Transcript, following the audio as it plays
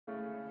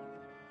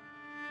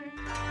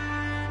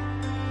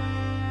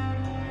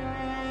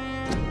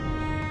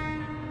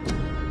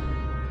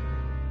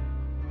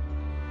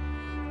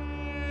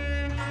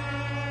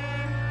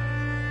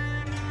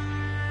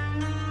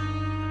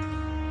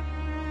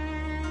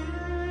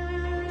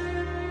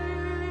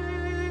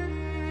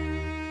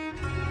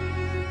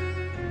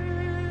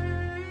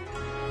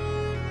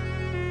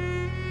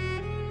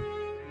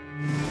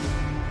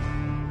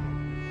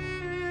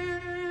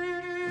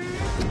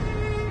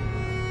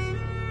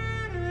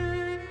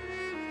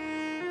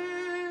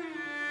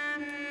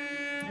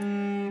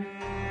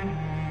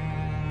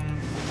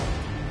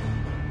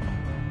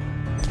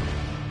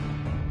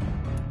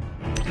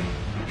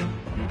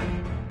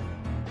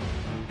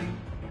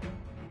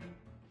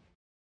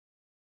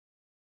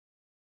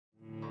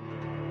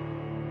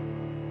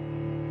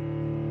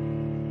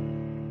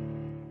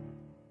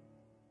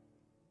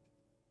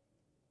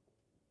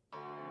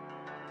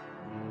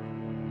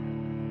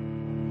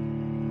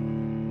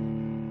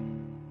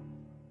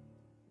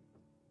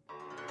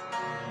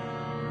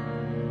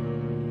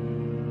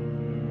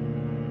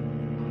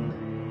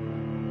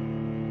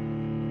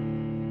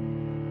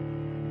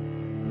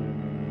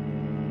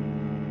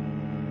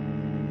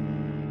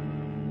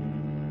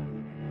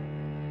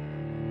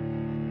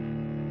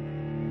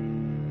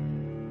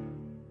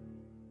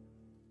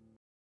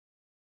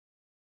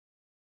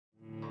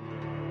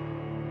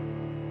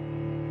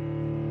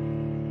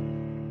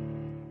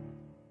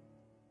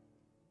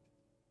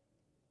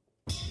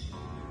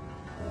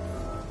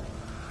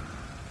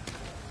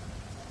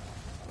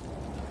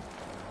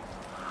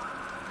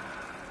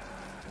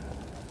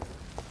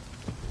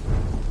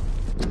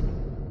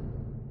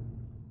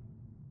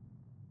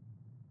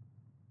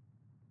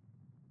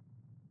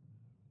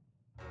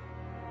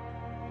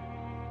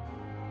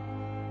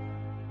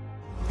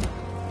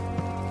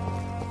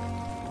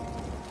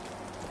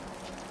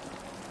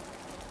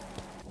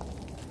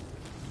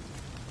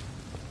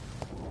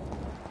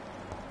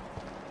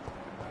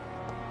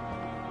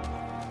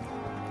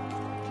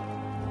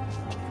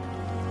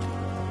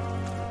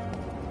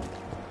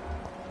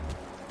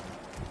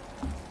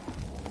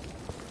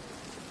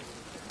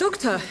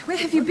Doctor, where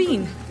have you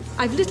been?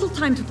 I've little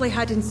time to play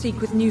hide and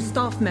seek with new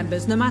staff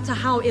members, no matter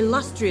how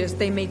illustrious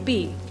they may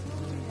be.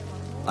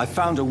 I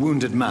found a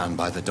wounded man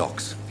by the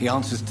docks. He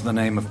answers to the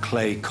name of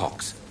Clay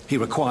Cox. He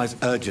requires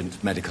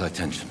urgent medical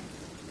attention.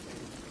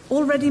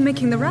 Already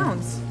making the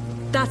rounds?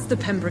 That's the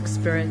Pembroke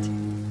spirit.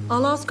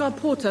 I'll ask our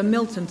porter,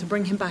 Milton, to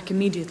bring him back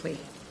immediately.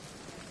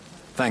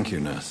 Thank you,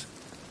 nurse.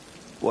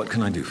 What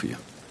can I do for you?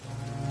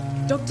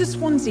 Dr.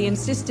 Swansea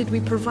insisted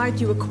we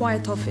provide you a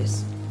quiet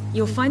office.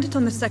 You'll find it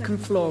on the second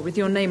floor with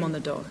your name on the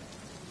door.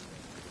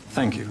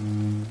 Thank you.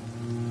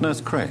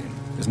 Nurse Crane,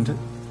 isn't it?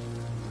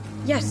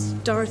 Yes,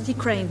 Dorothy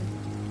Crane.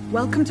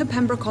 Welcome to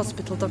Pembroke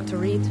Hospital, Dr.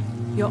 Reed.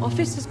 Your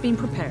office has been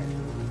prepared.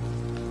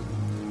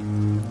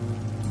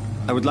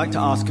 I would like to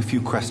ask a few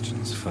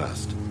questions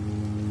first.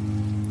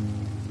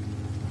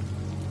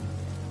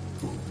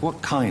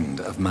 What kind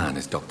of man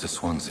is Dr.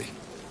 Swansea?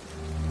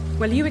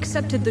 Well, you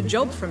accepted the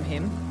job from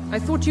him. I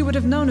thought you would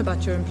have known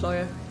about your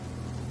employer.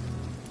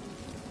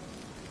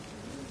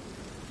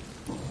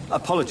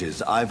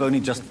 Apologies, I've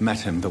only just met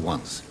him the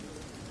once.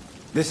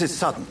 This is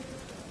sudden.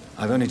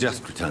 I've only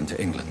just returned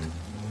to England.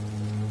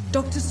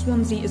 Dr.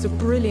 Swansea is a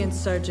brilliant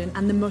surgeon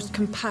and the most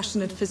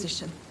compassionate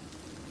physician.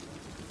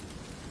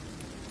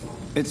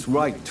 It's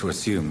right to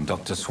assume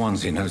Dr.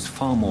 Swansea knows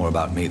far more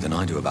about me than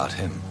I do about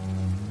him.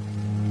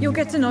 You'll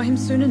get to know him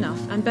soon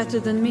enough, and better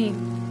than me.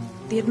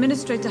 The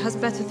administrator has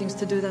better things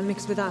to do than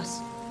mix with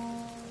us.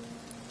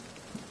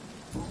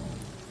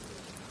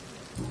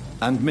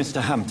 And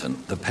Mr. Hampton,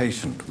 the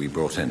patient we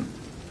brought in,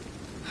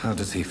 how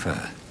does he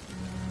fare?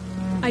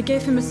 I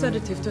gave him a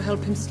sedative to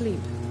help him sleep.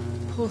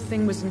 Poor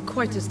thing was in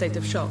quite a state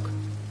of shock.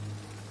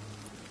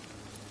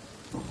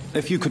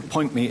 If you could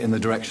point me in the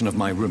direction of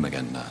my room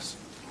again, nurse.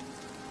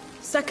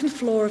 Second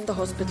floor of the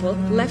hospital,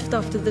 left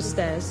after the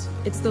stairs.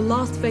 It's the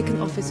last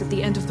vacant office at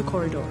the end of the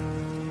corridor.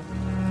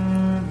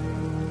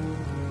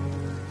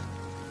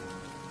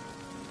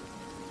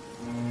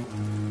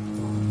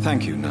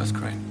 Thank you, Nurse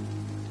Crane.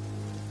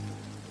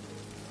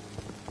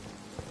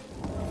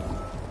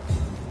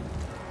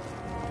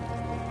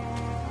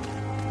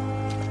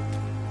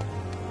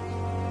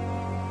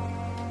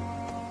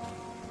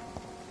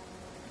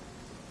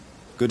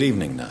 Good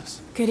evening,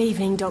 nurse. Good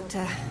evening,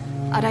 Doctor.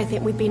 I don't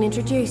think we've been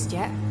introduced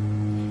yet.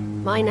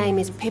 My name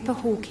is Pippa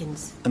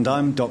Hawkins. And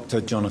I'm Dr.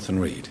 Jonathan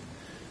Reed.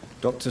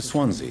 Dr.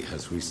 Swansea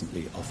has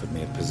recently offered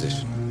me a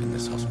position in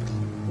this hospital.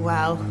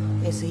 Well,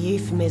 it's a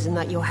euphemism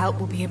that your help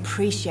will be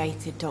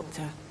appreciated,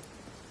 Doctor.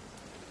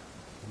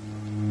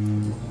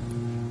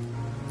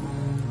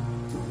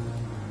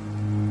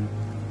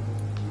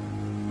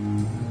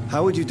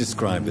 How would you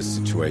describe the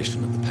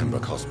situation at the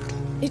Pembroke Hospital?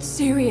 It's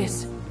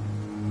serious.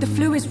 The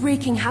flu is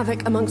wreaking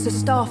havoc amongst the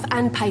staff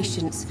and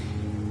patients.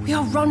 We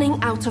are running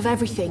out of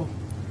everything.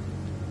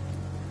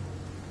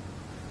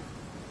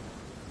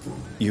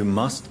 You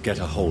must get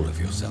a hold of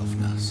yourself,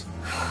 nurse.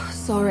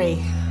 Sorry,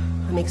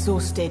 I'm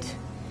exhausted.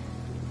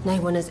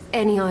 No one has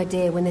any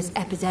idea when this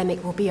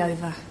epidemic will be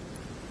over.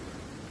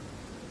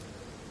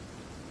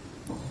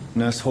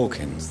 Nurse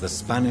Hawkins, the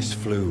Spanish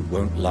flu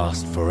won't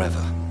last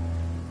forever.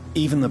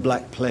 Even the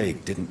Black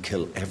Plague didn't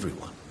kill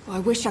everyone. I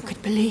wish I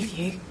could believe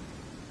you.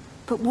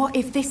 But what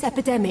if this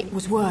epidemic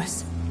was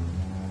worse?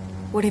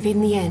 What if in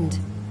the end,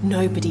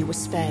 nobody was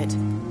spared?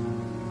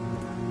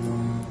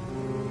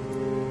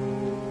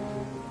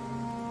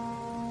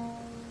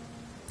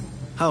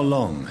 How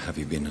long have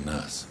you been a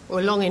nurse?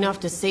 Well, long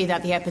enough to see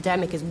that the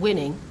epidemic is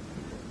winning.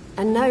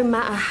 And no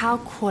matter how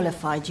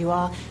qualified you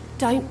are,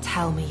 don't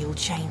tell me you'll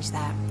change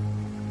that.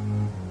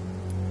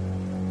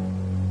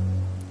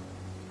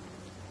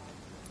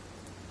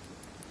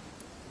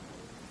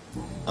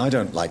 I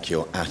don't like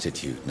your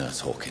attitude, Nurse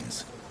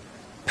Hawkins.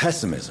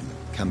 Pessimism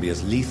can be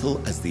as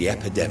lethal as the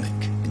epidemic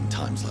in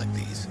times like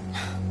these.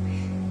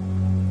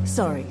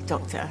 Sorry,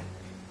 Doctor.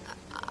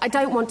 I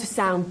don't want to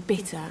sound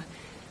bitter,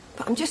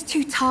 but I'm just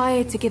too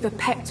tired to give a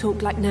pep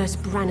talk like Nurse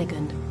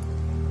Brannigan.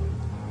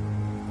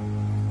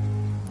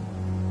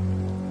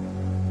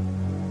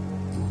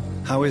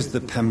 How is the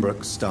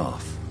Pembroke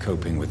staff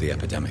coping with the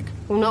epidemic?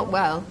 Well, not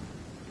well.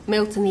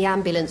 Milton, the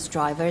ambulance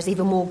driver, is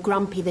even more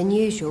grumpy than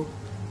usual,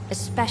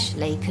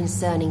 especially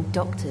concerning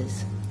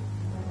doctors.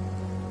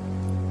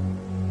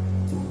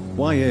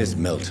 Why is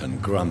Milton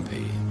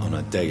grumpy on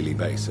a daily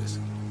basis?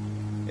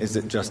 Is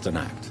it just an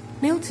act?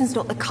 Milton's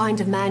not the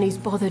kind of man who's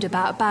bothered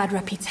about a bad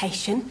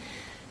reputation,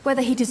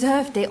 whether he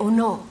deserved it or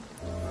not.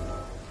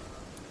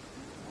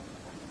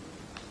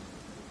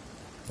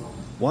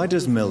 Why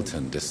does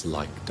Milton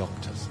dislike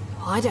doctors?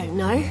 I don't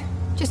know.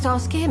 Just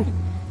ask him.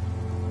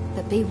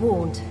 But be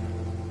warned,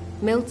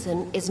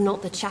 Milton is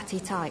not the chatty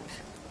type.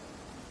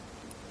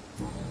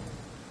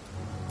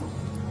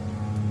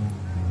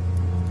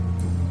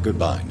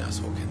 Goodbye, Nurse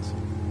Hawkins.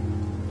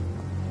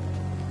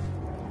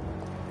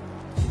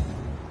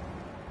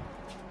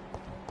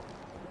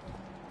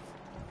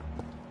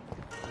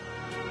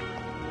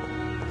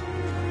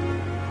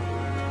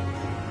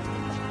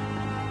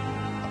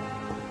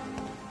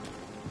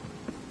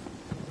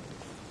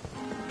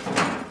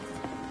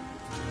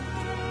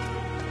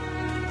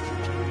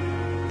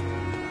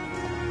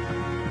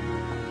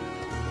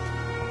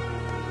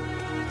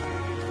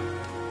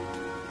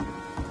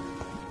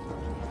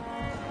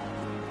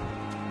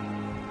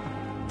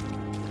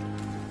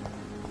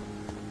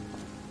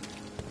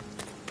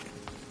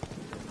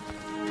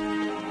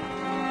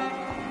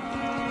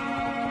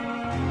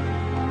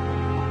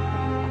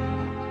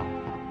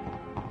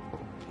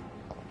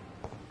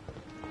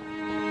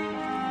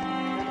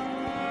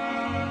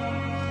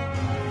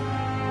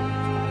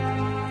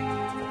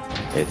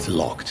 It's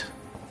locked.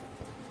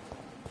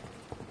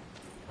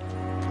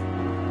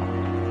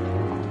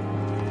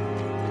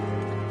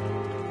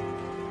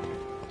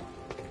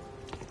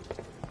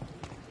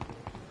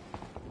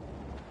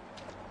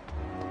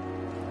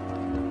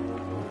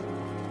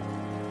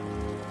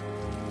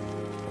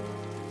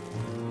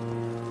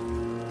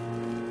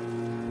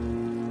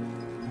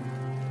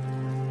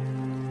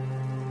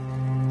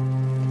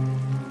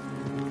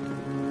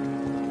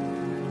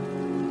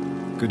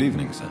 Good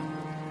evening, sir.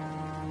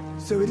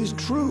 So it is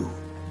true.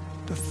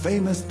 The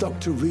famous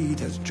Dr. Reed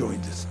has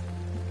joined us.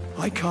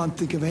 I can't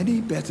think of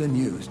any better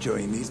news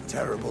during these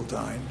terrible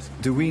times.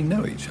 Do we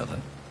know each other?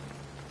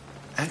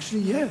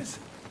 Actually, yes.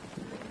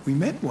 We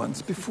met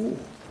once before,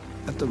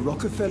 at the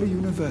Rockefeller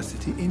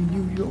University in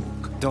New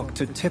York.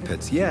 Dr.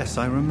 Tippett, yes,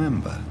 I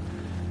remember.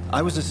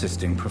 I was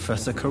assisting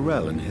Professor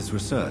Carell in his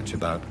research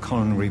about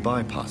coronary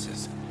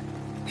bypasses.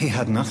 He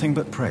had nothing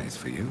but praise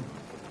for you.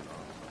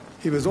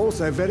 He was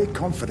also very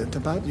confident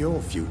about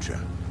your future.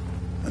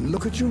 And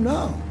look at you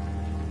now.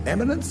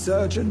 Eminent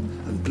surgeon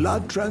and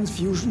blood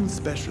transfusion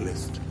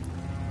specialist.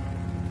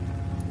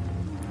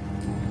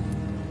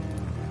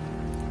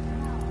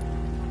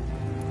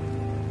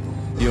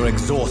 You're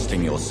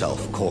exhausting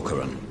yourself,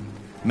 Corcoran.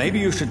 Maybe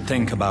you should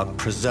think about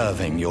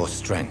preserving your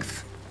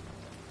strength.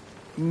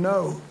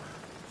 No.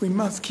 We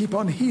must keep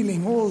on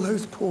healing all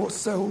those poor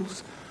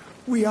souls.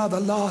 We are the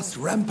last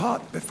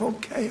rampart before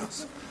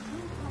chaos.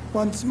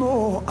 Once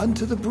more,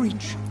 unto the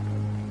breach.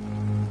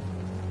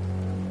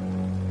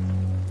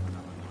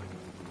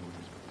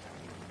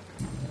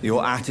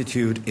 Your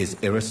attitude is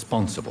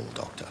irresponsible,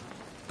 Doctor.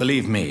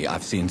 Believe me,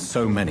 I've seen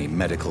so many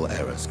medical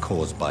errors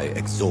caused by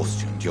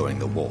exhaustion during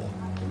the war.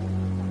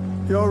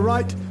 You're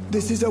right.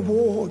 This is a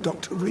war,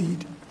 Dr.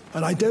 Reed,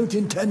 and I don't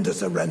intend to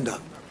surrender.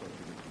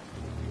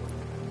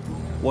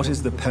 What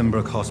is the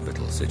Pembroke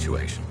Hospital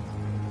situation?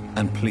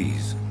 And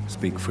please,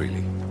 speak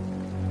freely.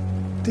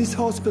 This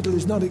hospital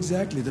is not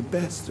exactly the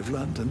best of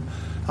London.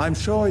 I'm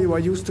sure you are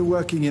used to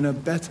working in a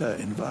better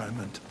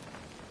environment.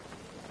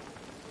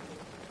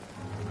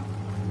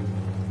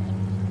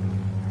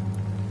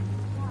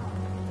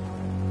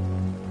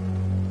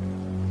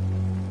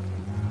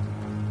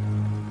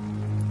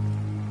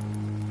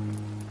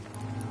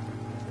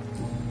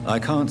 I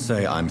can't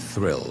say I'm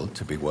thrilled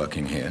to be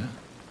working here,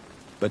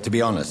 but to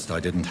be honest, I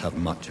didn't have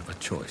much of a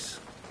choice.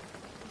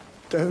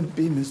 Don't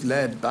be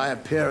misled by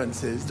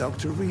appearances,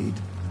 Dr. Reed.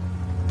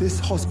 This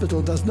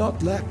hospital does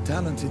not lack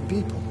talented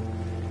people.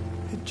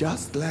 It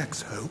just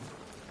lacks hope.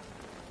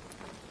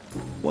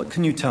 What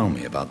can you tell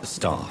me about the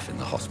staff in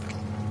the hospital?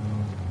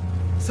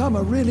 Some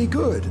are really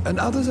good, and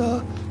others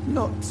are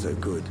not so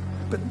good.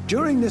 But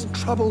during this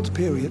troubled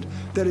period,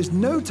 there is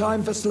no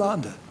time for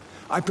slander.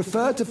 I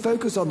prefer to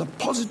focus on the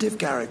positive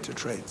character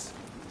traits.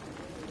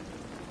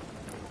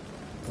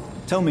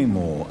 Tell me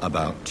more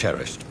about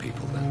cherished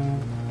people,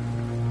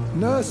 then.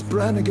 Nurse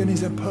Brannigan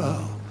is a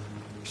pearl.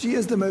 She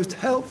is the most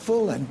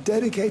helpful and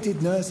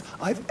dedicated nurse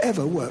I've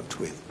ever worked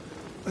with.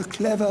 A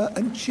clever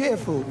and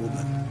cheerful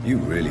woman. You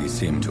really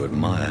seem to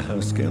admire her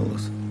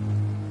skills.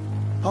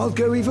 I'll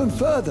go even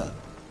further.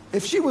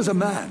 If she was a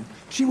man,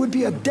 she would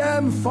be a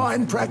damn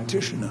fine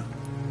practitioner.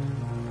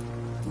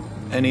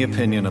 Any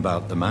opinion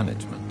about the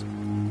management?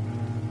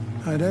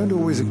 I don't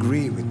always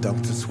agree with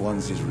Dr.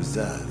 Swansea's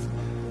reserve,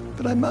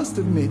 but I must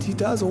admit he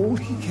does all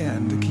he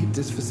can to keep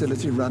this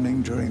facility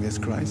running during this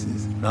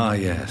crisis. Ah,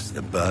 yes,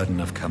 the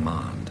burden of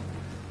command.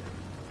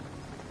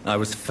 I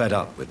was fed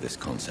up with this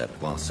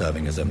concept while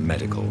serving as a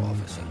medical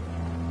officer.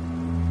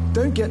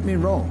 Don't get me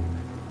wrong.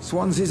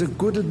 Swansea's a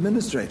good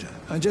administrator.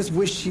 I just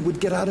wish he would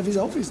get out of his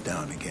office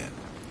now and again.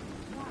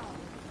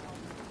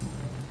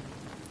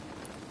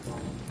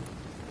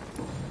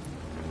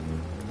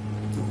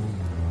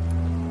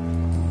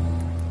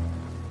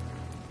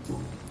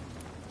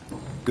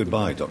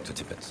 Goodbye, Dr.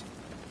 Tippett.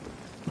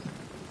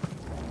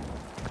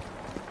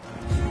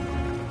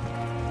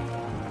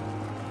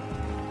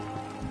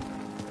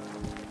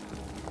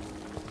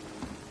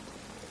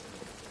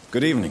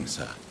 Good evening,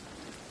 sir.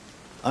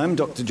 I'm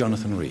Dr.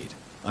 Jonathan Reed.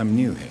 I'm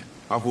new here.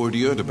 I've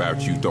already heard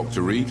about you,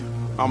 Dr. Reed.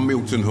 I'm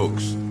Milton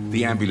Hooks,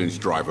 the ambulance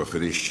driver for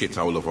this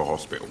shithole of a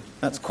hospital.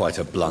 That's quite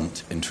a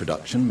blunt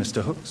introduction,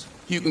 Mr. Hooks.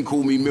 You can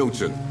call me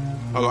Milton.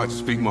 I like to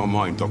speak my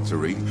mind, Dr.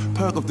 Reed.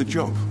 Perk of the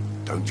job.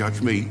 Don't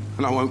judge me,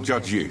 and I won't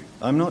judge you.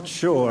 I'm not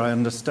sure I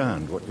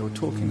understand what you're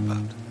talking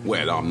about.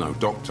 Well, I'm no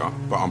doctor,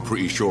 but I'm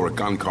pretty sure a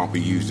gun can't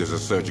be used as a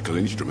surgical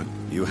instrument.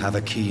 You have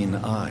a keen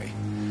eye.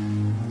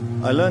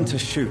 I learned to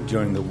shoot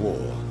during the war,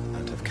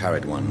 and have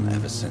carried one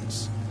ever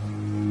since.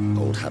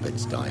 Old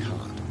habits die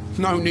hard.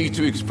 No need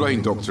to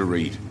explain, Dr.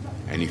 Reed.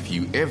 And if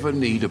you ever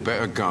need a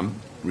better gun,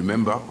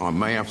 remember, I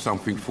may have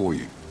something for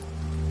you.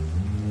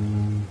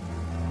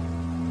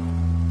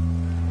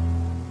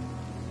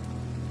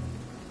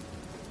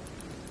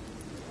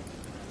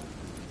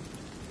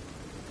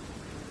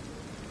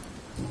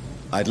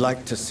 I'd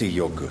like to see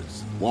your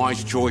goods.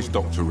 Wise choice,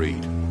 Dr.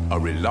 Reed. A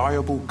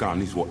reliable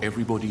gun is what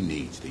everybody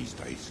needs these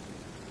days.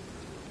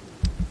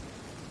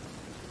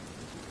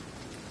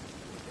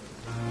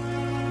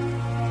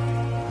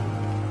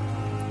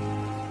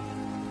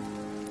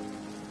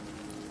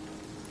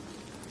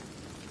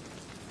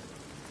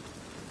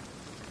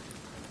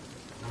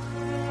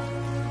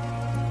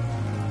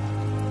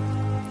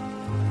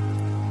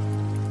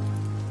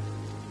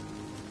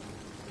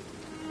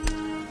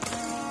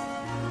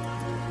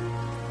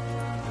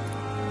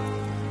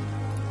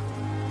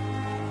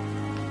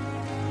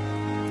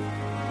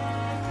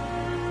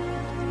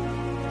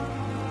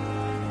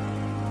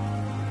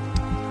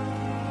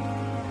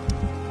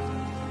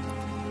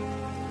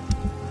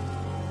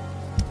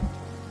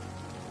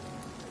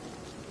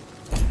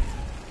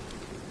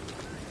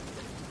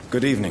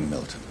 Good evening,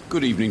 Milton.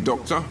 Good evening,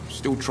 Doctor.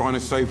 Still trying to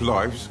save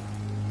lives?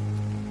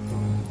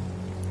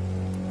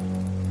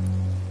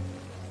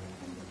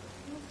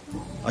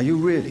 Are you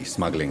really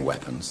smuggling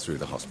weapons through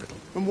the hospital?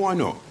 And why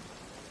not?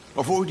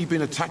 I've already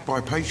been attacked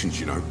by patients,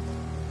 you know.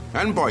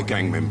 And by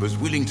gang members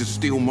willing to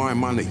steal my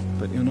money.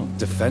 But you're not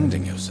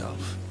defending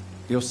yourself.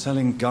 You're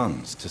selling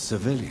guns to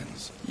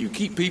civilians. You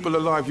keep people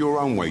alive your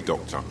own way,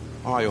 Doctor.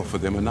 I offer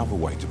them another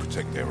way to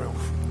protect their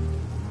health.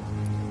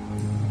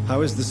 How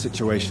is the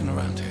situation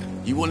around here?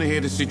 You want to hear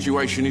the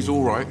situation is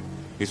all right?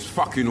 It's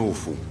fucking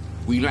awful.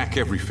 We lack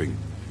everything.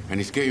 And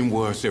it's getting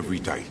worse every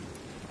day.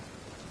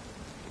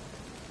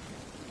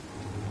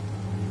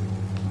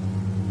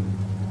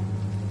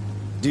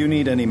 Do you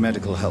need any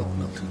medical help,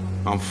 Milton?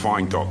 I'm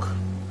fine, Doc.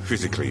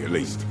 Physically, at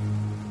least.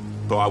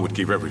 But I would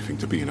give everything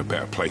to be in a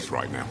better place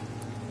right now.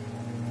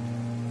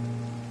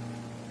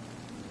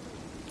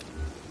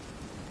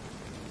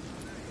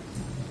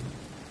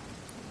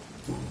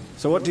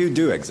 So what do you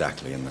do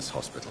exactly in this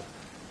hospital?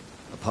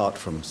 Apart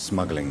from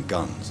smuggling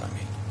guns, I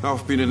mean.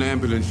 I've been an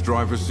ambulance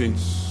driver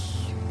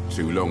since...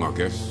 too long, I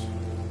guess.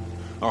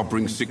 I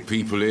bring sick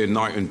people here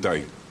night and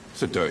day.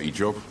 It's a dirty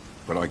job,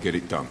 but I get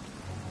it done.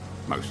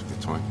 Most of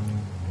the time.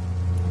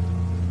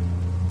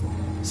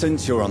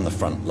 Since you're on the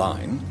front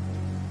line,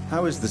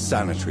 how is the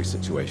sanitary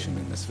situation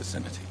in this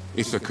vicinity?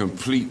 It's a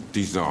complete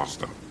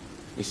disaster.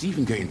 It's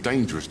even getting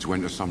dangerous to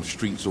enter some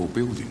streets or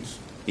buildings.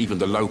 Even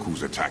the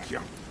locals attack you.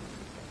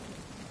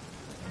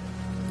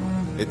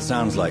 It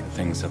sounds like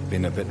things have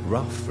been a bit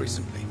rough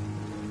recently.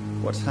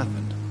 What's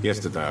happened?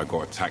 Yesterday I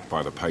got attacked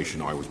by the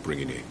patient I was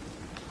bringing in.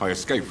 I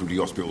escaped through the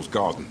hospital's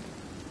garden,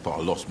 but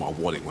I lost my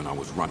wallet when I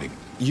was running.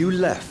 You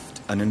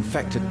left an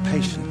infected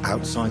patient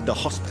outside the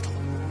hospital?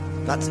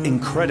 That's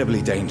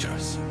incredibly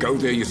dangerous. Go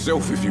there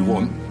yourself if you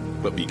want,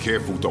 but be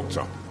careful,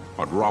 Doctor.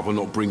 I'd rather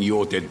not bring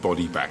your dead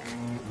body back.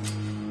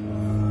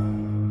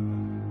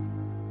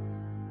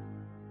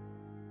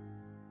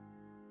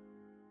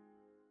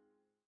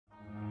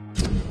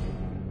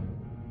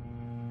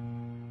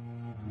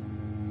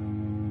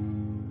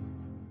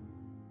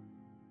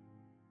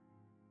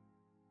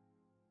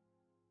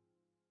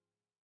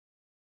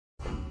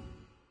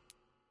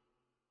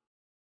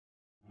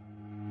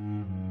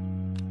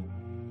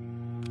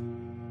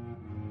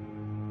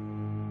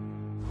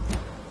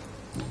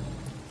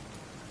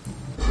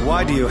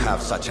 Why do you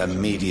have such a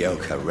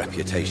mediocre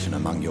reputation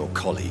among your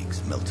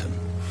colleagues, Milton?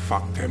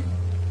 Fuck them.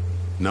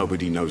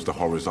 Nobody knows the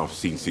horrors I've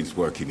seen since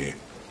working here.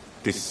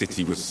 This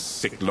city was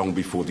sick long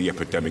before the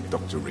epidemic,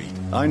 Dr. Reed.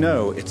 I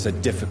know it's a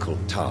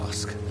difficult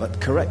task, but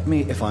correct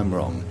me if I'm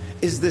wrong.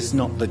 Is this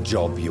not the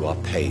job you are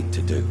paid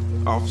to do?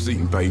 I've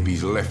seen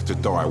babies left to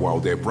die while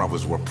their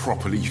brothers were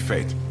properly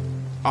fed.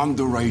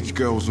 Underage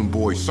girls and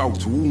boys sold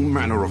to all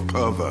manner of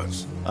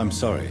perverts. I'm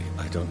sorry,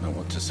 I don't know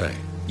what to say.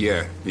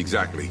 Yeah,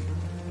 exactly.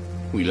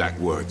 We lack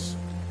words.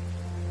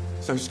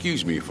 So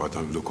excuse me if I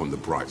don't look on the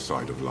bright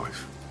side of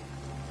life.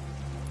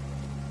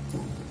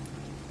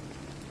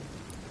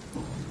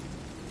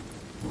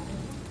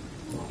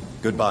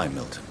 Goodbye,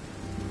 Milton.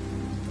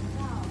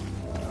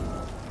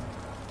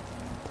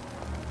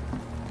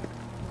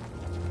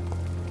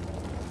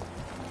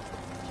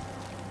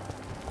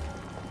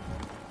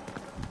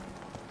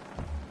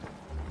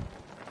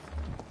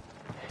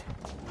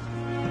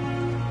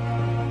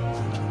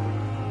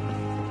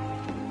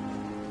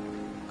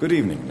 Good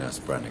evening, Nurse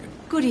Brannigan.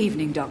 Good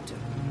evening, Doctor.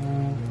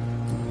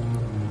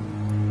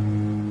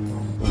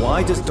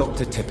 Why does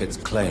Dr. Tippett's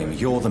claim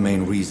you're the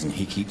main reason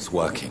he keeps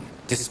working,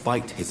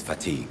 despite his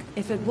fatigue?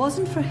 If it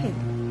wasn't for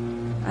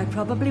him, I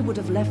probably would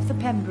have left the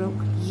Pembroke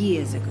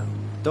years ago.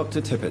 Dr.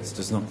 Tippett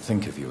does not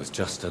think of you as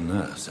just a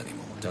nurse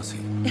anymore, does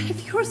he?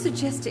 If you're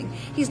suggesting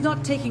he's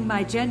not taking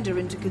my gender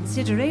into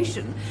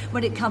consideration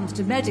when it comes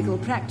to medical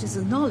practice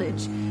and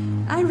knowledge,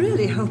 I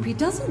really hope he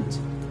doesn't.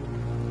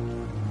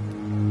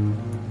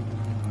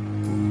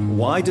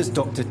 Why does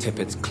Dr.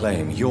 Tippett's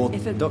claim you're...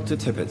 If it... Dr.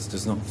 Tippett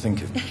does not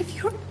think of... If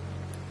you're...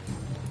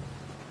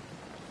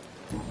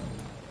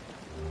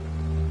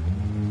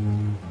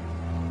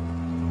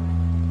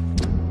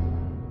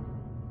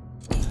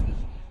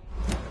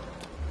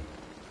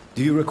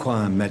 Do you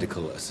require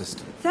medical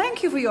assistance?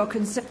 Thank you for your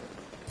concern.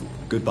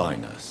 Goodbye,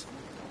 nurse.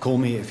 Call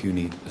me if you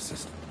need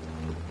assistance.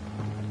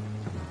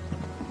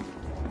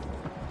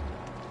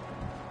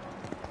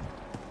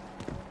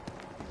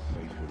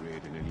 Safer here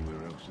than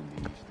anywhere else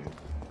in the East End.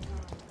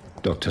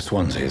 Dr.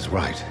 Swansea is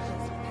right.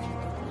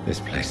 This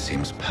place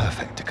seems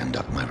perfect to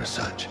conduct my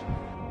research.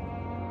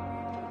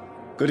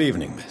 Good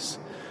evening, miss.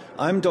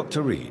 I'm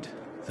Dr. Reed,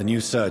 the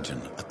new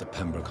surgeon at the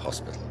Pembroke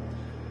Hospital.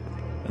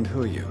 And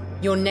who are you?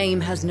 Your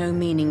name has no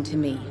meaning to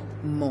me,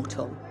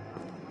 mortal.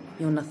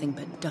 You're nothing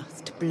but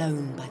dust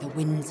blown by the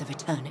winds of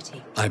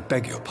eternity. I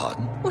beg your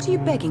pardon? What are you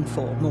begging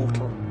for,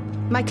 mortal?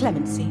 My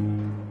clemency?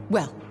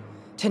 Well,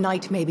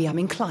 tonight maybe I'm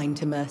inclined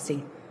to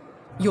mercy.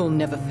 You'll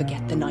never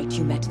forget the night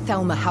you met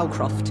Thelma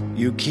Howcroft.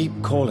 You keep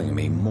calling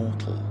me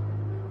mortal.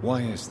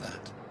 Why is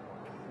that?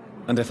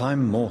 And if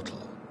I'm mortal,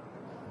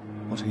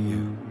 what are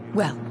you?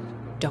 Well,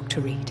 Dr.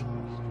 Reed,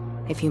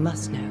 if you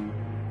must know,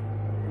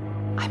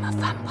 I'm a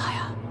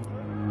vampire.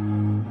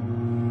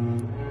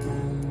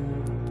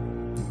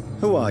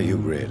 Who are you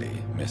really,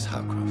 Miss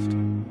Howcroft?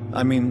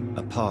 I mean,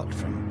 apart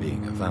from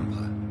being a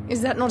vampire.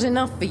 Is that not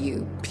enough for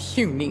you,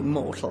 puny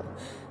mortal?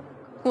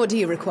 What do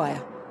you require?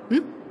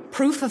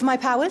 Proof of my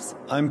powers?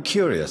 I'm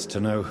curious to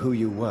know who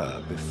you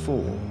were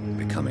before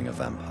becoming a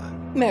vampire.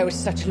 Oh,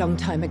 such a long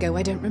time ago,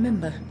 I don't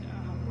remember.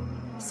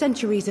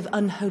 Centuries of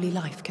unholy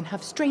life can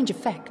have strange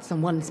effects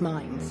on one's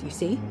minds, you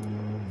see?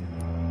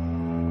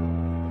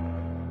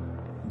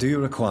 Do you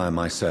require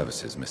my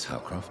services, Miss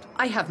Howcroft?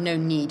 I have no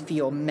need for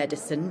your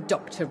medicine,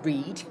 Dr.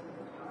 Reed.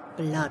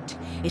 Blood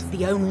is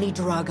the only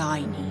drug I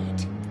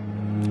need.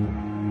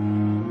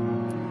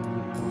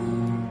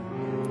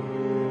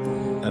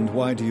 And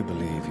why do you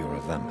believe you're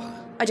a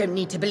vampire? I don't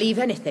need to believe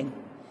anything.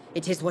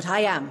 It is what I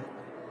am.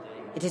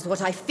 It is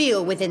what I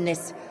feel within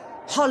this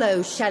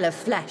hollow shell of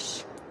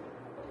flesh.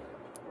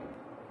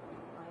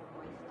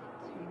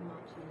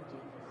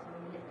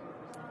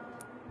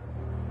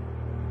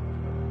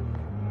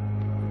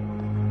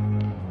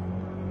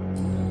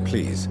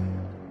 Please,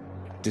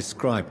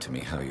 describe to me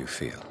how you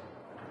feel.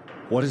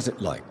 What is it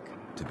like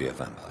to be a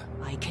vampire?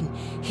 I can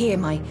hear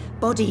my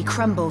body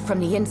crumble from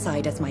the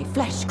inside as my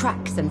flesh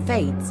cracks and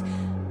fades.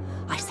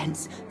 I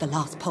sense the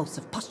last pulse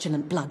of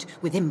postulant blood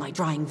within my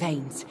drying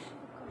veins.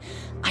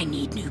 I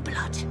need new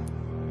blood.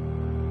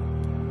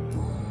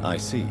 I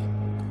see.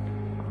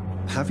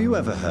 Have you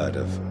ever heard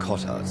of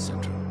Cotard's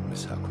syndrome,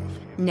 Miss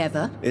Howcroft?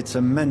 Never. It's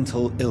a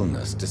mental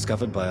illness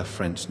discovered by a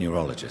French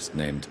neurologist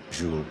named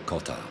Jules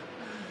Cotard.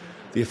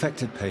 The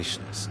affected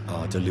patients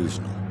are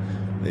delusional.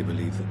 They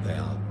believe that they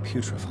are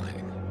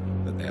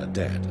putrefying, that they are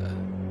dead,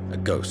 a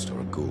ghost or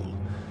a ghoul,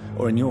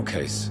 or in your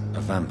case, a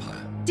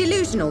vampire.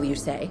 Delusional, you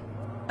say?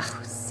 Oh,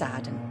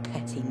 sad and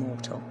petty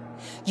mortal.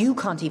 You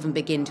can't even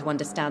begin to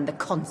understand the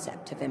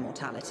concept of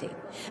immortality.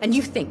 And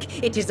you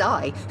think it is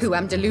I who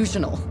am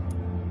delusional.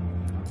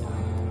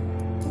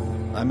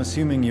 I'm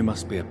assuming you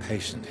must be a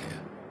patient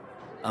here.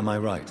 Am I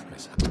right,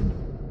 Miss Howcroft?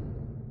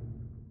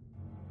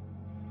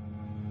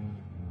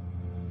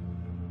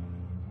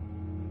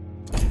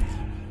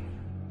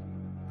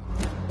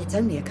 It's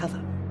only a cover.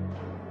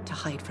 To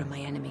hide from my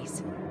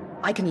enemies.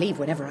 I can leave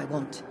whenever I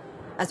want.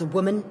 As a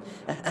woman,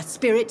 a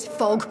spirit,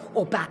 fog,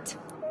 or bat.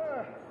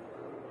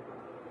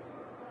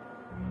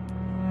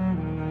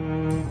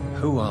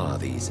 Who are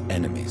these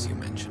enemies you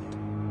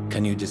mentioned?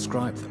 Can you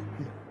describe them?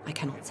 I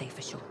cannot say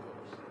for sure.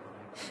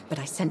 But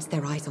I sense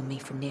their eyes on me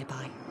from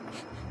nearby.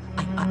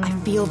 I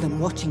feel them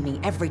watching me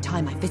every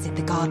time I visit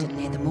the garden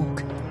near the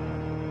morgue.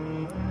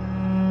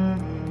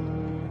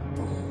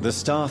 The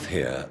staff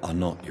here are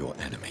not your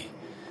enemy.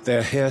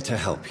 They're here to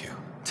help you,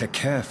 to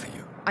care for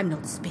you. I'm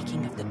not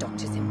speaking of the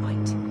doctors in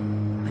white.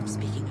 I'm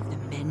speaking of the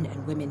men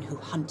and women who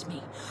hunt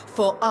me.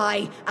 For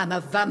I am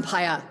a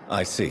vampire.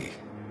 I see.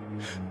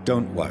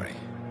 Don't worry.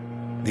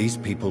 These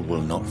people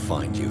will not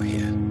find you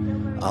here.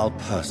 I'll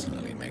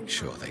personally make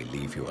sure they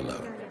leave you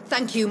alone.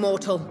 Thank you,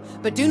 mortal.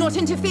 But do not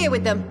interfere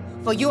with them,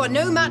 for you are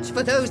no match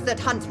for those that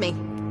hunt me.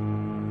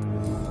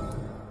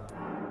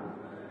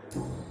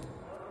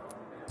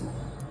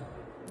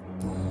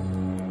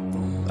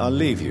 I'll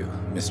leave you,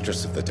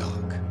 Mistress of the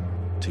Dark,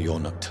 to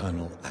your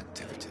nocturnal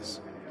activities.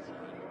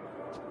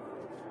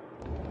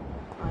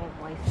 I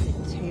have wasted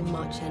too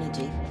much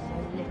energy for so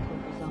little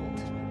result.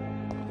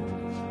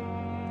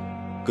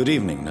 Good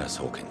evening, Nurse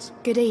Hawkins.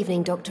 Good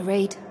evening, Dr.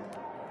 Reed.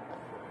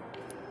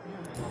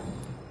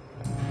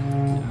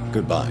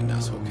 Goodbye,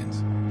 Nurse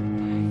Hawkins.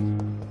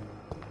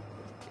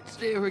 It's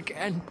here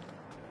again.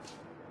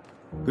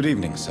 Good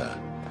evening, sir.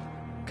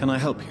 Can I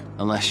help you?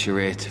 Unless you're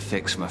here to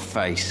fix my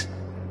face.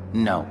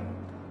 No.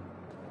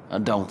 I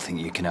don't think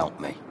you can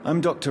help me.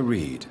 I'm Dr.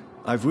 Reed.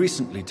 I've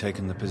recently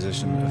taken the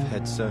position of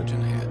head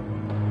surgeon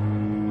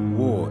here.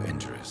 War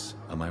injuries,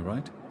 am I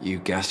right? You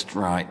guessed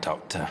right,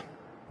 Doctor.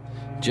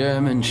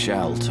 German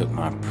shell took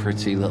my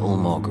pretty little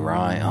mug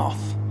right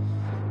off.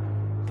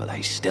 But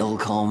they still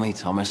call me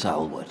Thomas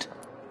Elwood.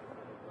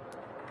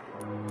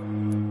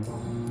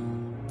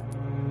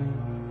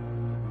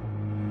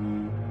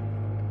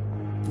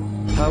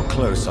 How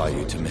close are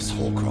you to Miss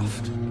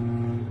Hawcroft?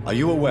 Are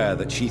you aware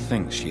that she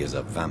thinks she is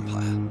a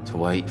vampire? To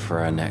wait for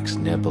her next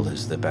nibble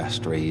is the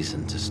best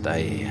reason to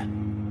stay here.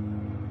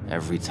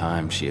 Every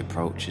time she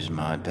approaches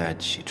my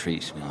bed, she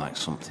treats me like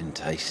something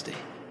tasty.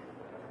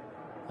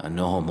 A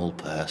normal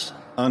person.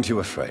 Aren't you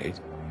afraid?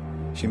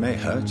 She may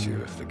hurt you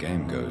if the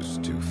game goes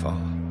too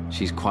far.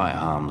 She's quite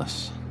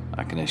harmless,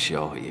 I can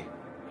assure you.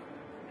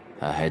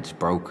 Her head's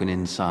broken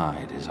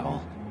inside is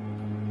all.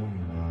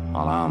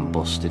 While I'm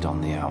busted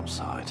on the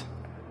outside.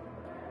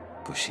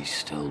 But she's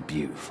still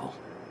beautiful.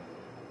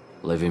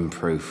 Living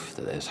proof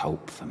that there's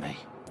hope for me.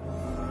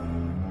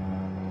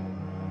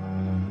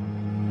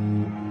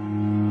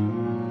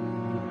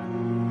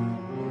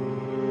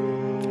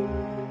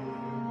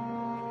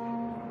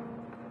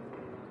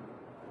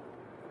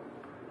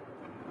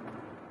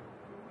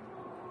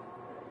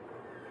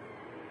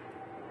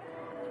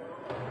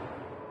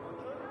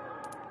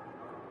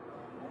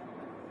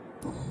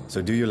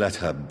 So do you let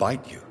her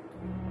bite you?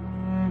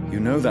 You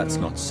know that's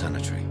not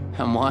sanitary.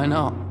 And why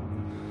not?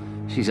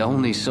 She's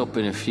only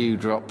supping a few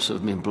drops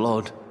of me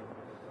blood.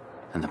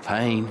 And the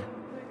pain,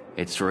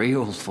 it's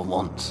real for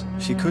once.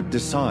 She could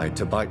decide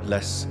to bite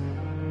less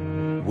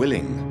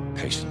willing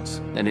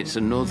patients. Then it's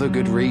another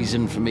good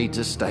reason for me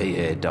to stay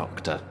here,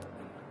 Doctor.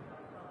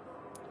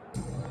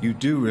 You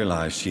do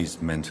realize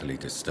she's mentally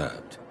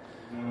disturbed.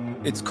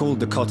 It's called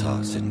the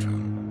Cotard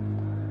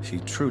syndrome. She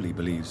truly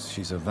believes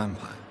she's a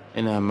vampire.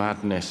 In her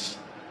madness,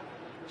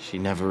 she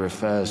never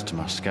refers to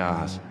my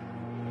scars.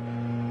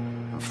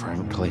 And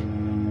frankly,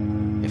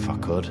 if I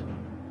could,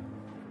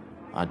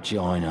 I'd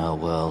join her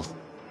world.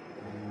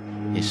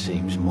 It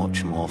seems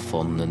much more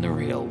fun than the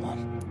real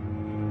one.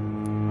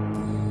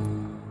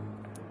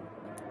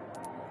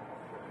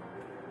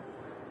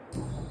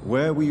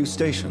 Where were you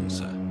stationed,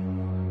 sir?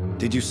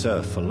 Did you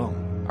serve for long?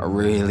 I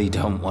really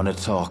don't want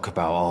to talk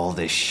about all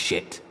this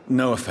shit.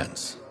 No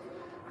offense.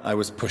 I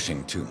was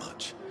pushing too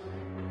much.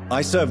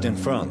 I served in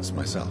France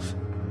myself.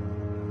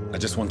 I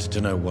just wanted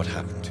to know what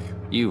happened to you.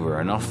 You were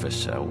an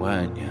officer,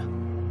 weren't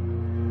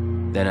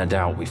you? Then I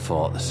doubt we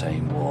fought the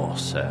same war,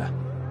 sir.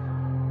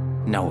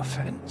 No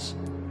offense.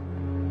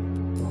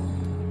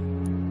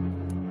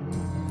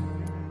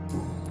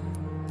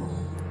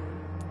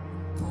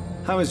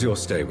 How is your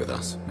stay with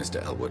us,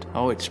 Mr. Elwood?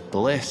 Oh, it's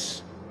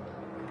bliss.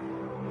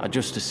 I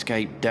just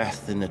escaped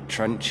death in the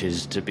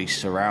trenches to be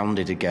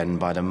surrounded again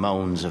by the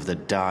moans of the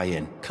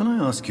dying. Can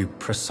I ask you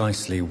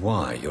precisely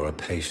why you're a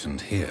patient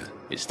here?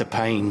 It's the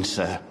pain,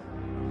 sir.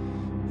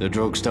 The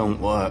drugs don't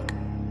work.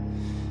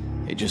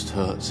 It just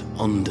hurts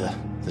under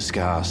the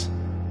scars,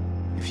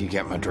 if you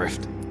get my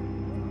drift.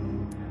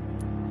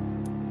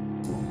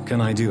 Can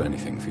I do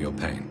anything for your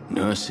pain?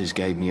 Nurses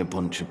gave me a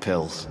bunch of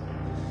pills.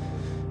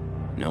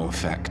 No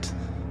effect.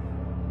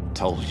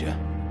 Told you.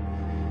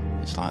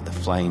 It's like the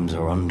flames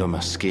are under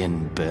my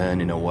skin,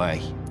 burning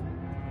away.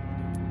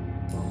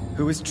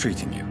 Who is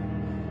treating you?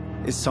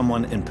 Is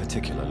someone in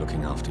particular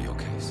looking after your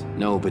case?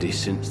 Nobody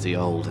since the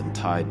old and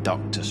tired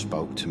doctor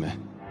spoke to me.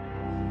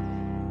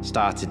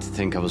 Started to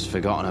think I was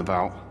forgotten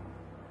about.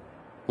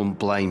 Wouldn't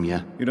blame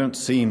you. You don't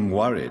seem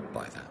worried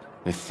by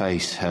that. My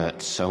face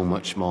hurts so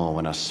much more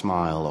when I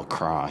smile or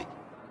cry.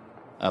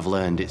 I've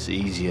learned it's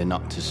easier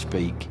not to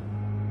speak.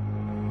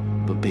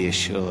 But be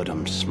assured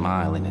I'm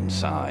smiling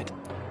inside.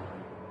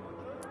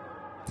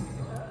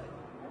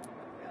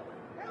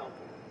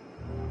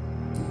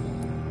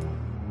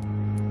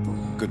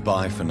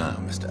 Goodbye for now,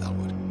 Mr.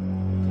 Elwood.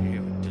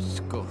 You're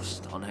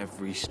disgust on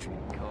every street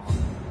corner.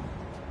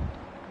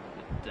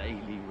 The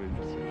daily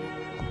routine.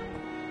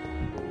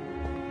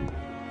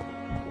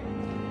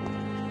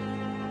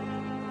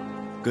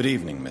 Good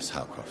evening, Miss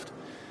Howcroft.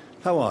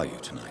 How are you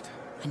tonight?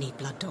 I need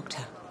blood,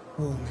 Doctor.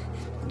 Warm.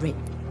 Rich.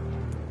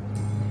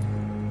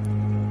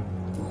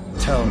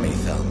 Tell me,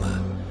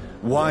 Thelma,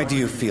 why do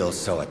you feel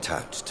so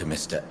attached to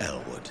Mr.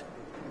 Elwood?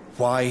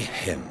 Why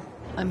him?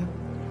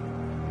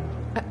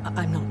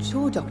 I'm not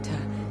sure, Doctor.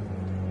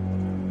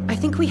 I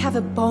think we have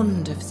a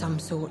bond of some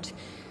sort.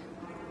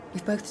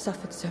 We've both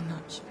suffered so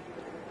much.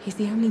 He's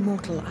the only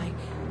mortal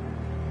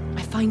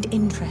I find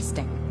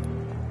interesting.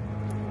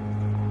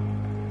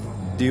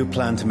 Do you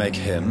plan to make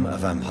him a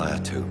vampire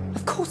too?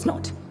 Of course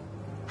not.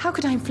 How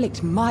could I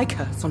inflict my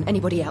curse on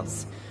anybody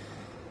else?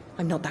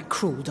 I'm not that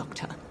cruel,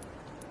 Doctor.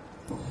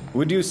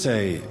 Would you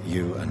say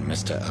you and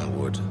Mr.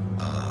 Elwood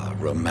are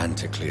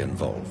romantically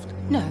involved?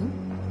 No.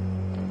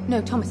 No,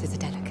 Thomas is a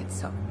delicate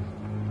soul.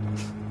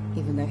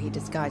 Even though he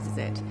disguises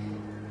it.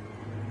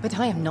 But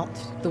I am not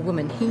the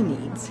woman he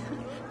needs.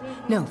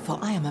 No, for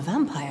I am a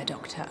vampire,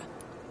 Doctor.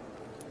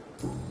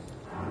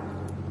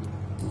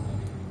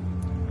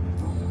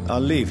 I'll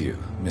leave you,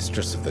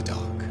 Mistress of the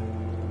Dark,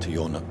 to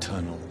your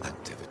nocturnal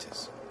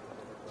activities.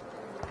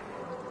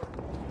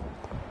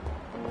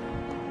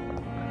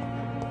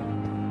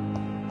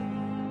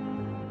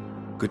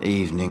 Good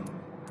evening.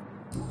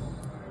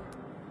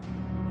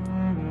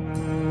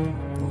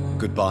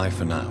 Goodbye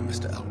for now,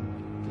 Mr. Elwood.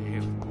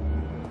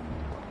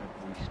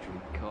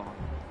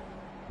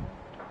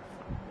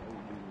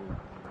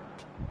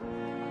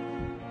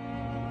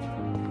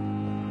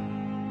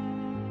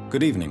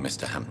 Good evening,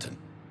 Mr. Hampton.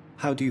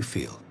 How do you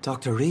feel?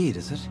 Dr. Reed,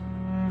 is it?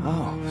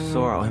 Oh,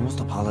 sir, I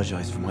must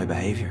apologize for my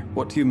behavior.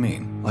 What do you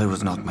mean? I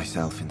was not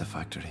myself in the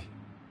factory.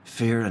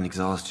 Fear and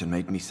exhaustion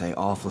made me say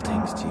awful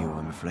things to you,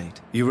 I'm afraid.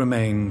 You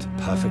remained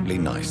perfectly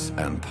nice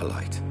and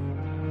polite.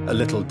 A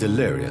little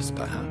delirious,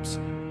 perhaps.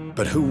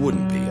 But who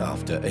wouldn't be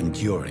after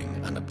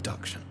enduring an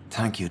abduction?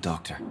 Thank you,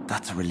 Doctor.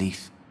 That's a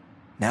relief.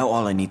 Now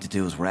all I need to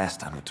do is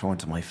rest and return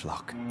to my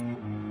flock.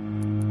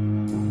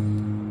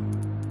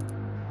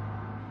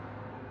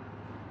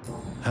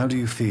 How do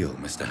you feel,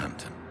 Mr.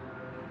 Hampton?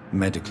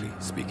 Medically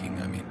speaking,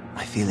 I mean.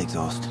 I feel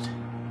exhausted.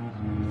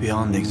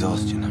 Beyond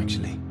exhaustion,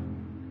 actually.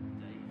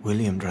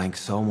 William drank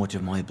so much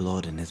of my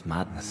blood in his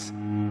madness.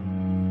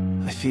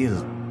 I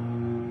feel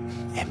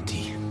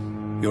empty.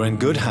 You're in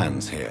good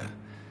hands here.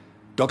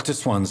 Dr.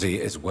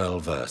 Swansea is well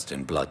versed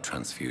in blood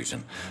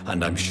transfusion,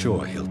 and I'm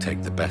sure he'll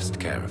take the best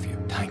care of you.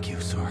 Thank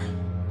you, sir.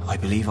 I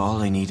believe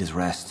all I need is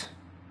rest.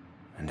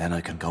 and then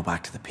I can go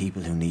back to the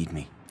people who need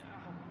me.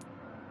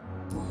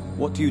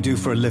 What do you do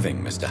for a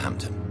living, Mr.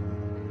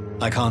 Hampton?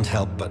 I can't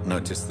help but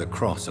notice the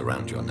cross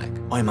around your neck.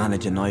 I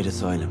manage a night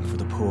asylum for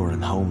the poor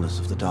and homeless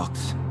of the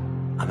docks,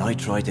 and I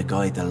try to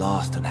guide the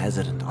lost and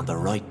hesitant on the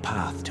right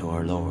path to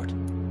our Lord.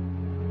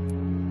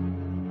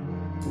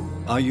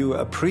 Are you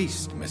a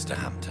priest, Mr.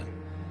 Hampton?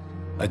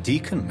 A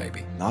deacon,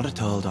 maybe? Not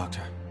at all,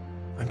 Doctor.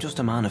 I'm just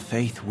a man of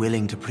faith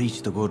willing to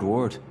preach the good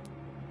word.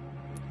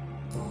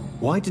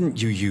 Why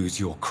didn't you use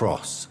your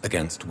cross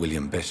against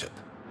William Bishop?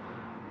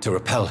 To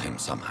repel him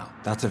somehow?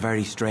 That's a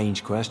very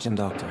strange question,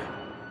 Doctor.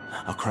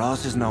 A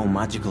cross is no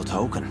magical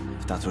token,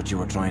 if that's what you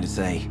were trying to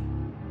say.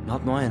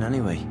 Not mine,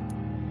 anyway.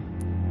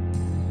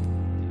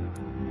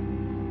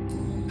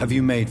 Have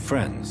you made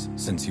friends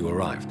since you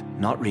arrived?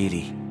 Not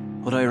really,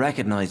 but I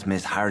recognize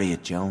Miss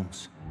Harriet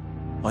Jones.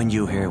 I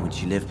knew her when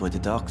she lived by the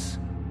docks.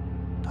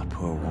 That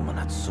poor woman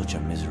had such a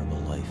miserable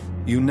life.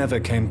 You never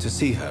came to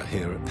see her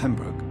here at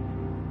Pembroke?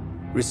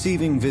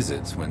 Receiving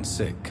visits when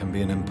sick can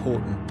be an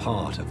important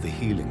part of the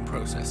healing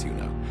process, you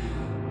know.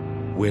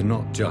 We're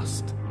not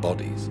just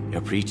bodies.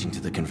 You're preaching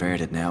to the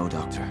converted now,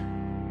 Doctor.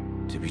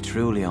 To be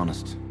truly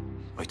honest,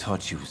 I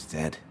thought she was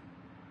dead.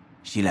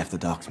 She left the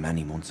docks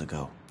many months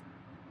ago.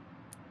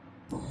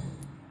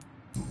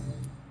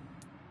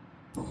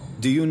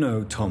 Do you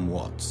know Tom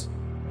Watts,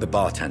 the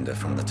bartender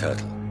from the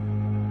Turtle?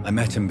 I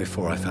met him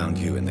before I found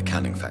you in the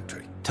canning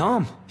factory.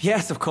 Tom?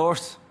 Yes, of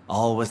course.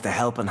 Always the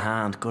helping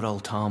hand, good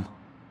old Tom.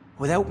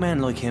 Without men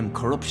like him,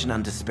 corruption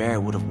and despair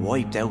would have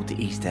wiped out the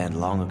East End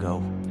long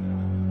ago.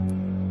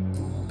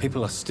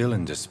 People are still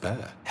in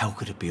despair. How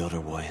could it be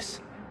otherwise?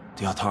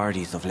 The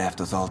authorities have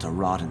left us all to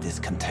rot in this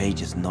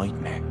contagious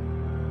nightmare.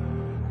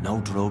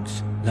 No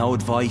drugs, no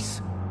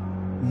advice,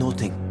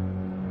 nothing.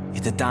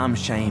 It's a damn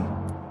shame.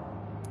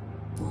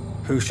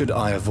 Who should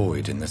I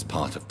avoid in this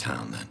part of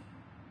town, then?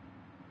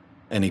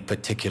 Any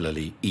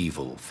particularly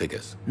evil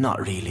figures?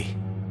 Not really.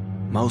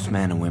 Most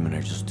men and women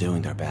are just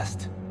doing their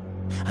best.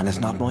 And it's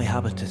not my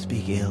habit to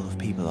speak ill of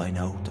people I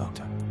know,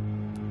 Doctor.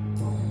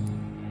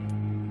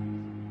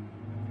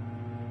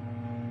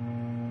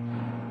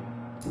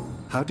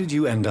 How did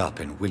you end up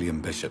in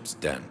William Bishop's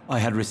den? I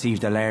had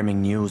received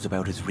alarming news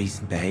about his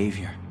recent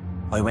behavior.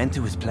 I went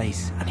to his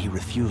place and he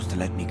refused to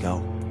let me go.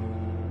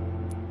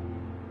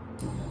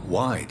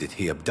 Why did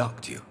he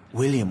abduct you?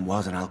 William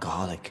was an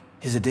alcoholic.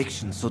 His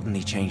addiction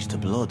suddenly changed to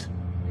blood.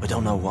 I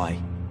don't know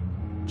why.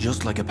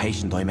 Just like a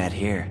patient I met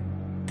here.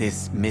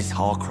 This Miss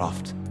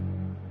Hawcroft.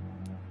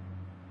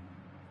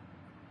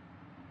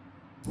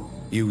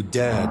 You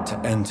dared to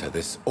enter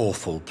this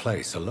awful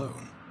place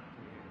alone.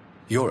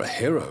 You're a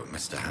hero,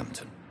 Mr.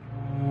 Hampton.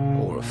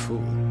 Or a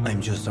fool. I'm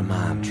just a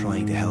man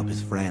trying to help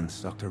his friends,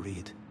 Dr.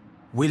 Reed.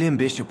 William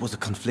Bishop was a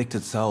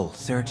conflicted soul,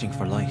 searching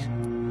for light.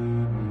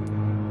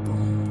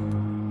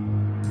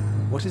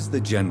 What is the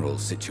general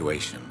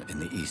situation in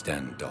the East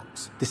End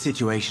docks? The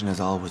situation has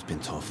always been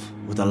tough,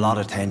 with a lot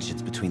of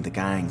tensions between the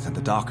gangs and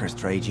the dockers'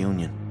 trade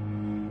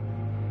union.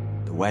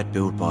 The wet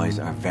boot boys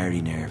are very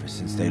nervous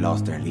since they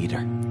lost their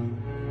leader.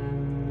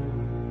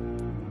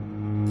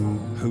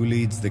 Who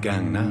leads the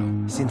gang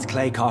now? Since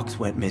Clay Cox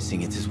went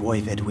missing, it's his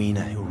wife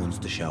Edwina who runs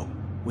the show,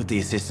 with the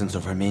assistance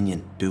of her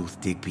minion,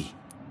 Booth Digby.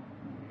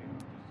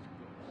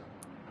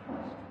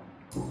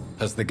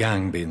 Has the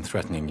gang been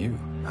threatening you?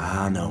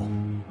 Ah, no.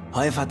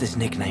 I've had this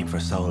nickname for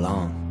so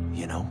long,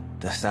 you know,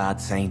 the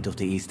sad saint of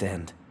the East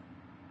End.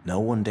 No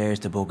one dares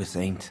to bug a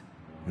saint,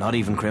 not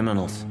even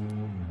criminals.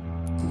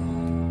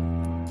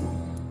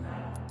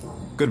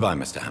 Goodbye,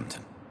 Mr.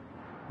 Hampton.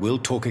 We'll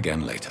talk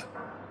again later.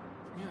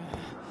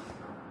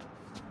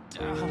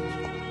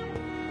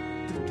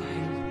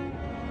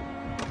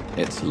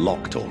 It's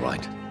locked, all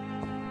right.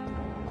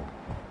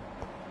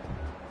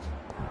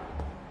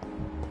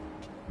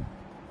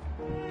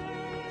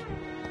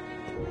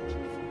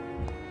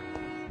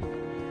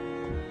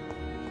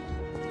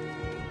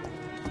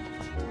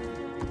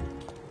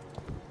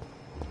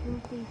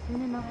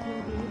 Soon enough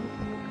we'll be able to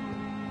look.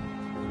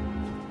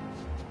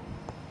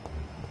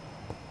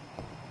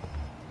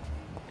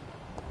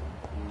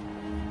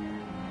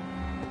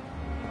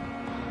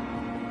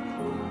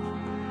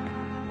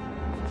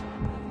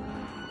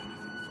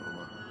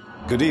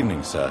 Good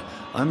evening, sir.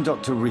 I'm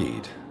Dr.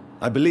 Reed.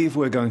 I believe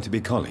we're going to be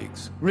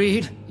colleagues.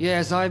 Reed?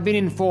 Yes, I've been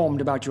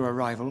informed about your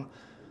arrival.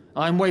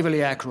 I'm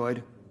Waverly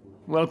Ackroyd.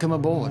 Welcome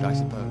aboard, I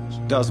suppose.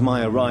 Does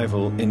my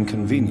arrival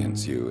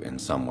inconvenience you in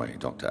some way,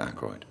 Dr.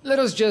 Ackroyd? Let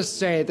us just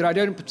say that I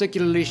don't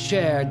particularly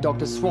share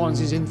Dr.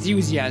 Swans's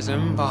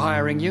enthusiasm for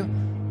hiring you.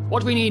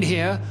 What we need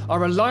here are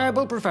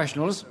reliable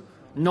professionals,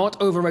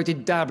 not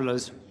overrated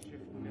dabblers.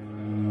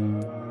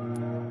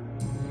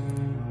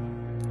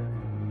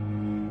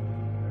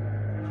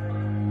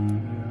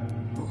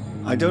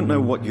 I don't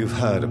know what you've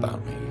heard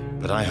about me,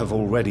 but I have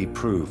already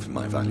proved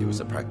my value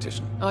as a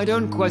practitioner. I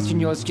don't question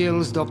your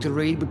skills, Dr.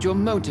 Reed, but your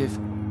motive.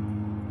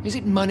 Is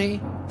it money,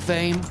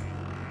 fame,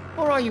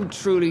 or are you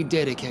truly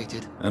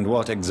dedicated? And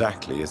what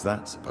exactly is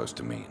that supposed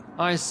to mean?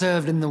 I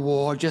served in the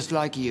war just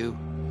like you.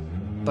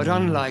 But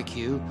unlike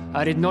you,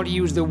 I did not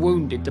use the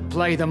wounded to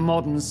play the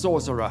modern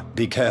sorcerer.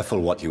 Be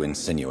careful what you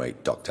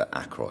insinuate, Dr.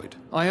 Ackroyd.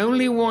 I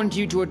only want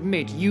you to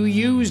admit you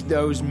used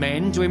those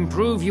men to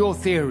improve your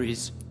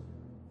theories.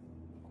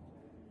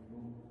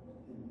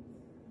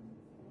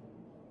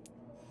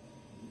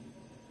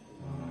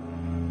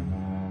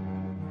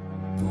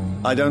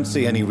 I don't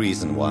see any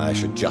reason why I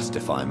should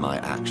justify my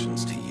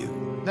actions to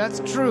you. That's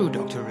true,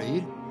 Dr.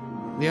 Reed.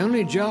 The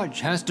only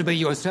judge has to be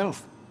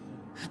yourself.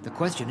 The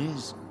question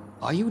is,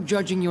 are you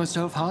judging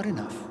yourself hard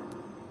enough?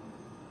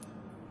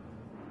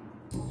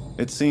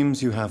 It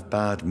seems you have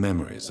bad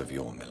memories of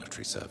your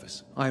military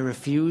service. I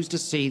refuse to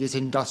see this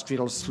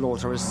industrial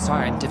slaughter as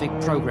scientific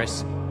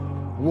progress.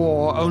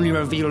 War only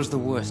reveals the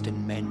worst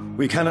in men.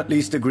 We can at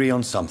least agree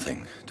on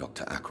something,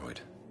 Dr. Ackroyd.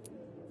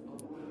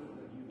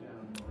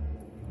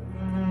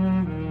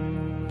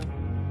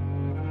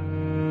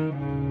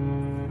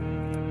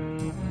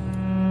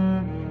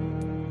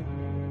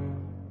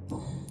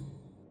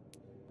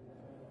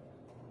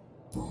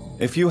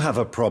 If you have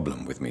a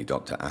problem with me,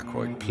 Dr.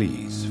 Ackroyd,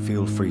 please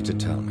feel free to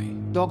tell me.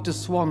 Dr.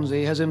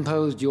 Swansea has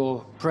imposed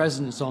your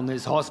presence on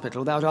this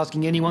hospital without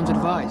asking anyone's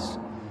advice.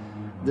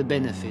 The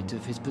benefit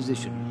of his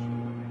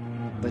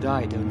position. But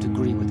I don't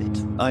agree with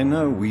it. I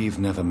know we've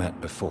never met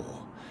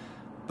before,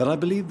 but I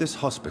believe this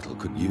hospital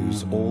could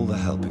use all the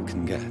help it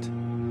can get.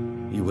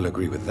 You will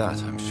agree with that,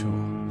 I'm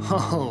sure.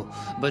 Oh,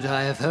 but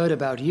I have heard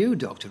about you,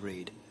 Dr.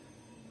 Reed.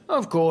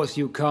 Of course,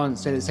 you can't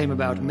say the same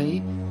about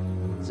me,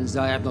 since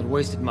I have not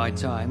wasted my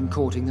time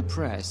courting the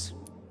press.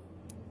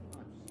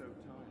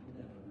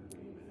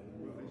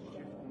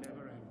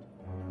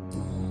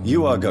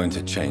 You are going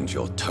to change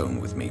your tone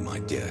with me, my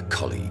dear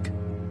colleague,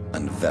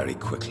 and very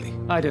quickly.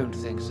 I don't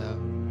think so.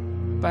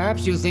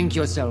 Perhaps you think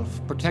yourself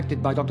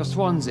protected by Dr.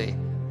 Swansea,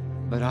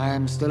 but I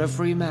am still a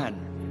free man,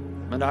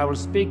 and I will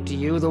speak to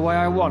you the way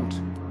I want.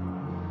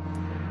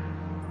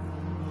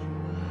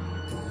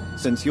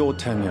 Since your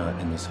tenure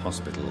in this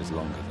hospital is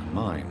longer than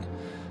mine,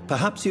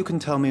 perhaps you can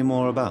tell me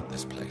more about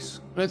this place.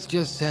 Let's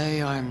just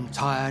say I'm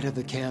tired of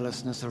the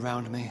carelessness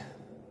around me.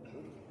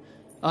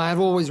 I have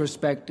always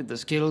respected the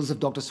skills of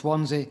Dr.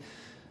 Swansea,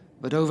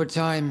 but over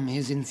time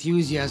his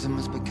enthusiasm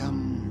has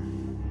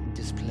become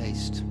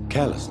displaced.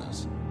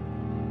 Carelessness?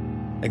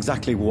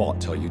 Exactly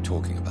what are you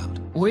talking about?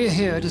 We're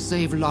here to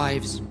save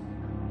lives.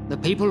 The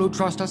people who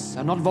trust us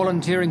are not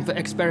volunteering for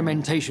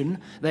experimentation.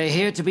 They're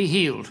here to be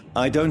healed.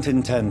 I don't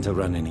intend to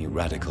run any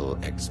radical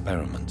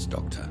experiments,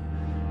 Doctor.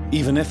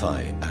 Even if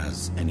I,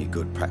 as any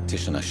good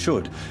practitioner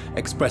should,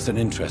 express an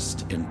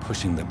interest in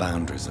pushing the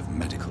boundaries of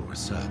medical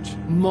research.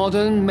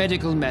 Modern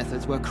medical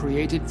methods were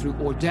created through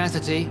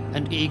audacity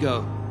and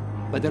ego.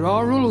 But there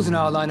are rules in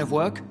our line of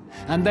work,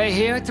 and they're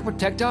here to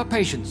protect our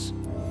patients.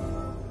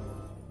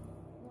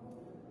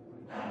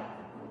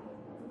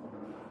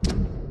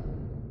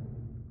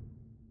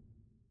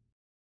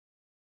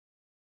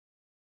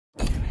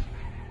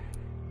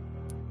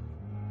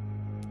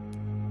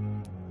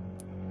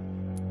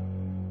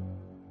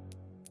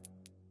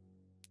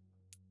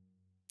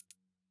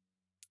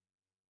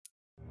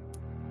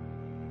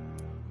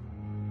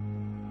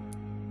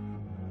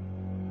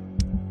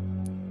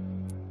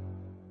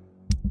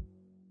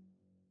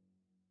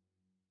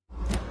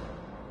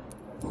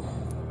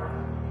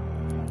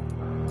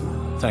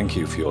 Thank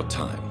you for your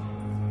time.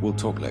 We'll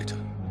talk later.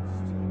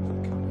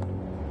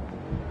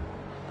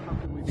 How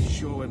can we be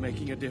sure we're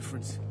making a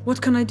difference?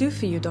 What can I do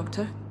for you,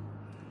 Doctor?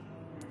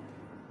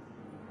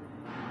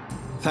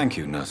 Thank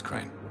you, Nurse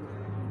Crane.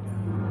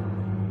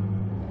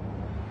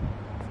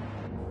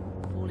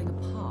 Falling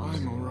apart.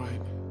 I'm all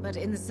right. But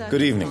in the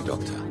Good evening,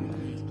 Doctor.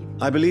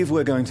 I believe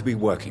we're going to be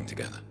working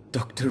together.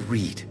 Dr.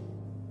 Reed.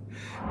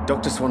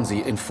 Dr.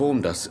 Swansea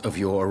informed us of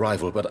your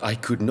arrival, but I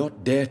could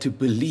not dare to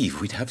believe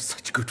we'd have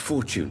such good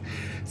fortune.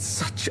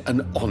 Such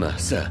an honor,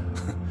 sir.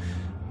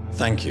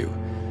 Thank you.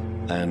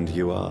 And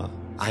you are?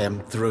 I am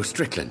Thoreau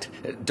Strickland,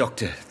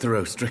 Dr.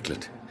 Thoreau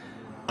Strickland.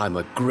 I'm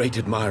a great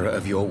admirer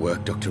of your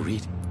work, Dr.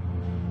 Reed.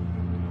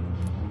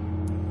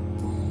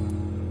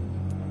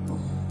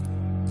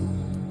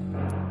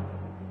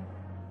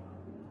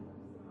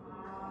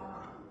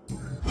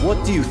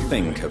 What do you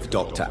think of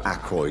Dr.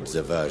 Ackroyd's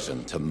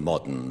aversion to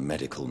modern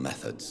medical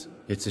methods?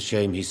 It's a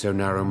shame he's so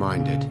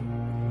narrow-minded.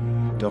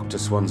 Dr.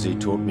 Swansea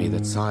taught me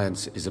that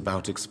science is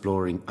about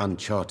exploring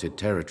uncharted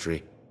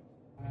territory.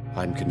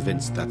 I'm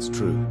convinced that's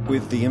true.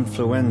 With the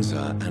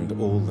influenza and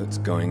all that's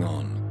going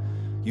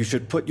on, you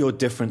should put your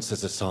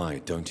differences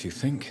aside, don't you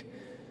think?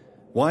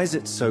 Why is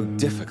it so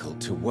difficult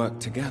to work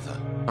together?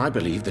 I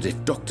believe that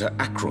if Dr.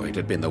 Ackroyd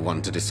had been the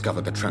one to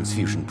discover the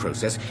transfusion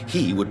process,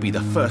 he would be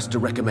the first to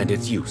recommend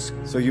its use.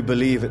 So you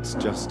believe it's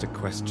just a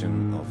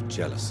question of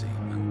jealousy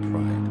and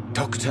pride?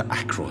 Dr.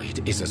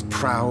 Ackroyd is as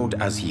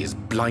proud as he is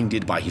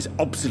blinded by his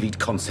obsolete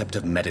concept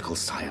of medical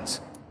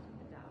science.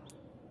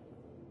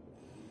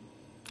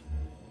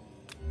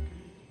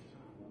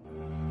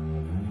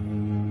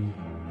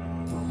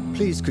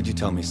 Please, could you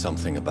tell me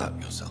something about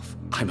yourself?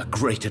 I'm a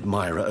great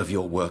admirer of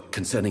your work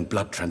concerning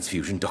blood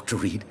transfusion, Dr.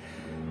 Reed.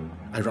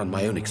 I run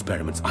my own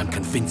experiments. I'm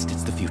convinced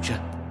it's the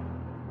future.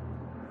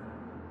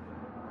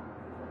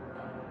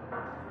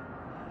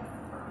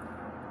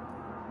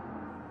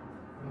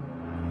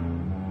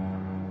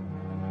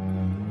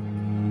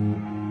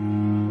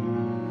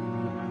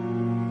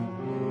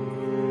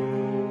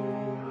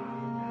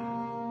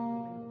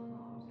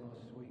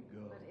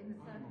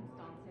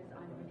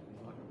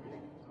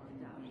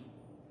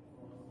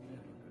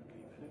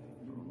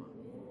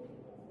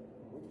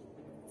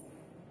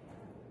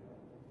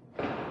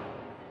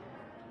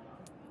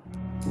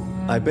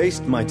 I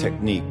based my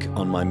technique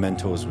on my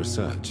mentor's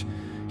research.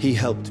 He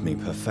helped me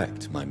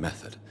perfect my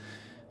method.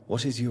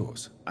 What is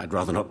yours? I'd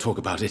rather not talk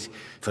about it.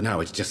 For now,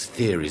 it's just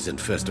theories and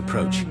first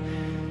approach.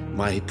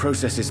 My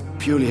process is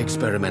purely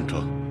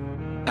experimental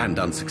and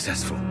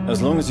unsuccessful.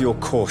 As long as you're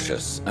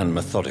cautious and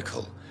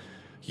methodical,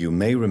 you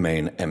may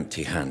remain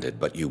empty-handed,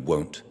 but you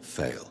won't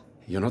fail.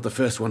 You're not the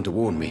first one to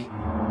warn me,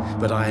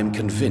 but I am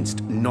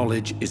convinced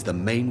knowledge is the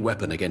main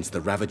weapon against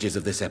the ravages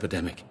of this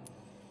epidemic.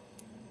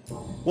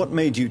 What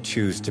made you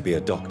choose to be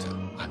a doctor?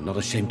 I'm not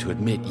ashamed to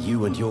admit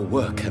you and your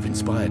work have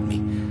inspired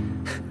me.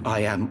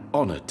 I am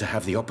honored to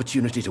have the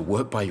opportunity to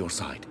work by your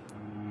side.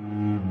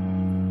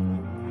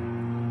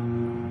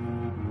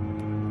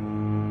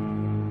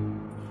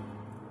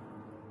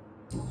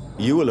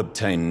 You will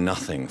obtain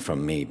nothing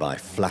from me by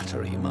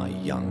flattery, my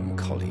young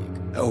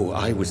colleague. Oh,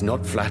 I was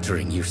not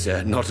flattering you,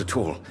 sir. Not at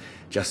all.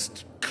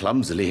 Just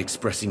clumsily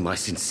expressing my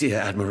sincere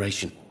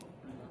admiration.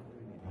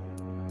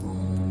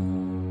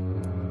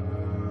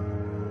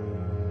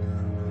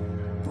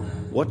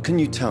 What can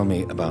you tell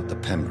me about the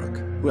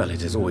Pembroke? Well,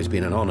 it has always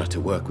been an honor to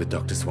work with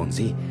Dr.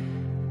 Swansea.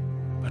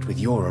 But with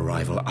your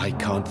arrival, I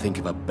can't think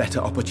of a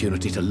better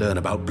opportunity to learn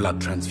about blood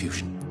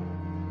transfusion.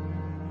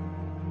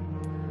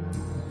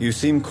 You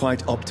seem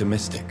quite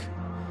optimistic.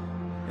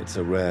 It's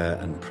a rare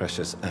and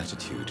precious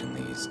attitude in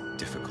these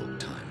difficult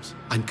times.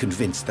 I'm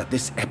convinced that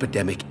this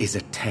epidemic is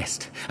a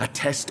test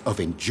of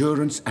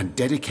endurance and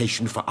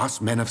dedication for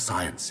us men of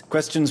science.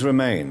 Questions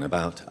remain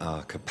about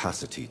our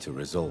capacity to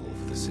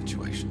resolve the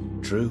situation.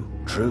 True.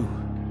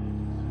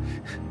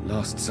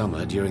 Last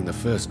summer, during the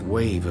first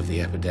wave of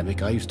the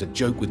epidemic, I used to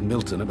joke with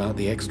Milton about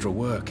the extra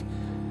work.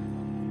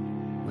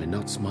 We're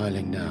not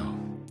smiling now.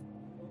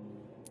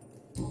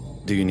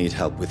 Do you need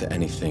help with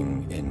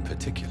anything in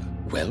particular?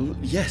 Well,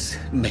 yes,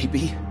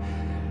 maybe.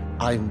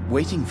 I'm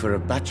waiting for a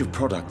batch of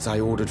products I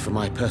ordered for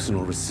my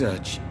personal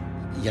research,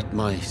 yet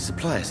my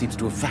supplier seems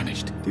to have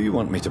vanished. Do you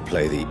want me to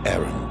play the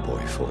errand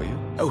boy for you?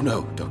 Oh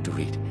no, Dr.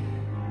 Reed.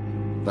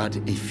 But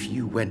if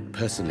you went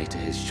personally to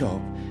his shop,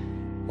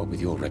 what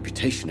with your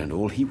reputation and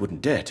all, he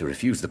wouldn't dare to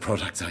refuse the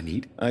products I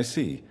need. I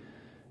see.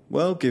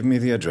 Well, give me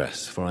the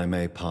address, for I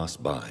may pass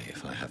by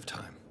if I have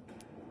time.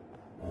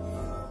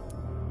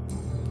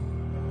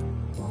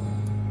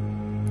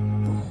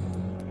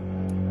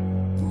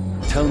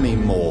 Tell me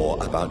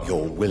more about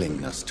your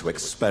willingness to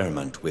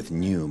experiment with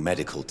new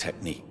medical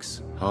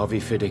techniques. Harvey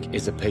Fiddick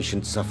is a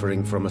patient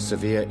suffering from a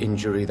severe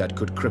injury that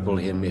could cripple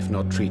him if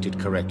not treated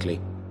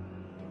correctly.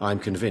 I'm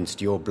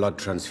convinced your blood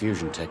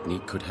transfusion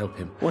technique could help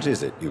him. What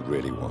is it you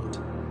really want?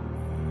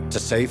 To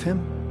save him,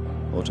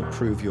 or to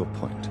prove your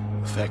point?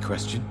 Fair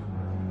question.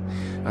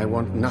 I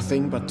want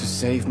nothing but to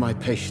save my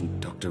patient,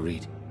 Dr.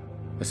 Reed.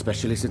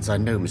 Especially since I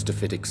know Mr.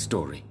 Fiddick's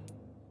story.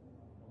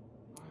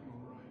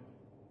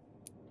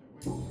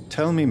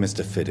 Tell me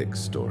Mr.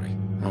 Fiddick's story.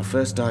 Our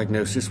first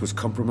diagnosis was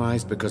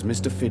compromised because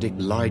Mr. Fiddick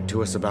lied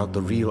to us about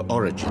the real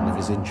origin of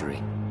his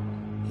injury.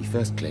 He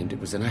first claimed it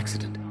was an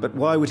accident. But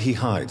why would he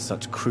hide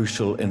such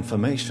crucial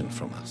information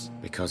from us?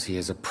 Because he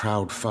is a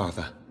proud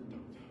father,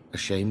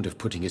 ashamed of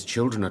putting his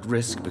children at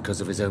risk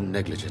because of his own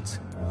negligence.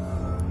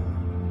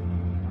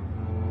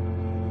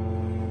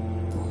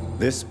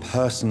 This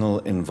personal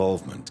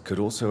involvement could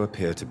also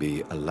appear to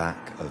be a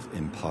lack of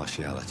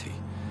impartiality.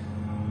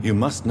 You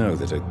must know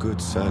that a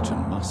good surgeon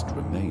must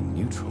remain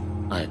neutral.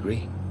 I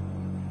agree.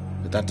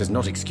 But that does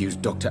not excuse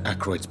Dr.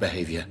 Ackroyd's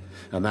behavior,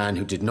 a man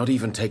who did not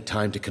even take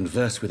time to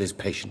converse with his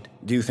patient.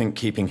 Do you think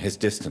keeping his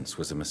distance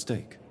was a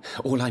mistake?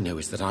 All I know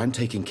is that I'm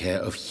taking care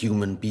of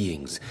human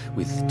beings,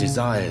 with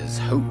desires,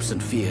 hopes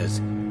and fears.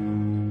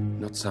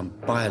 Not some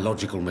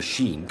biological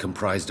machine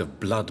comprised of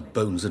blood,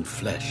 bones and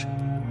flesh.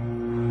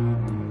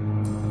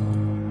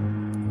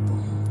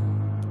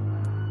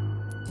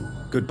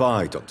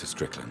 Goodbye, Dr.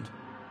 Strickland.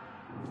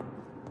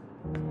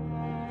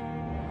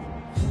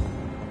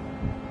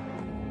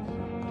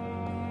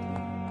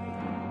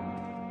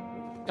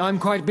 I'm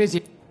quite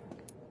busy.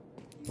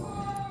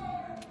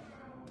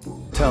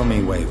 Tell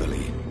me,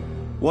 Waverley,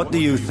 what do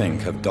you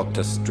think of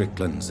Dr.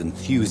 Strickland's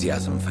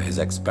enthusiasm for his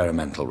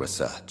experimental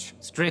research?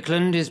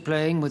 Strickland is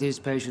playing with his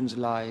patients'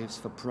 lives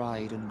for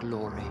pride and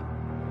glory.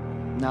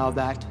 Now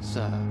that,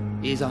 sir,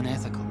 is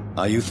unethical.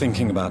 Are you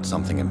thinking about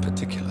something in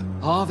particular?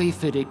 Harvey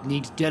Fiddick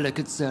needs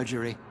delicate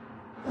surgery.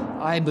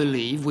 I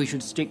believe we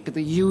should stick to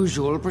the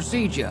usual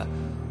procedure,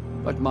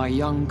 but my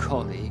young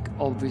colleague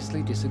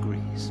obviously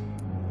disagrees.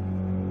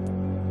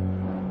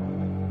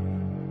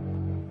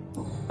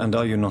 And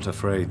are you not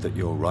afraid that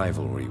your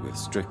rivalry with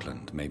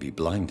Strickland may be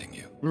blinding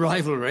you?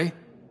 Rivalry?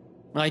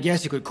 I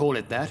guess you could call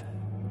it that.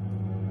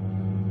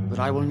 But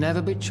I will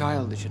never be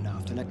childish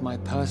enough to let my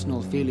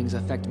personal feelings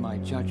affect my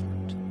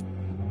judgment.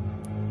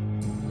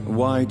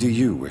 Why do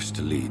you wish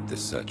to lead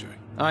this surgery?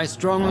 I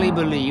strongly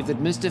believe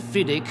that Mr.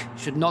 Fiddick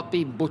should not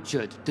be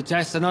butchered to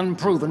test an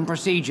unproven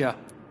procedure.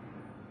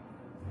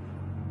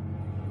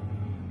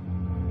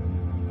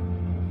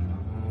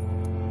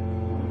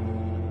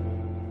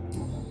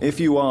 If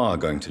you are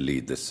going to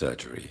lead this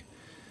surgery,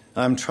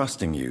 I'm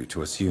trusting you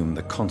to assume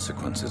the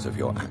consequences of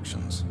your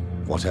actions.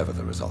 whatever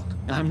the result.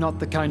 I'm not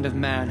the kind of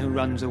man who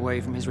runs away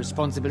from his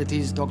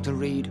responsibilities, Dr.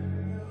 Reed.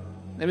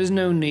 There is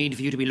no need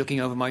for you to be looking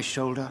over my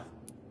shoulder.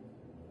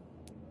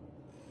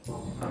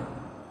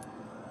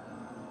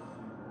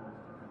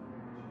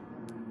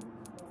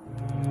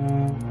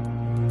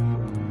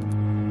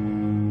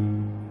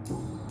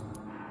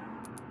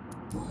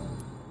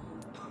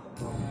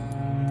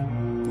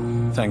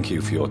 Thank you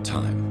for your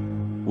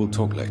time. We'll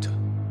talk later.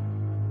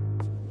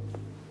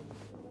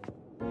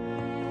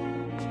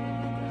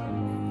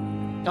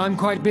 I'm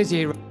quite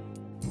busy.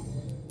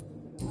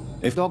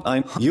 If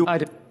I'm you,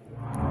 So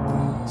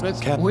let's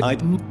can wait. I?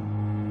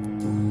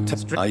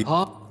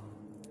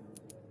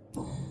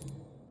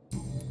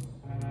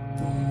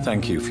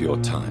 Thank you for your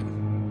time.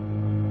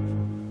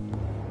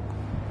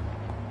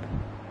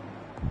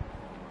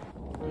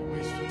 Don't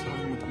waste your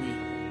time with me.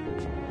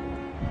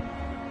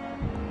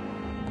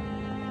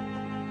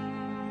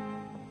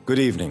 Good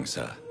evening,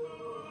 sir.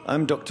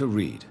 I'm Dr.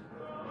 Reed.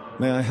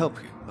 May I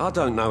help you? I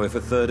don't know if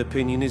a third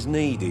opinion is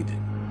needed.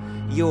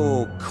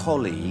 Your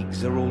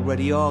colleagues are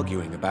already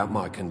arguing about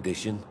my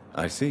condition.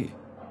 I see.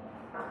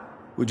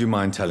 Would you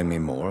mind telling me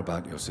more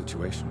about your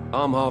situation?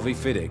 I'm Harvey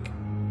Fiddick.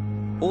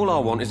 All I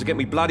want is to get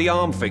me bloody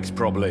arm fixed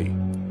properly.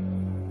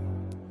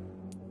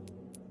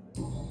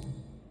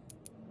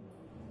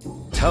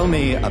 Tell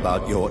me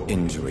about your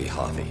injury,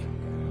 Harvey.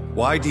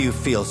 Why do you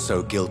feel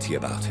so guilty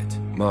about it?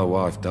 My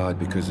wife died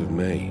because of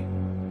me.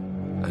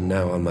 And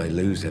now I may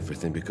lose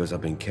everything because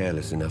I've been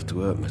careless enough to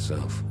hurt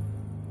myself.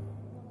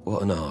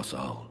 What an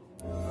arsehole.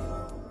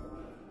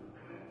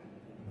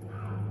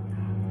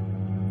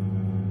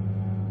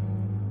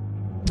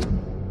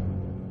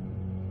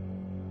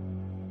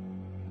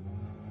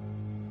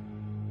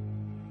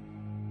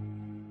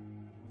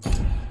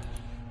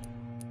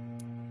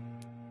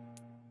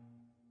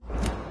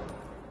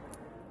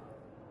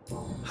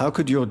 How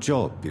could your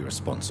job be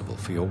responsible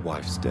for your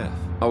wife's death?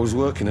 I was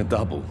working a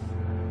double.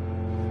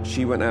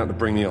 She went out to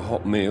bring me a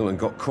hot meal and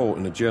got caught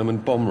in a German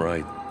bomb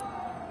raid.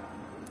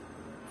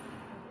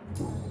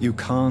 You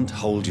can't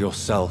hold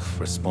yourself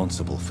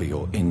responsible for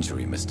your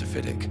injury, Mr.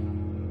 Fiddick.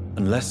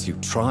 Unless you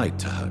tried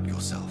to hurt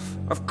yourself.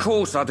 Of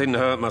course I didn't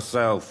hurt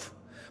myself.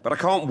 But I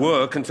can't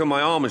work until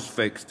my arm is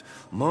fixed.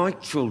 My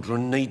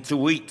children need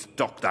to eat,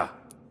 Doctor.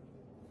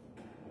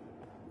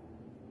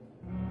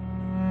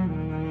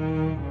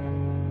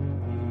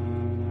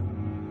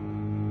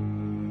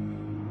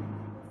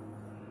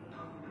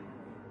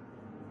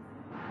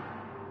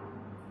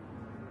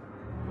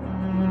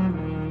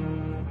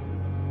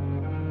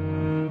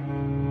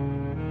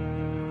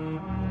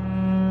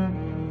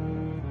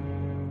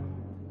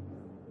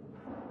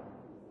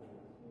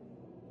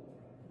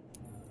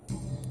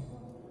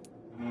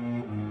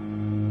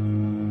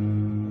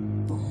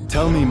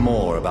 Tell me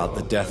more about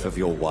the death of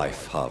your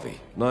wife, Harvey.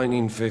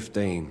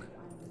 1915.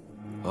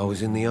 I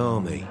was in the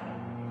army,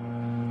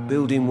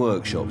 building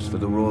workshops for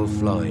the Royal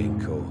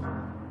Flying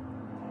Corps.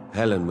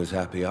 Helen was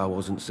happy I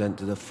wasn't sent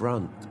to the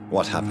front.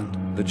 What happened?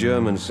 The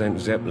Germans sent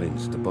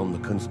Zeppelins to bomb the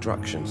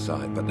construction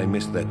site, but they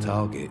missed their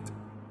target.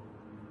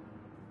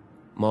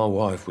 My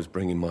wife was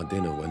bringing my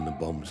dinner when the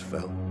bombs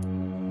fell.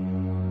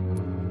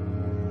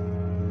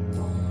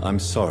 I'm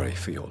sorry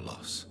for your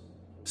loss.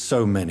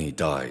 So many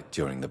died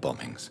during the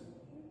bombings.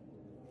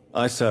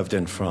 I served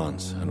in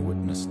France and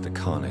witnessed the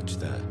carnage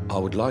there. I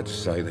would like to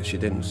say that she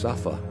didn't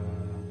suffer.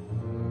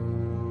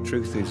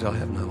 Truth is, I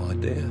have no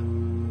idea.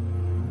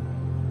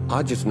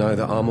 I just know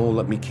that I'm all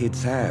that me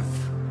kids have.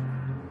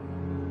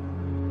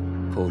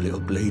 Poor little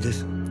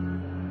bleeders.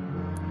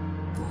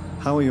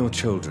 How are your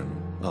children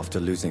after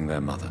losing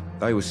their mother?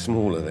 They were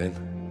smaller then.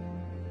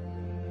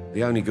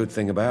 The only good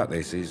thing about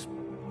this is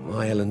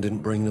my Helen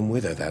didn't bring them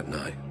with her that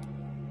night.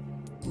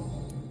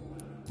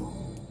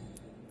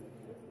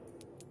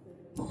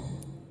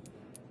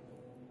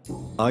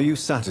 Are you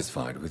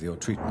satisfied with your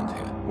treatment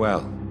here?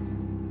 Well,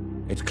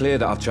 it's clear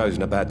that I've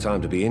chosen a bad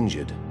time to be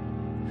injured.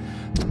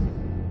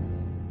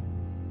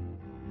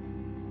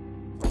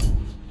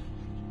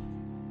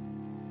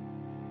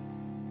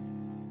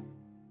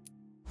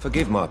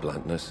 Forgive my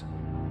bluntness,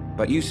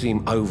 but you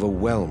seem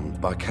overwhelmed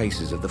by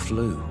cases of the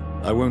flu.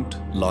 I won't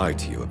lie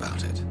to you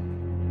about it.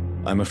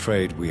 I'm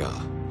afraid we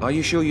are. Are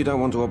you sure you don't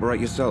want to operate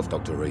yourself,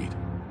 Dr. Reed?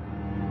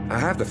 I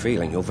have the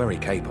feeling you're very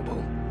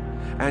capable.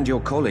 And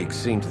your colleagues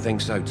seem to think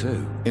so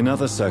too. In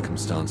other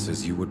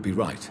circumstances, you would be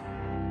right.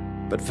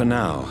 But for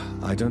now,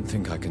 I don't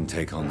think I can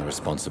take on the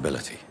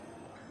responsibility.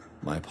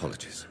 My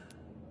apologies.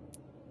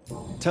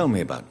 Tell me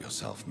about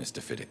yourself,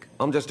 Mr. Fiddick.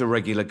 I'm just a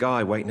regular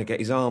guy waiting to get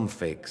his arm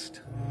fixed,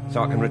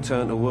 so I can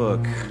return to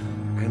work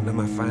and to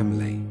my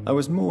family. I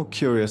was more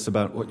curious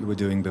about what you were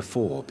doing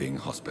before being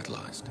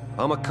hospitalized.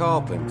 I'm a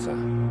carpenter,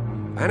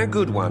 and a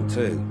good one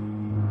too.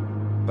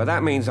 But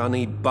that means I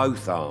need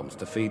both arms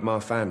to feed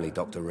my family,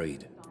 Dr.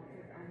 Reed.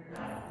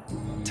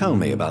 Tell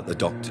me about the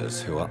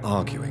doctors who are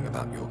arguing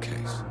about your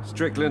case.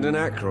 Strickland and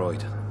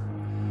Aykroyd.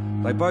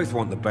 They both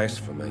want the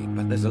best for me,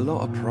 but there's a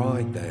lot of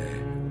pride there.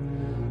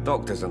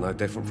 Doctors are no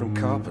different from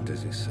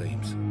carpenters, it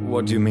seems.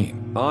 What do you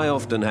mean? I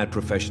often had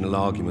professional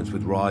arguments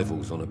with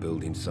rivals on a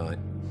building site.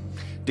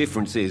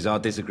 Difference is, I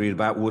disagreed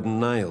about wood and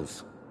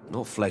nails,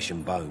 not flesh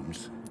and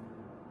bones.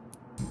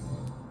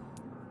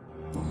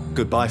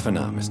 Goodbye for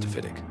now, Mr.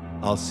 Fiddick.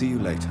 I'll see you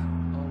later.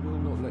 I will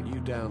not let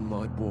you down,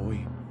 my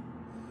boy.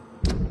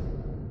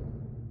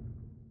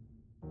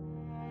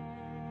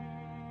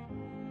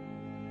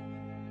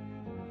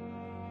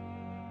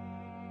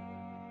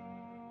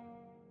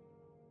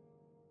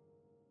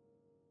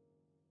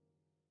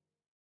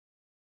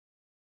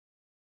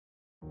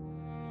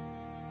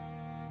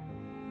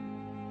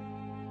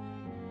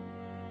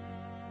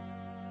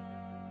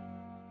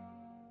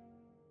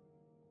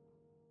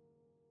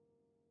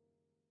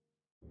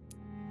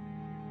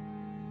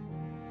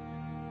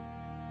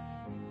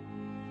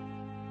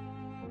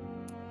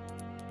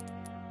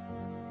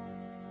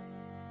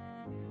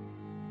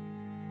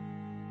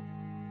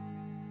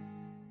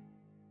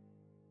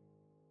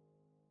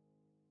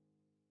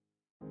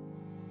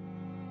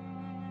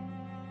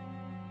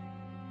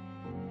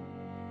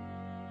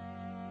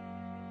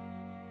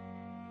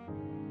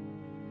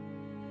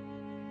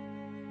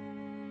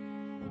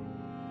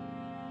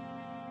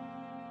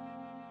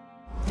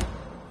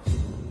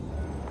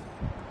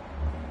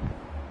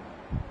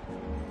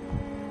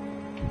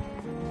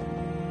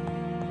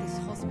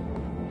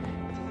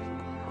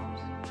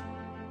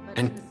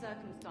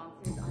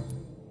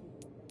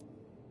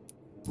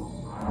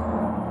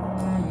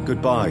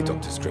 Goodbye,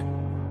 Dr. Strick.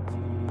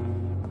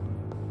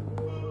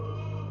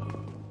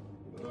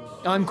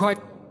 I'm quite...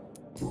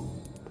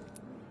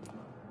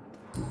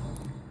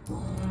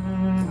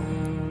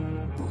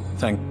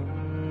 Thank...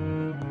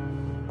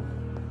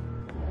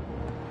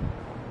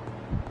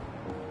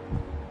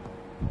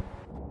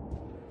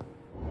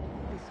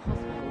 This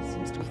hospital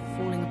seems to be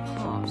falling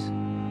apart.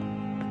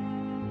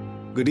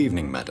 Good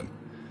evening, madam.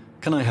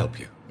 Can I help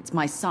you? It's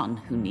my son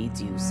who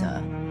needs you,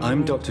 sir.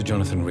 I'm Dr.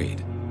 Jonathan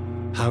Reed.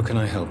 How can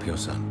I help your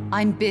son?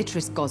 I'm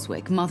Beatrice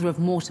Goswick, mother of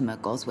Mortimer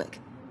Goswick.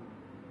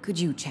 Could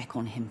you check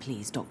on him,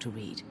 please, Dr.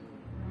 Reed?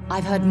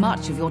 I've heard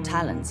much of your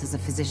talents as a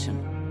physician.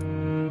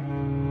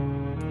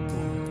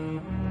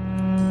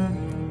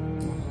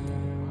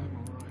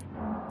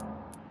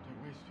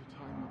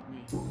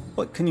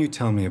 What can you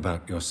tell me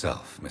about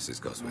yourself, Mrs.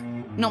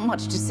 Goswick? Not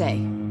much to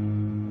say.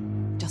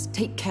 Just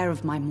take care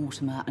of my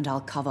Mortimer and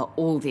I'll cover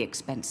all the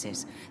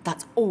expenses.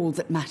 That's all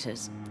that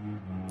matters.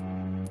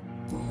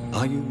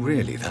 Are you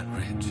really that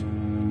rich?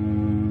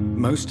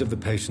 Most of the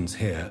patients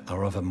here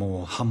are of a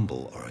more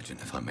humble origin,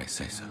 if I may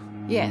say so.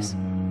 Yes,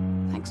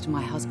 thanks to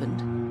my husband.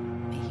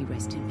 May he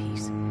rest in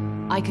peace.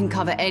 I can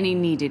cover any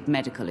needed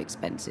medical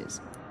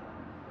expenses.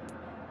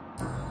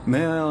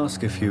 May I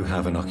ask if you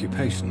have an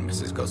occupation,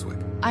 Mrs.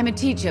 Goswick? I'm a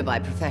teacher by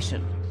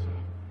profession.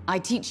 I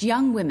teach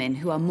young women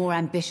who are more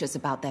ambitious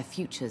about their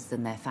futures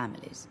than their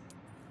families.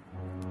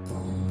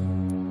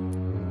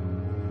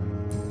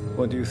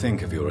 What do you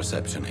think of your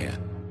reception here?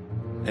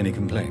 Any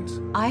complaints?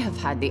 I have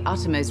had the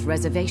uttermost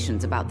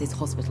reservations about this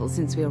hospital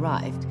since we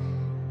arrived.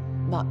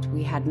 But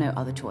we had no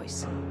other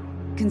choice,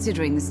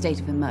 considering the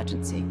state of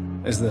emergency.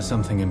 Is there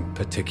something in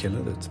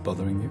particular that's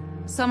bothering you?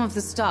 Some of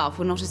the staff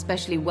were not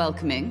especially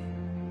welcoming.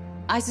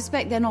 I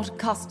suspect they're not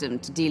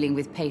accustomed to dealing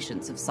with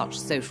patients of such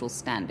social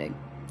standing.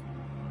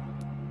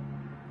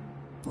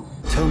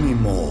 Tell me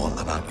more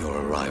about your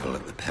arrival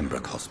at the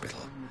Pembroke Hospital.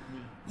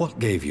 What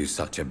gave you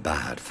such a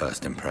bad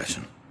first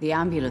impression? The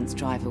ambulance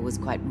driver was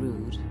quite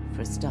rude,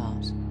 for a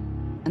start.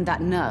 And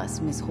that nurse,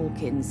 Miss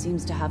Hawkins,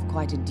 seems to have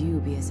quite a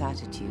dubious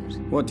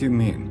attitude. What do you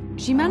mean?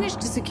 She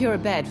managed to secure a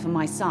bed for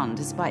my son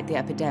despite the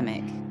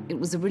epidemic. It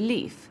was a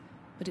relief,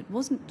 but it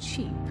wasn't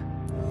cheap.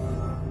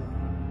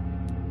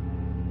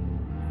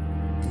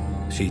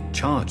 She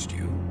charged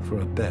you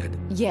for a bed?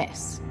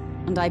 Yes,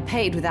 and I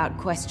paid without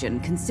question,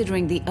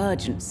 considering the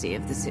urgency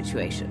of the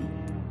situation.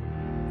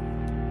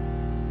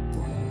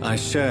 I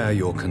share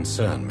your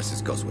concern,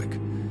 Mrs. Goswick.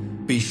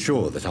 Be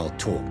sure that I'll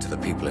talk to the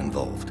people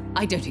involved.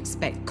 I don't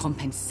expect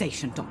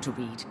compensation, Dr.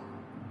 Reed.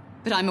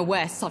 But I'm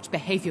aware such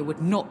behavior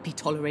would not be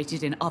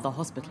tolerated in other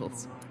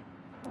hospitals.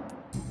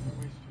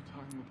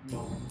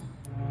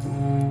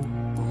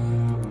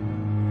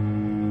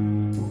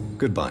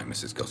 Goodbye,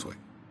 Mrs. Goswick.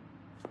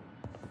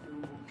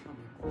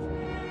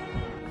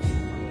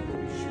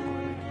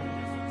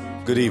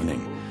 Good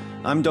evening.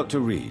 I'm Dr.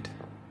 Reed.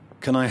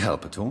 Can I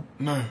help at all?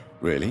 No.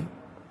 Really?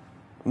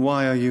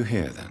 Why are you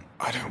here, then?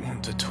 I don't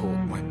want to talk.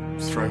 My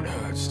throat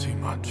hurts too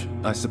much.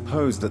 I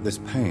suppose that this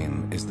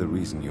pain is the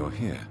reason you're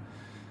here.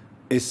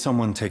 Is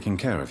someone taking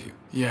care of you?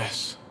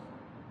 Yes.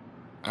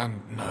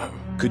 And no.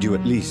 Could you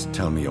at least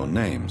tell me your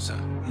name, sir?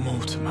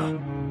 Mortimer.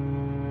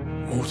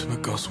 Mortimer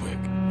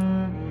Goswick.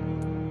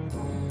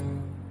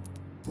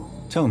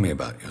 Tell me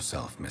about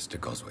yourself, Mr.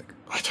 Goswick.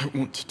 I don't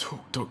want to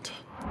talk, Doctor.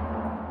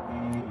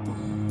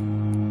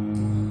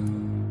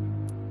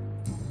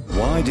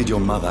 Why did your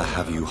mother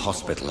have you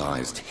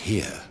hospitalized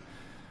here?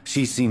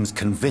 She seems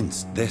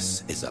convinced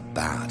this is a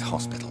bad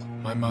hospital.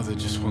 My mother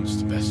just wants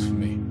the best for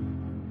me.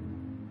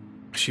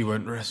 She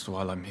won't rest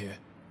while I'm here.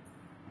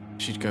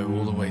 She'd go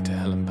all the way to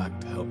hell and back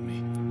to help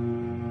me.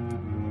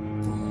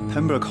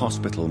 Pembroke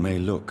Hospital may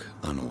look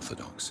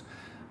unorthodox,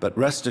 But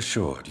rest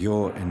assured,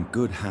 you're in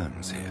good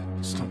hands here.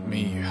 It's not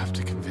me you have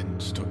to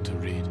convince, Dr.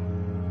 Reed.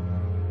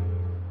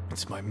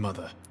 It's my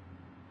mother.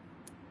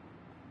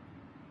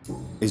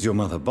 Is your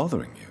mother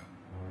bothering you?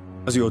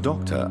 As your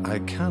doctor, I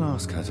can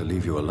ask her to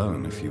leave you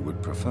alone if you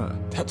would prefer.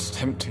 That's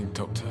tempting,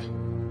 Doctor.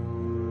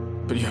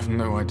 But you have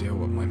no idea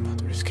what my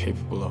mother is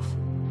capable of.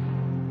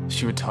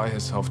 She would tie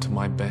herself to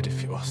my bed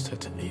if you asked her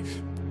to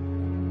leave.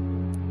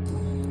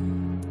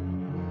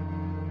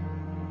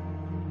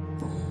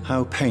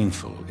 How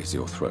painful is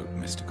your throat,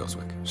 Mr.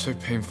 Goswick? So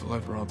painful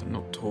I'd rather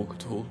not talk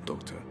at all,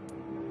 Doctor.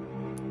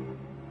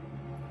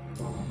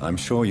 I'm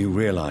sure you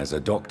realize a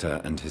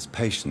doctor and his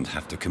patient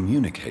have to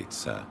communicate,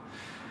 sir.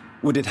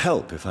 Would it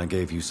help if I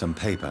gave you some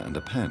paper and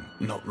a pen?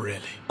 Not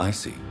really. I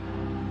see.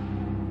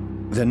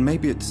 Then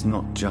maybe it's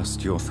not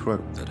just your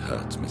throat that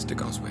hurts, Mr.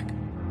 Goswick.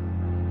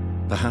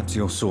 Perhaps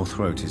your sore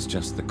throat is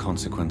just the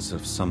consequence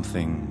of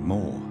something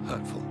more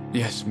hurtful.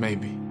 Yes,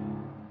 maybe.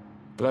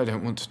 But I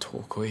don't want to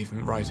talk or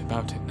even write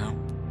about it now.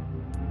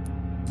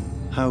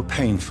 How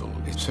painful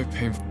is it? So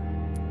painful.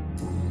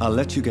 I'll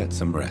let you get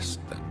some rest,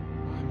 then.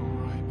 I'm all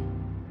right.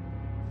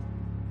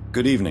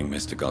 Good evening,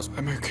 Mr. Goswick.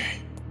 I'm okay.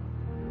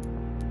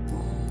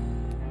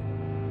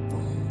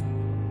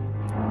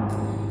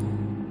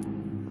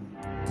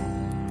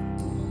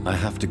 I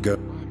have to go.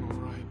 I'm all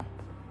right.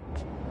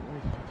 Waste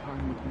your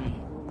time with me.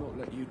 I'll not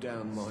let you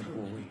down, my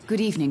boy. Good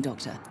evening,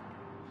 Doctor.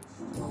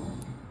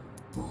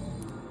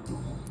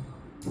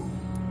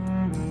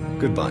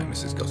 Goodbye,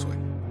 Mrs. Goswick.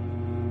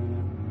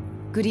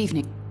 Good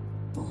evening.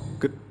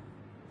 Good.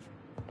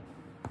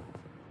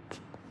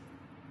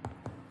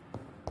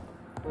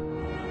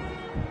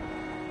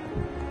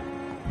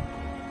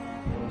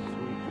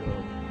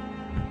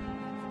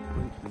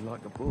 Reads me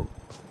like a book.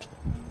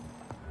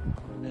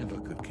 I never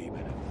could keep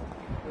it.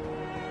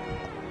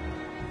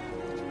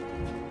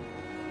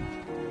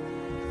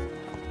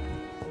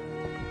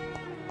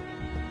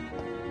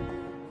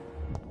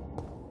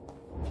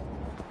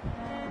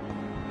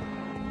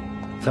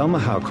 Thelma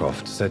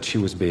Howcroft said she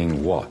was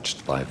being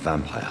watched by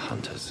vampire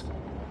hunters.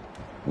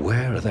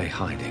 Where are they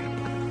hiding?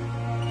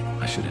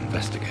 I should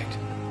investigate.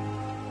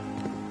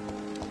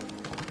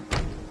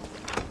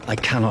 I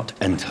cannot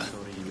enter.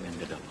 Sorry you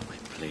ended up on my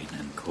plain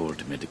and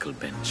cold medical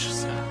bench,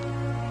 sir.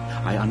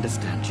 I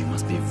understand you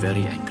must be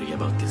very angry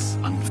about this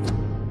unfair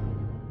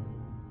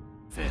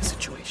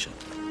situation.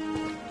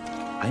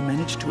 I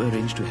managed to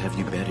arrange to have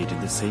you buried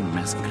in the same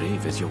mass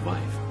grave as your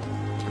wife.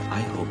 I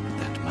hope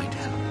that might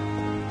help.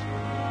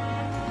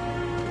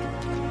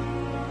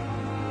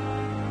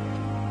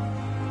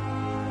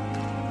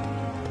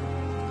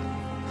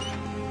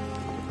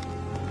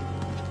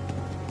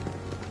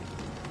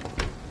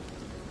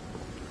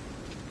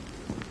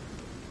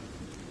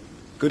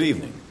 Good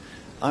evening.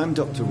 I'm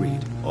Dr.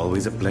 Reed.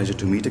 Always a pleasure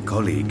to meet a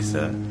colleague,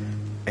 sir.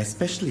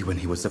 Especially when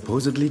he was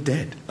supposedly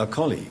dead. A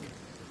colleague?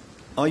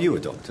 Are you a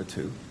doctor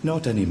too?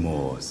 Not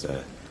anymore,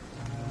 sir.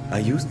 I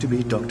used to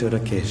be Dr.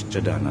 Rakesh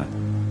Chadana.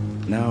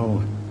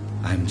 Now,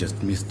 I'm just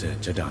Mr.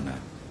 Chadana,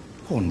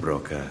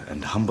 pawnbroker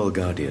and humble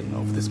guardian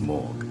of this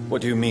morgue.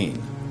 What do you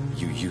mean,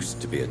 you used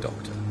to be a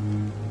doctor?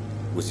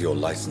 Was your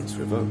license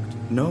revoked?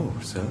 No,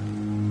 sir.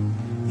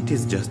 It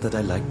is just that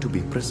I like to be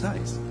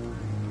precise.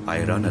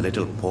 I run a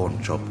little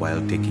pawn shop while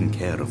taking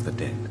care of the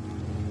dead.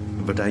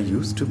 But I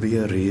used to be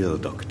a real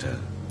doctor.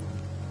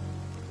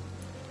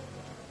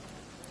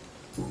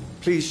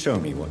 Please show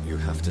me what you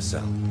have to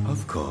sell.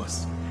 Of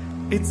course.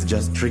 It's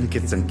just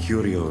trinkets and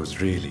curios,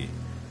 really.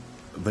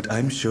 But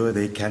I'm sure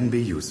they can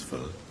be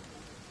useful.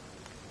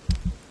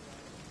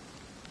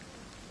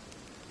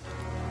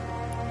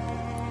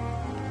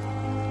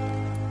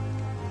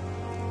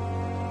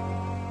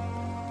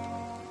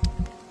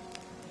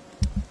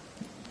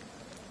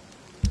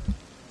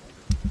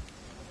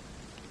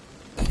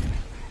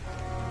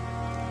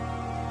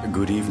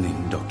 Good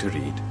evening, Dr.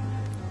 Reed.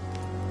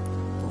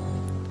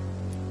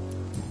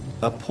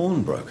 A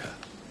pawnbroker?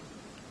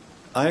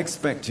 I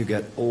expect you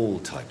get all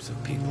types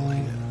of people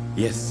here.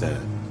 Yes, sir.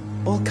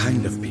 All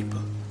kind of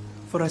people.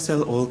 For I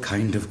sell all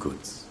kind of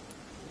goods.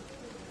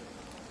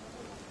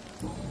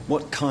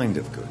 What kind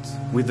of goods?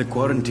 With the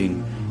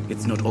quarantine,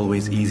 it's not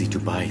always easy to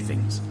buy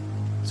things.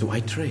 So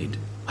I trade.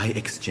 I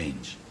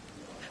exchange.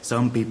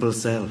 Some people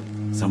sell,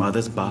 some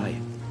others buy.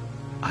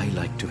 I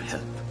like to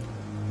help.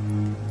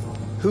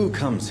 Who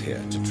comes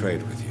here to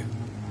trade with you?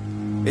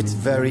 It's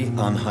very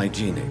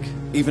unhygienic,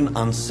 even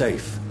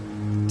unsafe.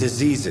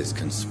 Diseases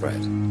can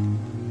spread.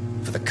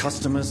 For the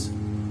customers,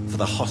 for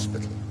the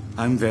hospital.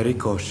 I'm very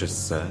cautious,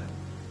 sir.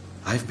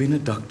 I've been a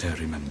doctor,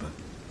 remember?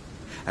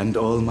 And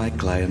all my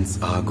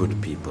clients are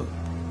good people.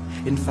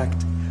 In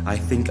fact, I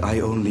think I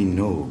only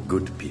know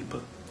good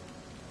people.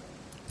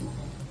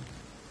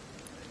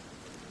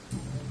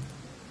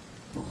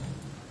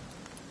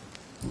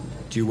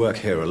 Do you work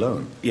here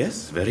alone?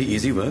 Yes, very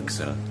easy work,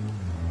 sir.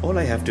 All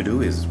I have to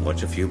do is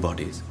watch a few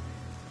bodies.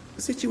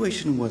 The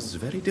situation was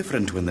very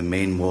different when the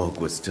main morgue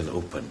was still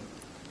open.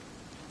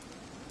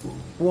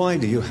 Why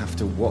do you have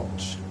to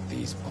watch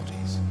these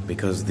bodies?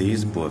 Because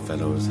these poor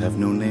fellows have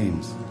no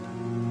names.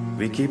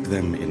 We keep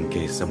them in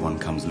case someone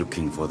comes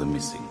looking for the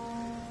missing.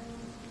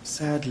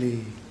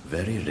 Sadly,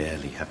 very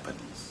rarely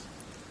happens.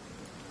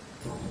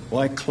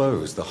 Why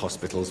close the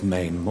hospital's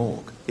main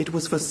morgue? It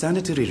was for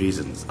sanitary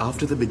reasons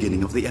after the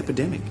beginning of the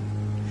epidemic.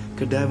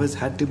 Cadavers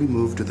had to be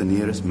moved to the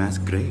nearest mass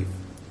grave.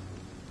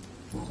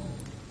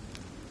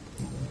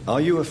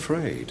 Are you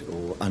afraid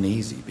or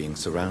uneasy being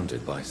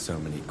surrounded by so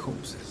many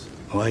corpses?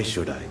 Why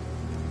should I?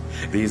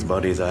 These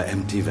bodies are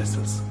empty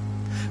vessels.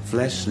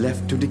 Flesh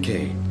left to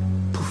decay.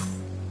 Poof!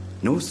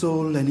 No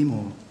soul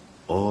anymore.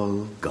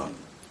 All gone.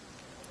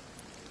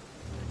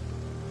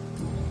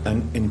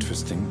 An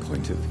interesting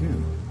point of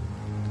view.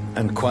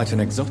 And quite an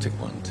exotic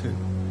one, too.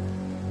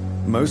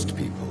 Most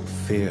people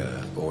fear,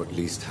 or at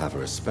least have a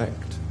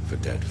respect, for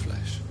dead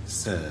flesh.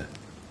 Sir,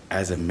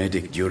 as a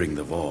medic during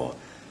the war,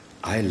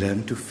 I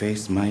learned to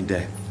face my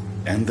death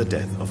and the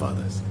death of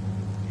others.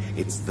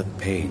 It's the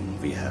pain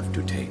we have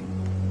to tame,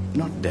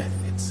 not death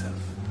itself.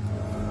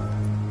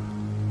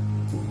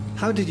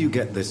 How did you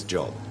get this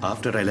job?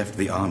 After I left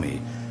the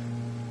army,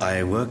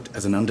 I worked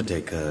as an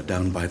undertaker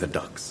down by the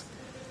docks.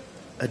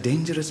 A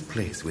dangerous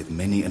place with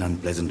many an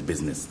unpleasant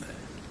business there.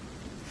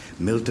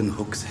 Milton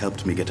Hooks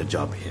helped me get a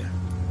job here.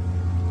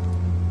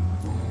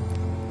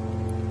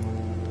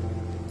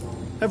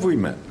 Have we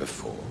met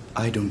before?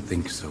 I don't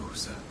think so,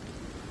 sir.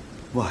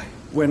 Why?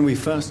 When we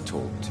first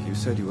talked, you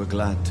said you were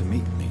glad to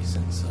meet me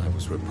since I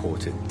was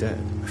reported dead.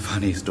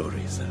 Funny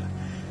story, sir.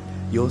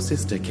 Your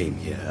sister came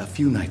here a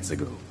few nights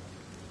ago.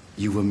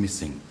 You were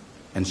missing,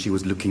 and she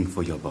was looking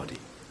for your body.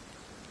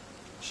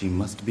 She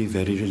must be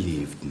very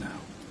relieved now.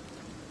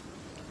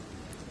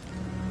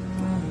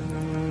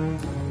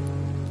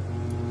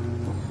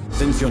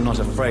 Since you're not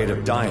afraid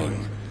of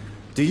dying,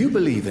 do you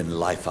believe in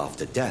life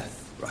after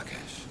death,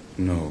 Rakesh?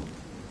 No.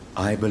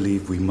 I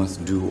believe we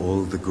must do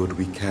all the good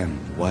we can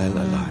while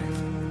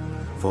alive.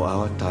 For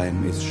our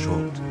time is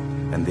short,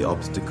 and the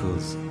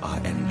obstacles are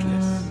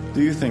endless.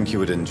 Do you think you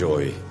would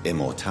enjoy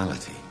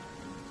immortality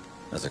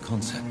as a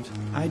concept?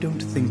 I don't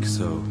think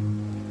so.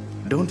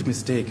 Don't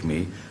mistake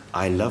me.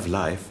 I love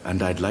life,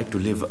 and I'd like to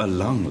live a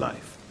long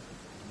life.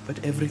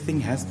 But everything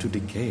has to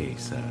decay,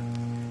 sir.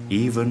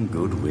 Even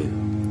goodwill.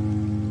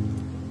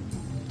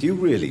 Do you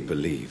really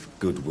believe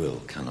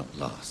goodwill cannot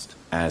last?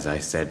 As I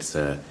said,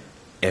 sir,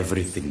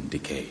 everything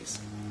decays.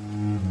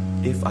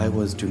 If I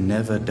was to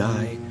never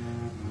die,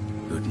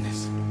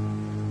 goodness,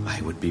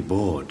 I would be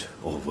bored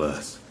or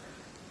worse.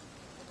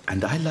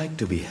 And I like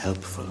to be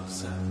helpful,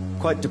 sir.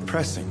 Quite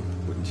depressing,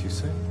 wouldn't you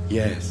say?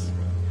 Yes,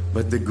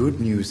 but the good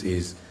news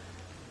is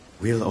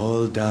we'll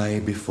all die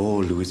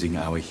before losing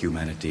our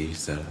humanity,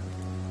 sir.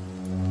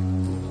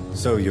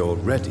 So you're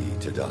ready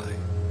to die?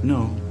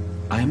 No,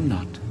 I'm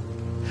not.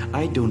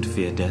 I don't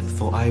fear death,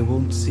 for I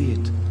won't see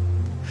it.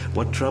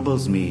 What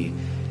troubles me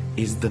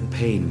is the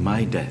pain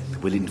my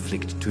death will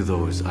inflict to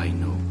those I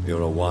know.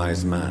 You're a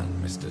wise man,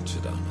 Mr.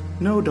 Chidana.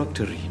 No,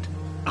 Dr. Reed.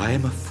 I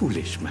am a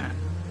foolish man.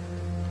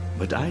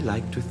 But I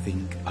like to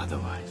think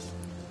otherwise.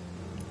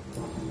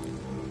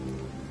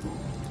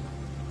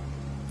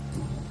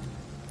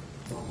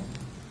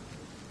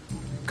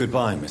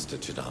 Goodbye, Mr.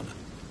 Chidana.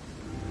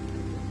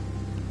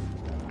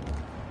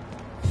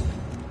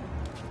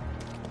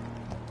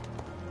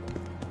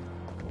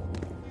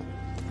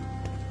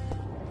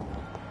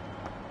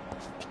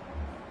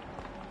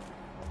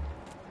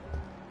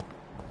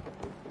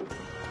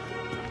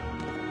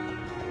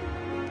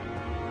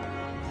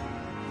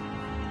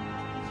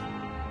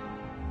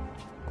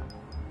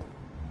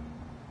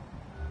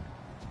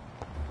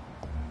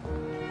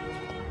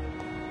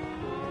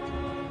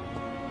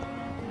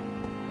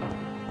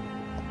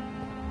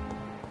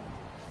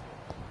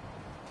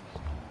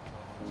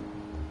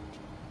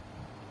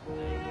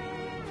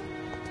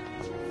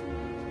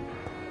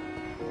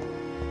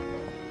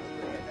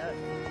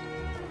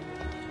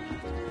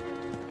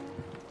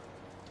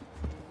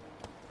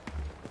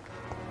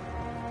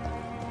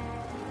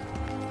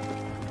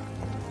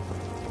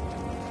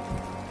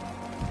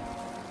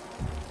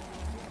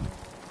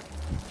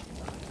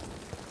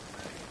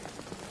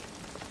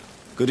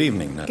 Good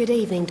evening, Ned. Good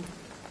evening.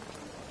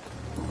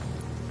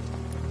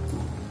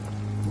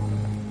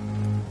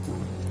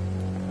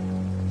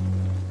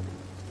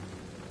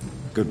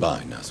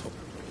 Goodbye, Nasl.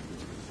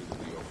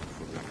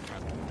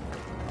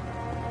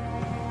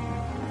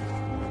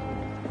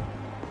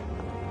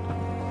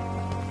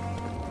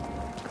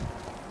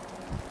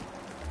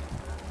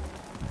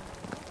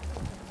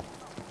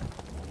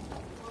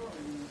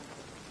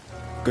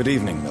 Good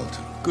evening,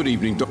 Milton. Good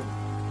evening, Doc.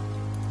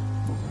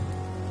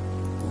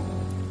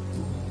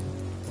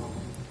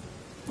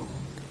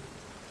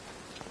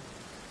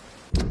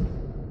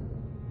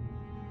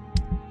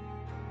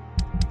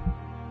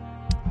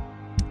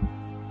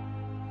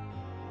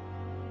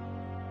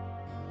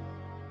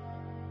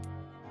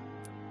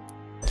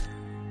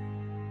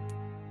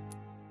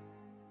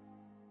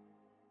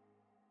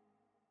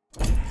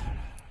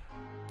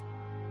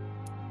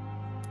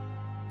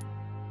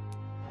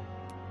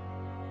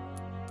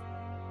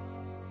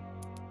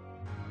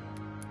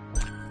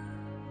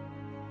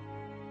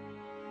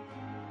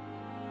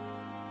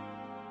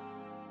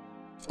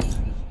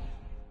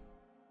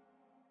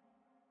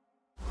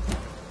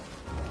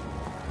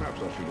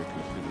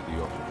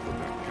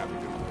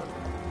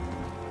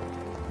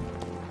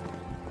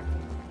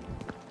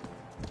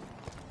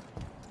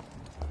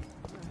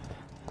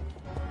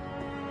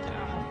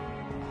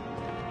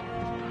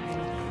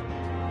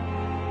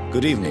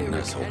 Good evening,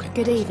 Nurse Hawkins.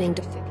 Good evening,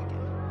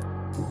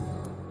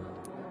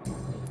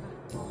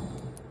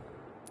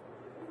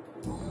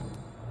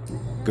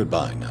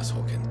 Goodbye, Nurse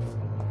Hawkins.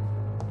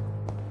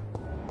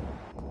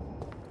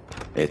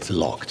 It's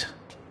locked.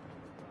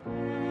 And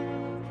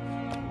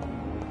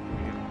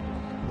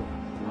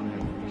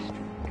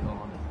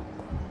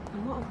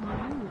what of my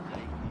own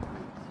life?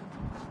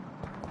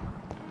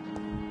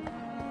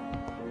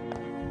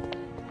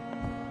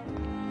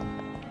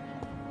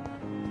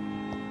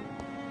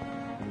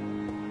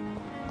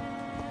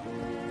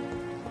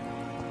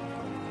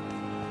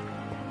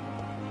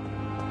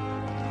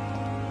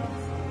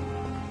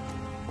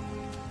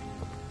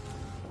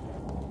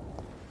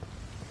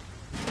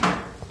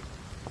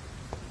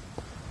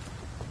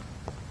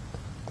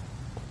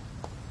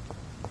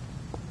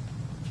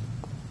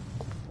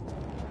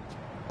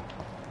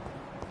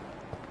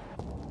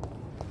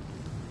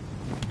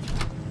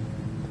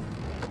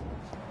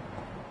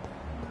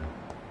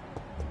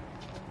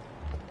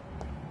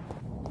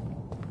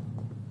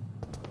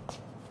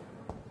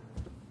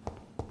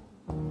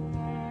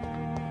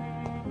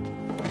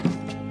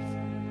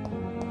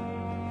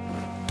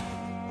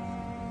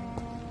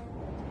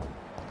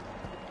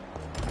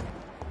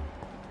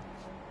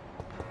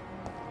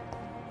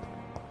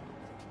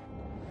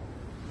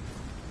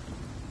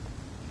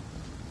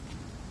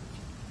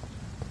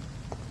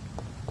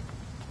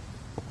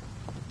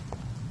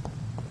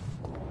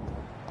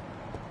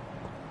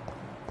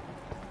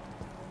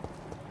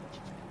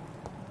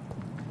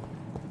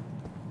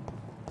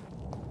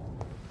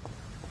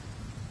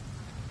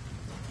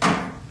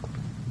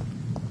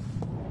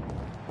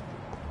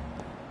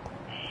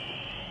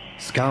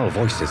 Scowl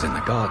voices in the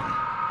garden.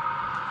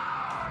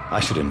 I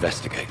should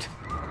investigate.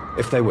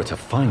 If they were to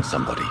find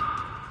somebody.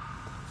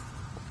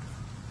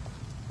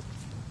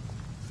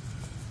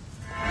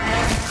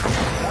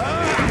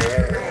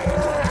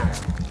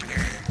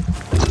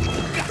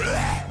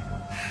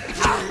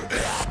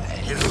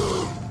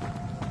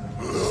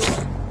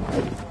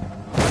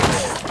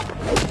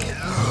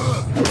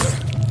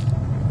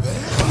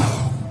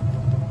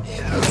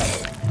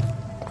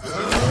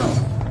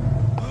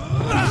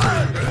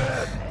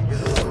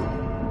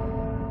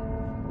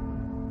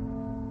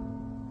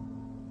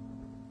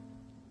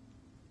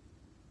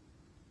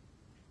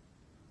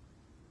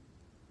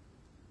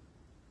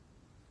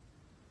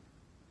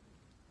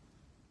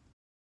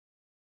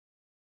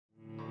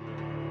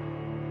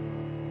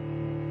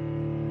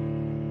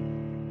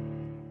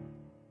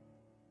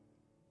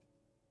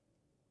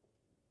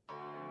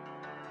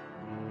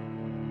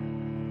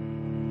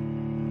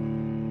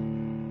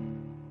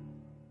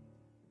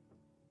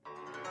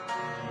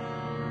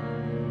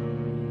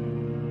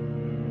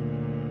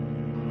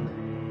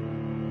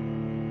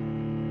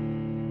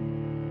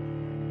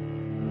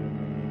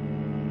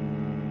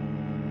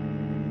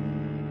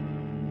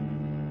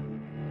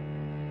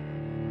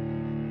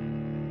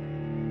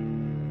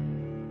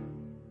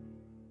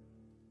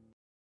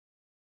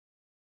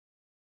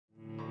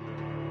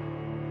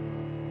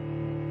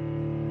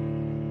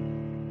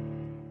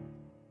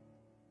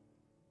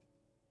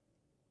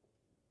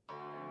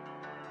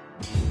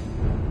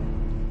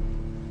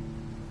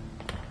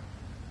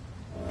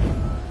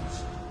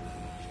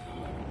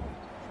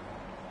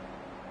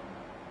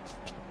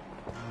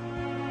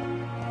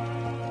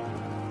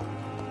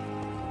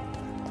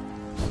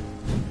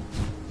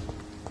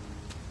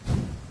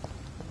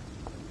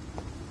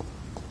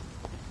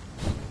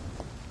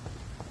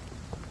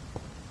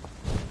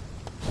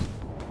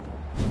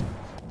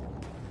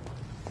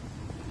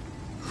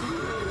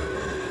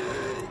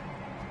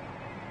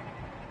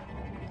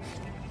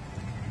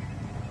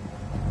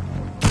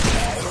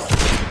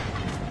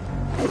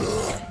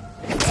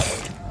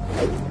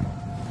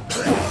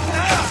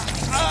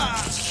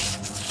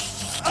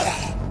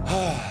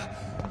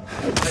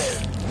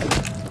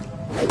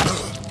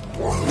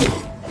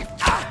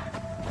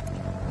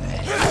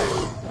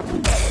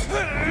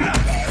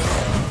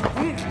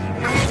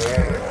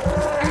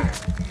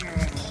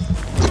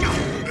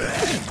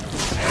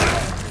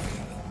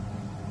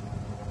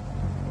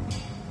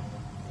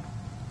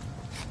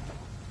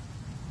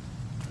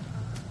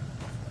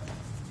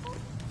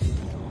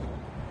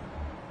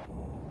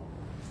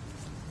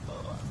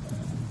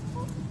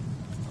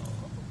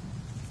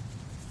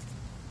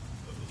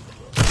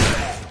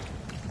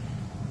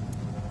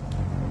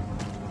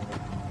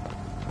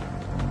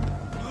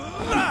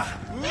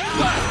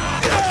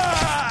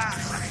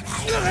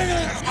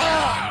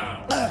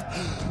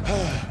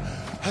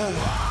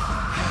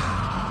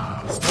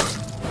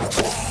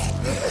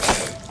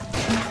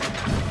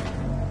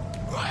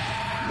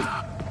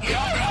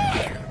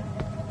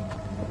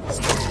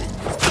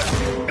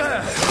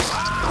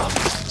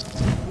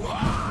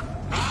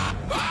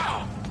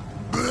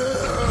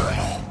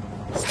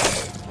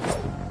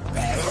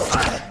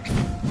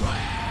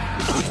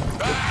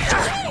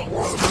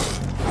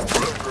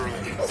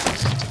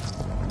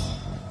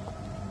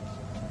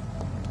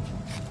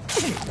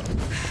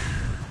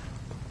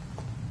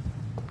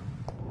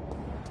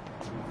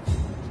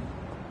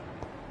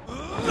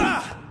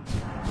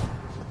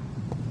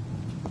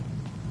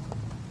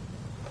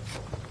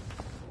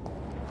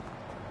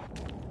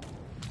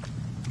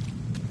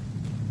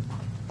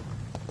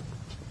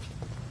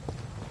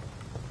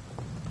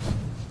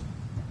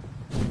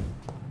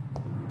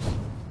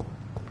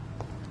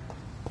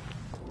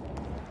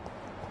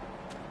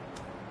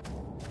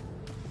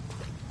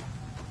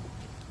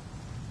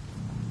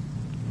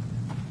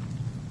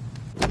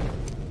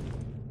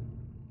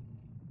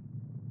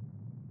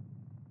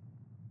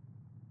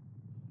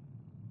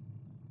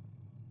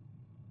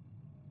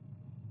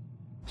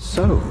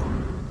 So,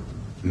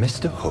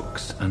 Mr.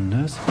 Hooks and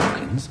Nurse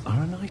Hawkins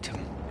are an item.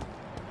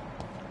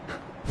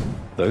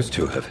 Those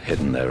two have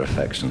hidden their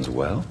affections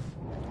well.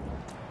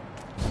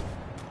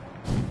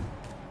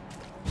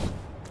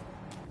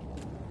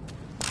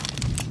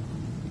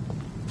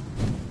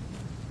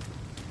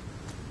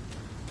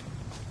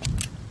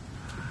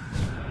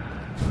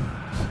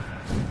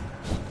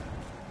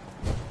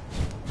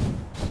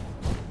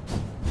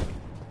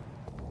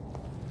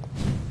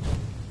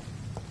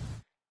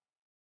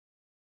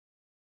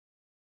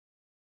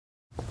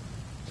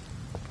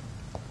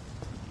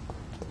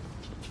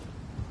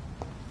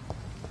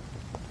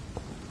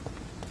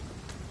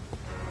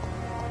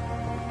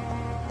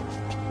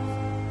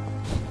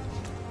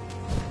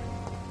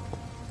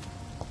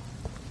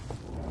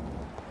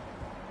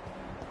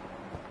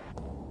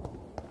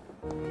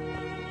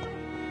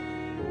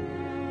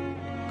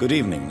 Good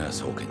evening,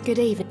 Nurse Hawkins. Good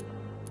evening.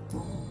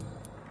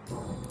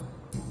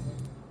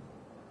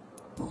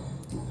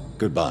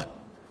 Goodbye.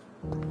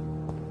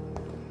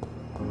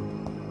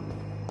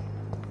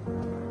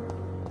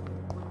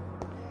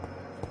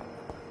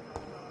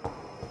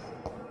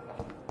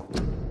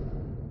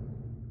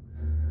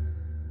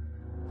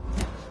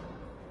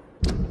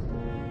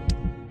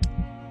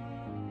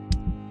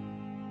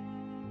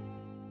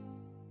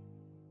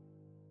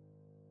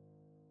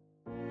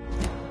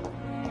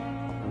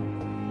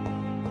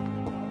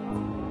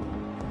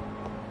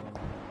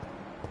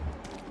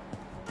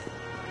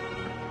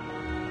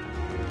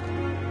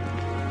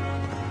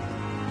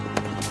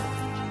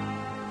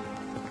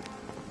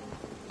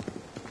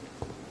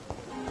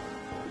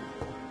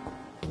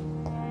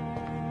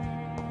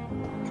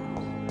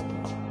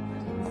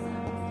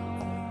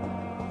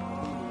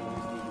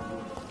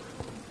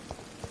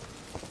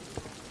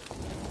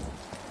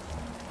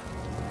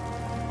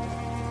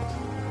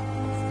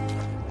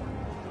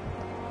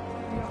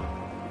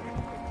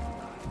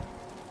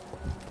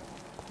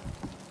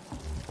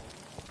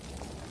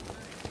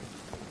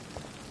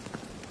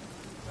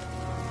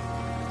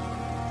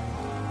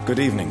 Good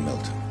evening,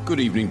 Milton.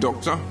 Good evening,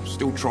 Doctor.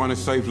 Still trying to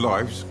save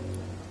lives?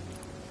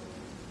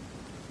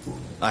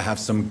 I have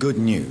some good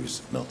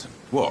news, Milton.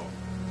 What?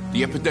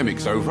 The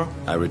epidemic's over?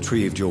 I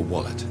retrieved your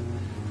wallet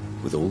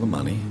with all the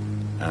money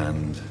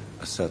and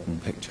a certain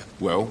picture.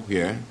 Well,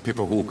 yeah,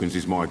 Pippa Hawkins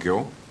is my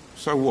girl.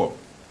 So what?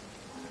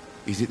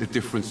 Is it the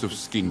difference of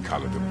skin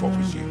colour that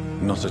bothers you?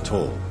 Not at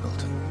all,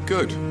 Milton.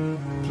 Good.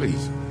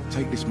 Please,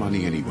 take this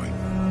money anyway.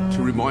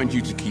 To remind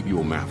you to keep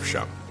your mouth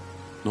shut.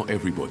 Not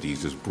everybody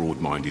is as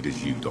broad-minded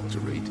as you, Dr.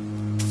 Reed.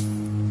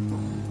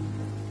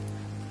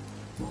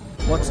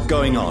 What's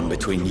going on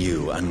between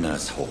you and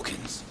Nurse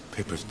Hawkins?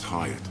 Pippa's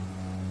tired.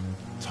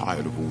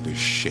 Tired of all this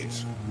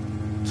shit.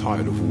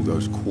 Tired of all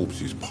those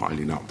corpses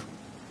piling up.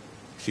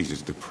 She's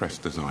as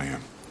depressed as I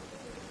am.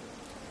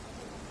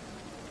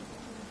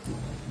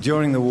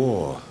 During the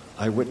war,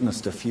 I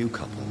witnessed a few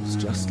couples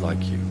just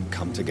like you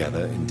come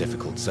together in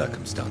difficult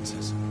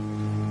circumstances.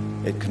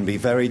 It can be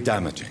very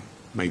damaging.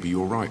 Maybe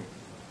you're right.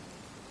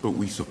 But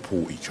we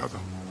support each other,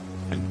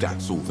 and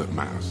that's all that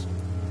matters.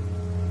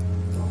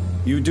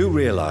 You do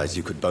realize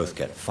you could both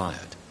get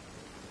fired.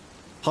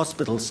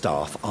 Hospital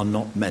staff are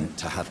not meant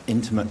to have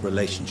intimate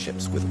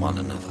relationships with one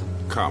another.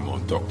 Come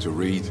on, Dr.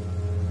 Reed.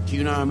 Do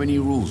you know how many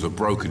rules are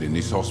broken in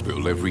this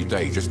hospital every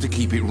day just to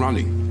keep it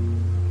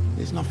running?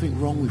 There's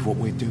nothing wrong with what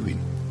we're doing.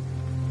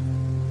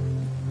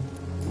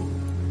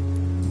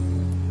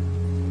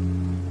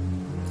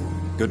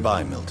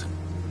 Goodbye, Milton.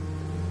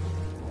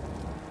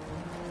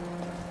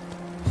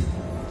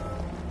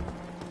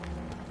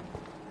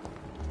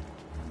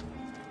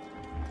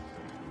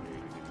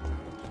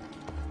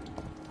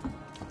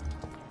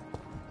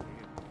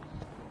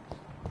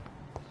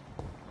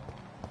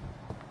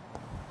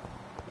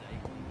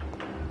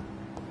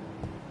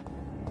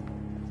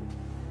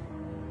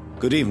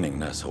 Good evening,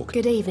 Nurse Hawkins.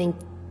 Good evening.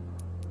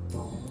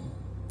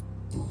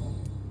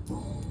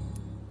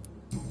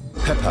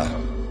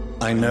 Pippa,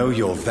 I know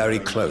you're very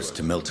close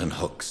to Milton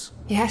Hooks.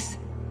 Yes?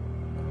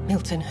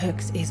 Milton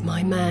Hooks is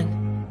my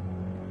man.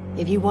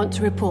 If you want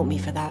to report me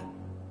for that,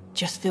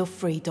 just feel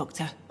free,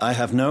 Doctor. I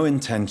have no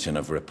intention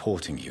of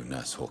reporting you,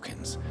 Nurse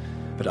Hawkins.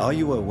 But are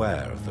you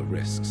aware of the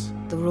risks?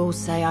 The rules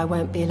say I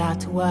won't be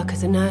allowed to work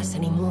as a nurse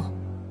anymore.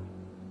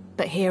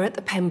 But here at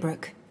the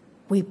Pembroke,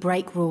 we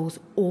break rules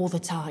all the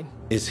time.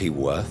 Is he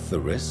worth the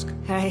risk?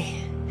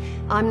 Hey,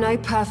 I'm no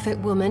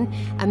perfect woman,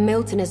 and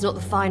Milton is not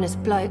the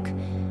finest bloke.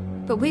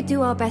 But we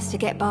do our best to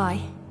get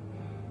by.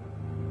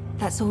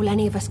 That's all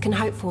any of us can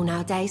hope for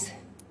nowadays.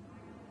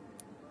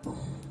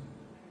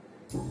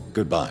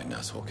 Goodbye,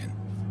 Nurse Hawkins.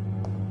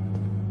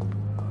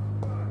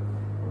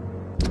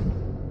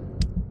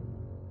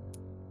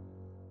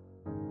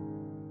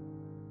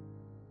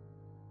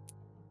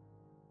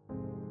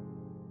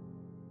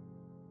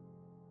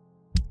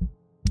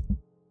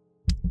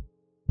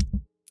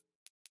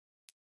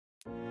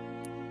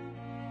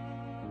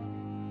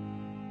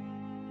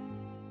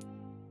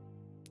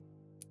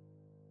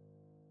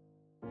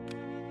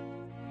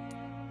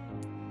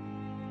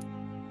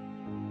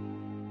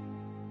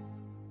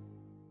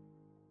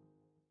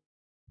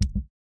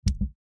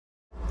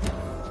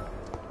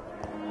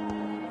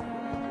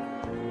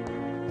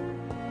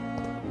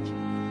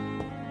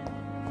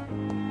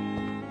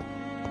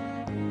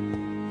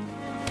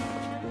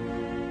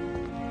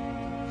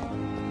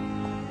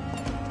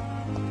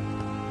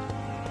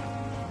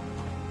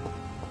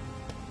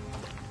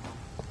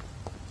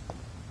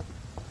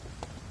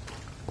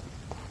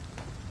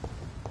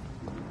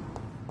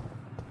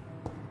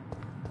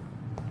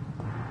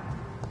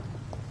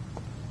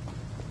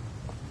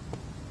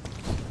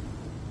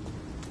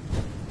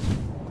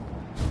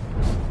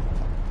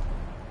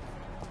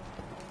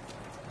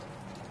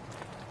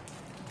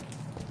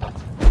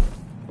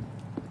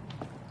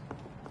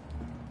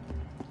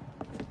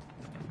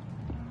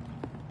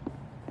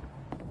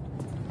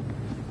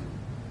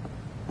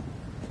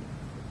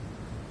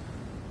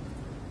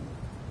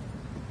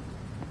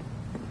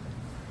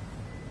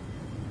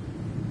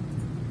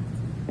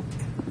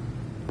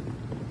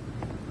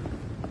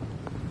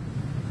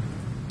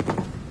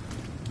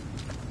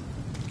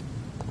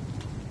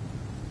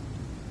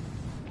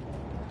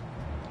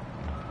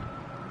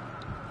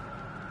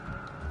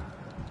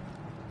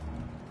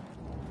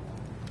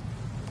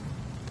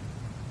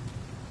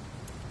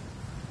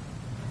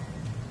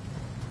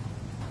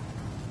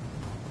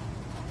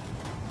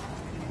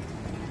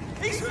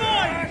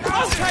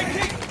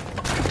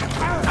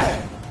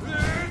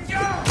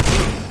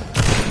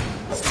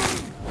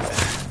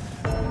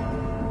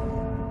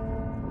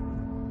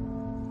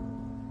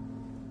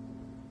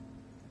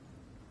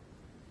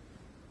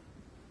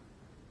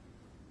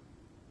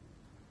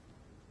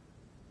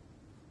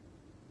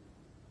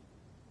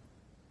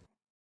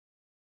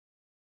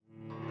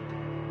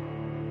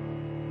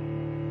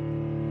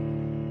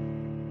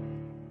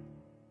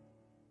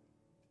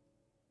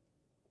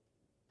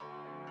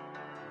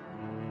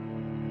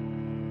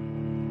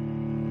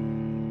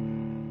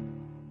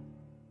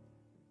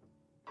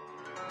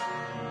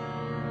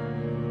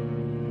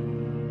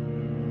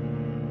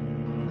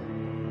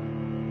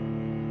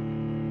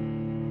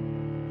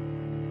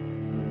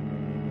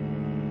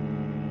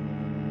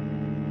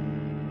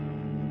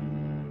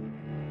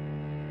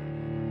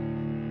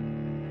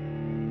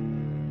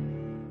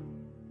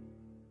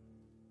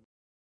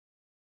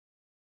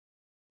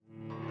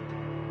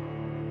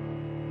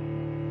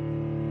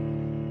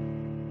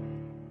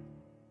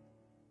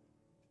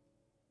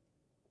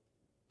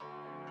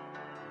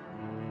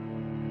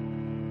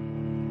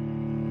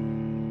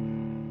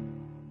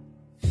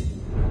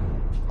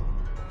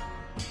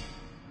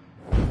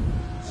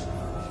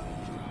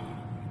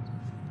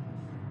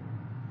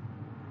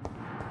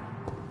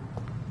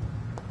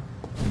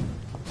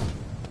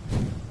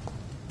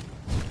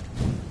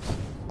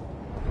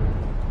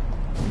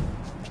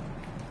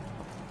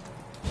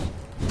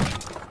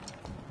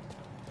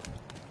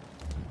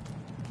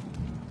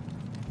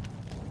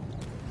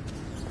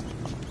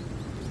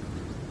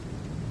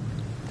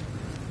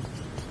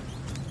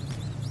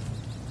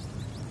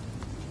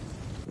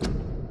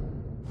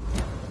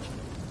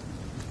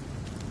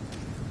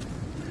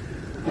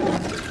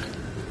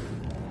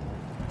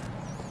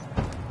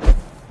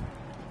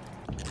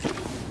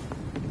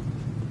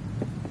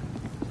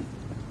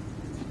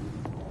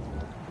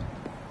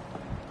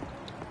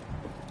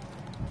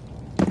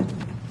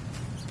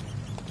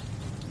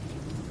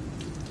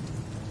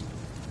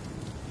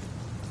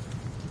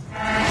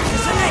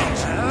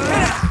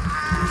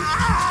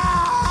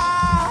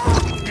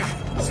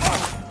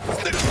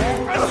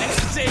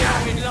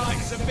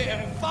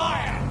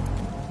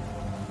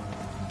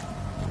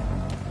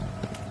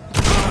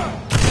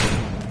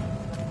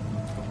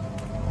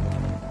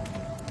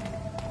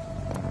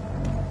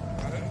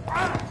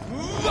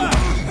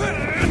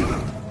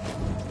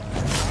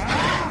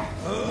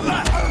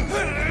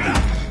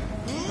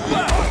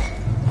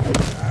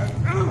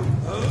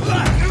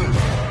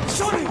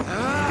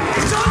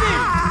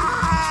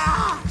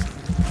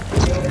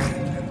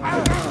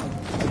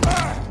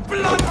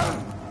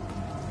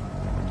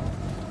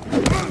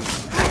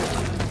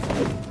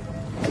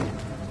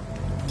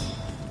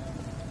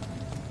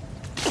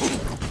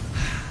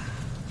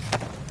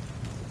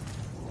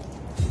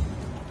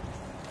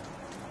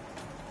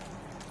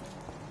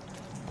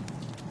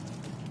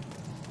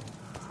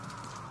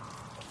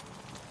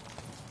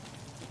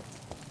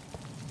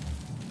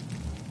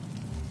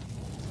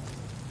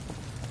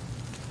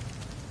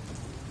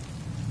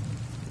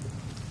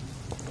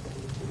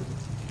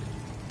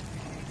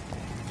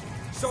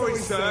 Sorry,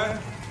 sir.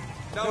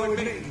 No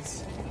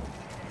admittance.